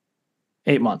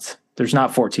 8 months. There's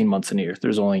not 14 months in a year.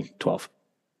 There's only 12.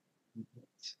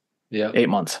 Yeah. 8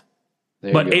 months.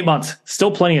 But 8 months,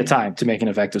 still plenty of time to make an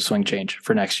effective swing change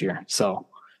for next year. So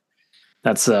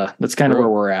that's kind of where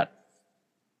we're at.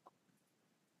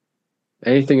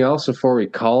 Anything else before we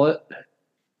call it?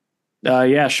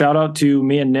 Shout out to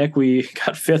me and Nick. We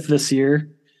got 5th this year.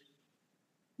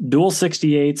 Dual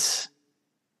 68s.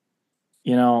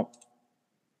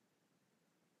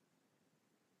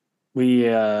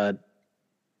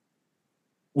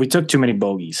 We took too many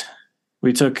bogeys.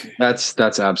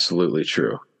 That's absolutely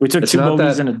true. We took 2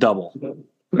 bogeys and a double.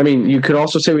 I mean, you could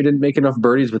also say we didn't make enough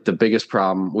birdies, but the biggest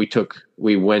problem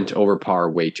we went over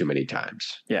par way too many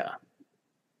times. Yeah.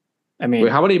 I mean,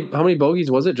 wait, how many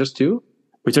bogeys was it? Just 2?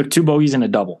 We took 2 bogeys and a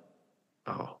double.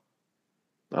 Oh,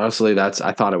 honestly, I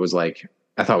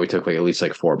thought we took at least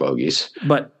 4 bogeys.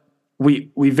 But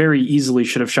we very easily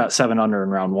should have shot 7 under in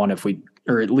round 1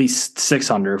 or at least 6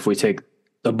 under if we take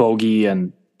a bogey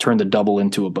and turn the double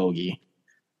into a bogey.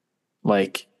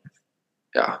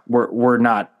 Yeah,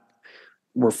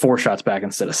 we're 4 shots back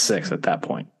instead of 6 at that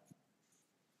point.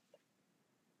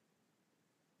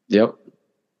 Yep.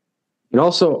 And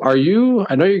also, I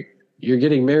know you're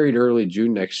getting married early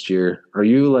June next year. Are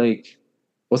you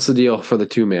what's the deal for the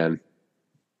 2-man?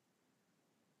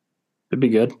 It'd be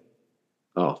good.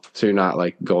 Oh, so you're not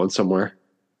going somewhere?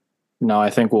 No, I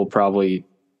think we'll probably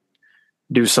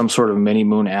do some sort of mini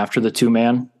moon after the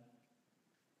 2-man.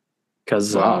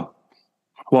 Because, I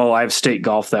have state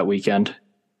golf that weekend.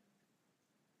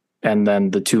 And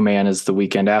then the 2-man is the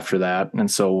weekend after that. And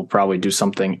so we'll probably do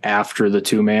something after the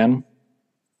 2-man.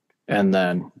 And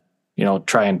then,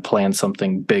 try and plan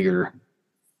something bigger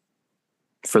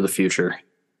for the future.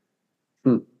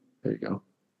 There you go.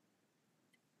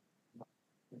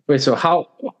 Wait, so how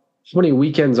many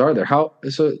weekends are there?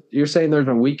 So you're saying there's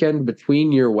a weekend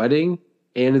between your wedding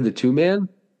and the 2-man?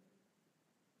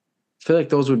 I feel like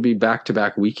those would be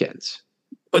back-to-back weekends.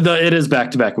 It is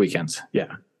back-to-back weekends,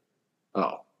 yeah.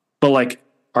 Oh. But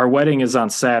our wedding is on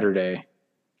Saturday.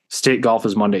 State golf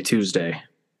is Monday, Tuesday.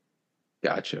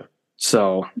 Gotcha.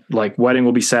 So, wedding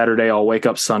will be Saturday. I'll wake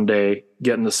up Sunday,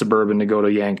 get in the Suburban to go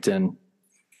to Yankton.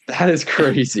 That is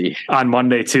crazy. On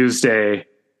Monday, Tuesday,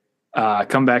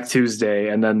 come back Tuesday,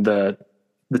 and then the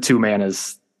 2-man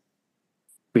is,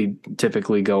 we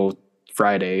typically go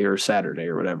Friday or Saturday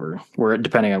or whatever,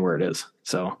 depending on where it is.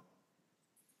 So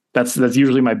that's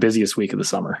usually my busiest week of the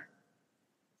summer.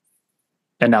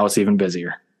 And now it's even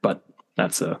busier, but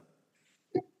that's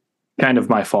kind of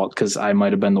my fault because I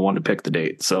might have been the one to pick the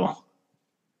date. So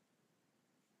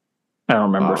I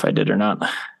don't remember if I did or not.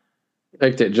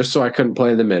 Picked it just so I couldn't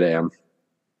play the mid-am.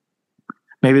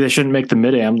 Maybe they shouldn't make the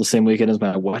mid-am the same weekend as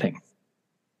my wedding.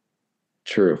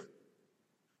 True.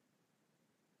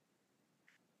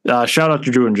 Shout out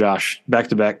to Drew and Josh,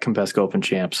 back-to-back Compesco Open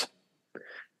champs. I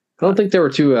don't think they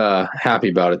were too happy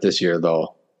about it this year,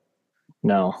 though.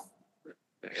 No.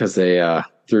 because they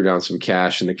threw down some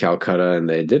cash in the Calcutta, and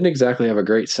they didn't exactly have a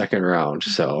great second round.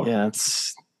 So yeah,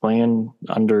 it's playing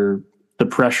under the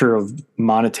pressure of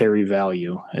monetary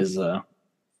value is I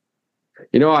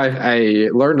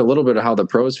learned a little bit of how the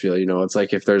pros feel. It's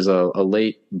like if there's a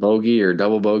late bogey or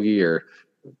double bogey or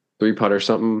three putt or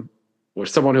something with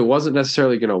someone who wasn't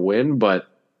necessarily going to win, but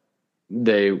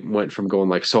they went from going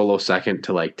like solo second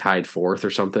to like tied fourth or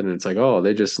something. And it's like, oh,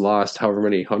 they just lost however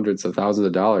many hundreds of thousands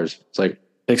of dollars. It's like,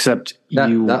 except that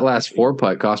last four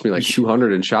putt cost me like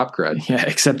 200 in shop cred. Yeah,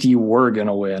 except you were going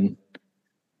to win.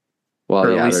 Well,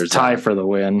 or at least tie for the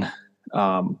win.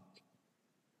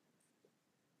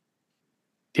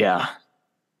 Yeah.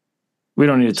 We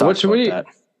don't need to talk about that.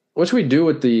 What should we do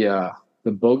with the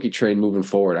bogey train moving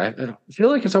forward? I feel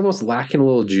like it's almost lacking a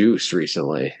little juice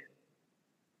recently.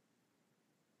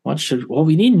 Well,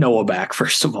 we need Noah back,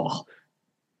 first of all.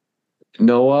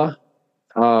 Noah,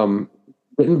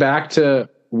 getting back to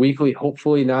weekly,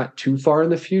 hopefully not too far in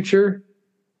the future.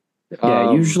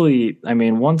 Yeah, usually,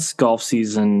 once golf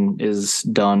season is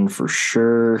done for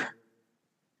sure,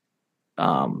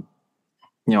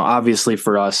 obviously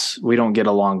for us, we don't get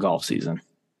a long golf season.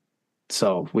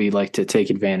 So we like to take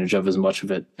advantage of as much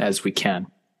of it as we can.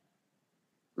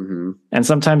 Mm-hmm. And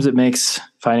sometimes it makes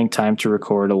finding time to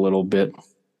record a little bit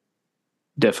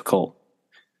difficult.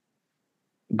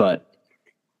 But,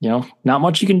 not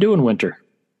much you can do in winter.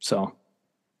 So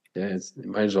yeah, you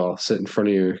might as well sit in front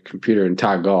of your computer and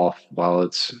talk golf while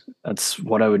it's... That's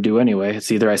what I would do anyway.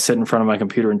 It's either I sit in front of my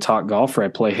computer and talk golf or I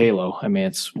play Halo.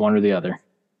 It's one or the other.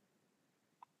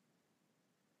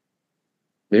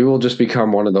 Maybe we'll just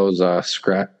become one of those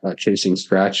chasing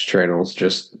scratch channels,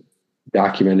 just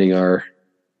documenting our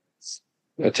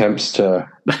attempts to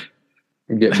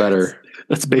get better.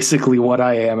 That's basically what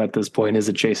I am at this point, is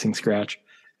a chasing scratch.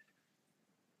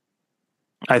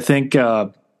 I think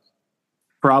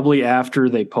probably after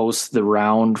they post the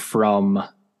round from,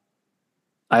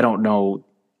 I don't know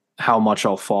how much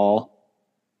I'll fall,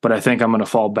 but I think I'm going to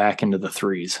fall back into the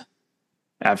threes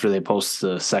after they post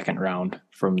the second round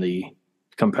from the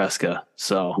Compesca.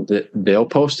 So they'll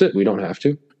post it. We don't have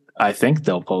to. I think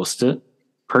they'll post it.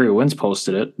 Prairie Winds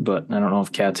posted it, but I don't know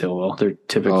if Cattail will. They're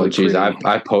typically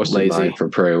I posted lazy. Mine for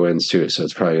Prairie Winds too, so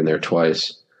it's probably in there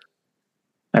twice.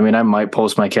 I might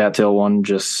post my Cattail one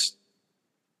just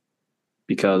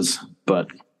because, but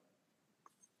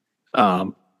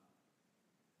well,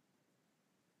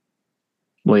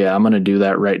 yeah, I'm going to do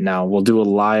that right now. We'll do a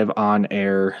live on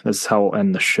air. This is how we'll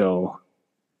end the show.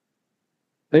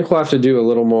 I think we'll have to do a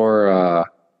little more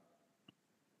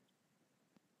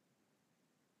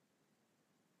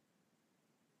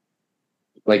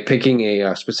like picking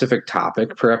a specific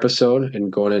topic per episode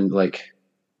and going in like.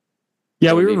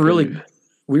 Yeah, we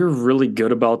were really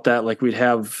good about that. Like we'd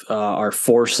have our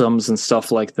foursomes and stuff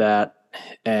like that,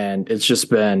 and it's just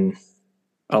been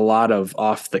a lot of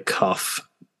off the cuff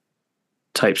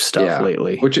type stuff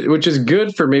lately, which is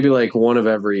good for maybe like one of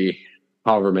every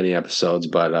however many episodes.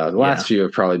 But the last few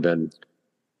have probably been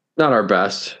not our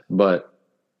best, but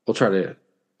we'll try to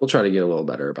get a little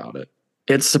better about it.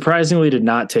 It surprisingly did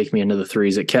not take me into the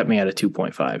threes. It kept me at a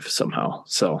 2.5 somehow.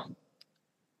 So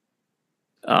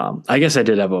I guess I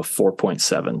did have a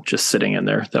 4.7 just sitting in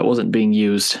there that wasn't being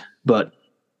used, but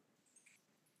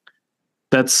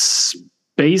that's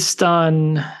based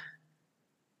on,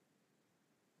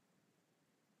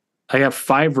 I have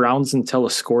 5 rounds until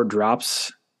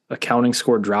a counting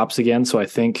score drops again. So I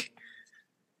think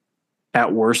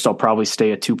at worst, I'll probably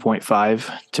stay at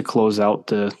 2.5 to close out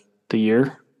the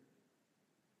year.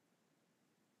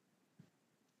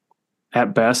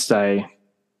 At best, I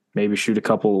maybe shoot a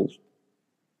couple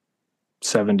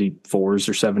 74s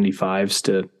or 75s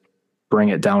to bring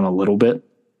it down a little bit.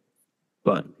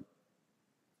 But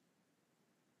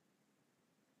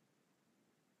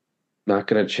not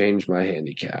going to change my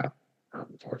handicap,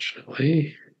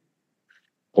 unfortunately.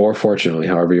 Or fortunately,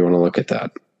 however you want to look at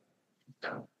that.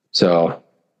 So,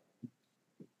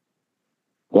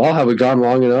 well, have we gone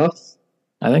long enough?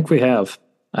 I think we have.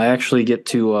 I actually get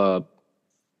to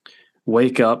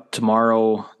wake up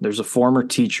tomorrow. There's a former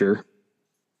teacher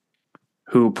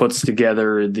who puts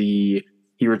together he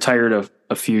retired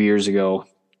a few years ago.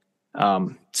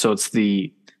 So it's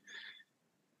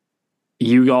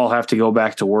you all have to go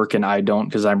back to work and I don't,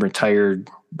 because I'm retired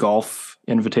golf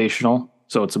invitational.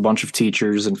 So it's a bunch of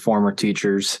teachers and former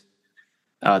teachers.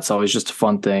 It's always just a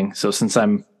fun thing. So since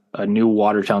I'm a new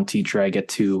Watertown teacher, I get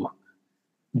to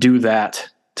do that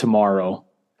tomorrow.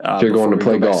 You're going to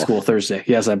play golf? School Thursday.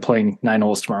 Yes, I'm playing 9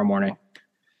 holes tomorrow morning.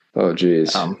 Oh,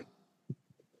 geez.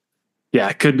 Yeah,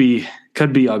 it could be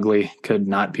ugly, could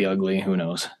not be ugly. Who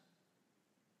knows?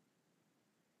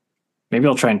 Maybe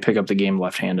I'll try and pick up the game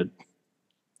left-handed.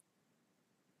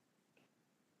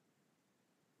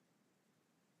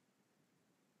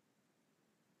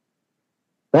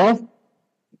 Well,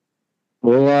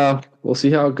 we'll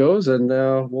see how it goes, and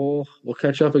we'll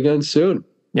catch up again soon.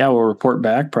 Yeah, we'll report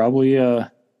back probably.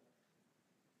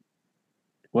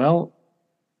 Well,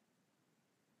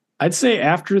 I'd say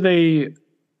after they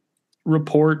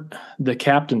report the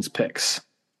captain's picks,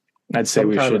 I'd say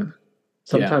we should.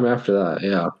 Sometime after that,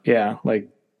 yeah. Yeah, like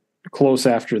close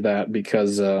after that,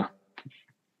 because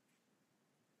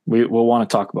we'll want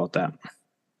to talk about that.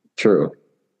 True.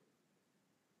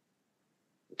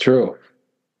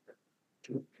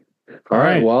 All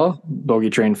right. Well, Bogey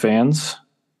Train fans,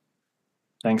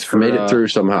 thanks for made it through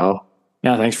somehow.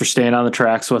 Yeah, thanks for staying on the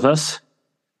tracks with us.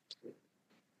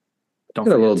 Don't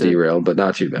get a little derailed, but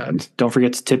not too bad. Don't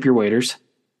forget to tip your waiters.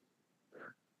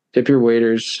 Tip your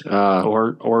waiters,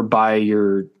 or buy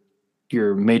your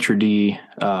maitre d'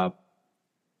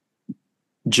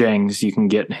 Jengs. You can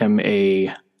get him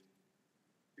a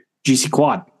GC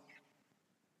quad.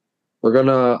 We're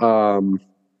gonna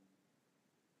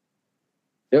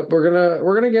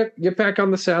we're gonna get back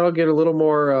on the saddle, get a little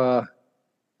more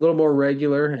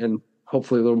regular, and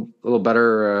hopefully a little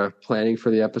better planning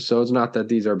for the episodes. Not that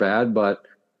these are bad, but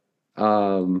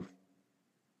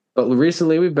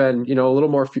recently we've been, a little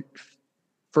more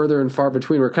further and far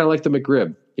between. We're kind of like the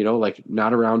McRib, like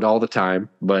not around all the time,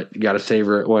 but you got to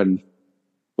savor it when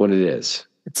it is.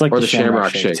 It's like the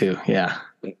Shamrock Shake too. Yeah.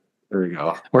 There we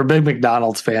go. We're big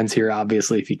McDonald's fans here,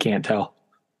 obviously, if you can't tell.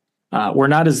 We're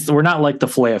not like the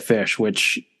Filet-O-Fish,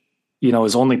 which,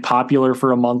 is only popular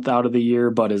for a month out of the year,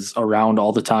 but is around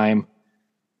all the time.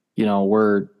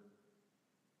 We're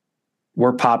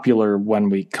popular when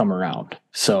we come around.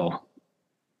 So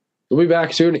we'll be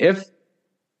back soon,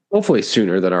 hopefully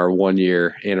sooner than our 1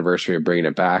 year anniversary of bringing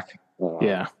it back.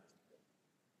 Yeah.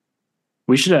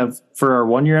 We should have, for our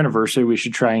 1 year anniversary, we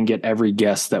should try and get every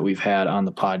guest that we've had on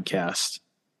the podcast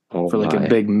for like a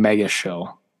big mega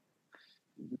show.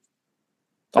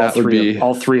 All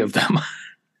three of them.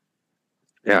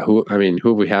 Yeah. Who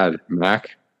have we had?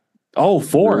 Mac? Oh,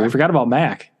 4. Drew. I forgot about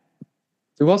Mac.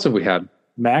 Who else have we had?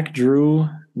 Mac, Drew,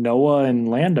 Noah, and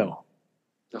Lando.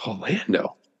 Oh,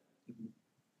 Lando.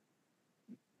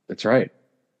 That's right.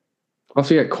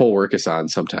 Also, get Cole Workus on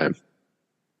sometime.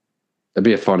 That'd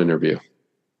be a fun interview.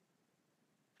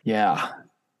 Yeah.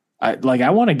 I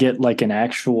want to get like an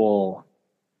actual,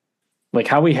 like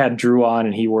how we had Drew on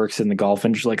and he works in the golf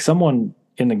industry, like someone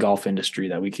in the golf industry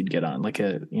that we could get on, like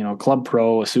a, club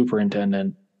pro, a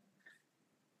superintendent,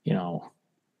 We'll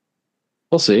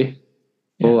see.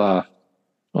 Yeah.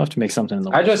 We'll have to make something in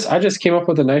the works. I just came up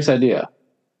with a nice idea.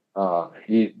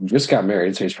 He just got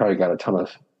married, so he's probably got a ton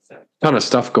of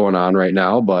stuff going on right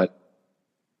now, but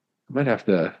I might have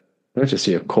to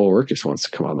see if Cole Workus wants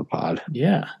to come on the pod.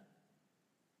 Yeah.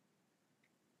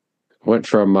 Went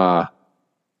from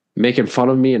making fun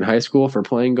of me in high school for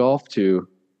playing golf to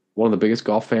one of the biggest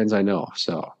golf fans I know.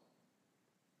 So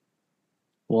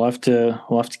we'll have to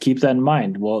keep that in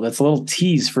mind. Well, that's a little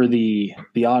tease for the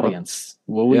audience.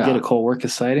 Will we get a Cole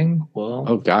Workus sighting? Well,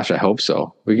 oh gosh, I hope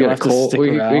so. We get a Cole.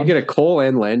 We get a Cole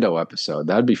and Lando episode.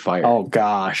 That'd be fire. Oh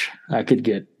gosh, that could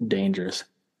get dangerous.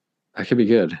 That could be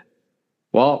good.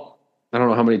 Well, I don't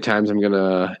know how many times I'm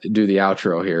gonna do the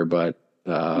outro here, but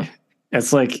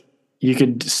it's like you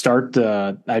could start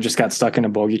the I just got stuck in a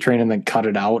bogey train and then cut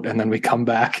it out, and then we come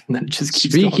back and then it just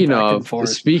keeps going back and forth.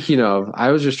 Speaking of,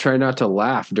 I was just trying not to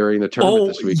laugh during the tournament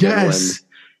this weekend. Yes.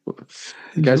 When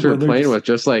the guys we were playing with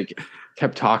just like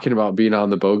kept talking about being on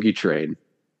the bogey train.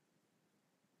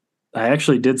 I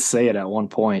actually did say it at one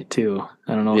point too.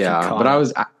 I don't know. Yeah, but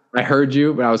I heard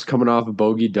you, but I was coming off a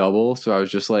bogey double, so I was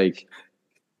just like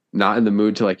not in the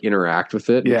mood to like interact with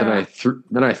it. Yeah.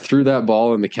 Then I threw that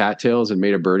ball in the cattails and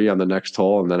made a birdie on the next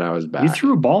hole, and then I was back. You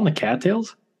threw a ball in the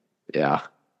cattails? Yeah.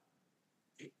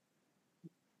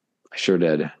 I sure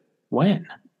did. When?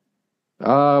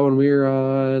 When we were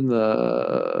on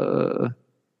the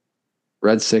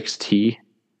Red 6T.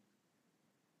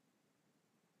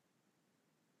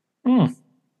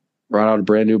 Brought out a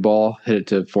brand new ball, hit it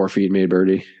to 4 feet, made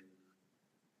birdie.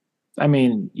 I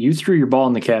mean, you threw your ball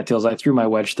in the cattails. I threw my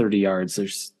wedge 30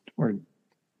 yards. We're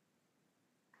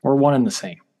one and the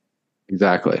same.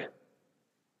 Exactly.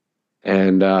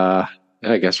 And I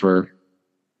guess I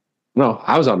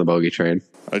was on the bogey train.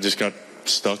 I just got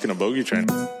stuck in a bogey train.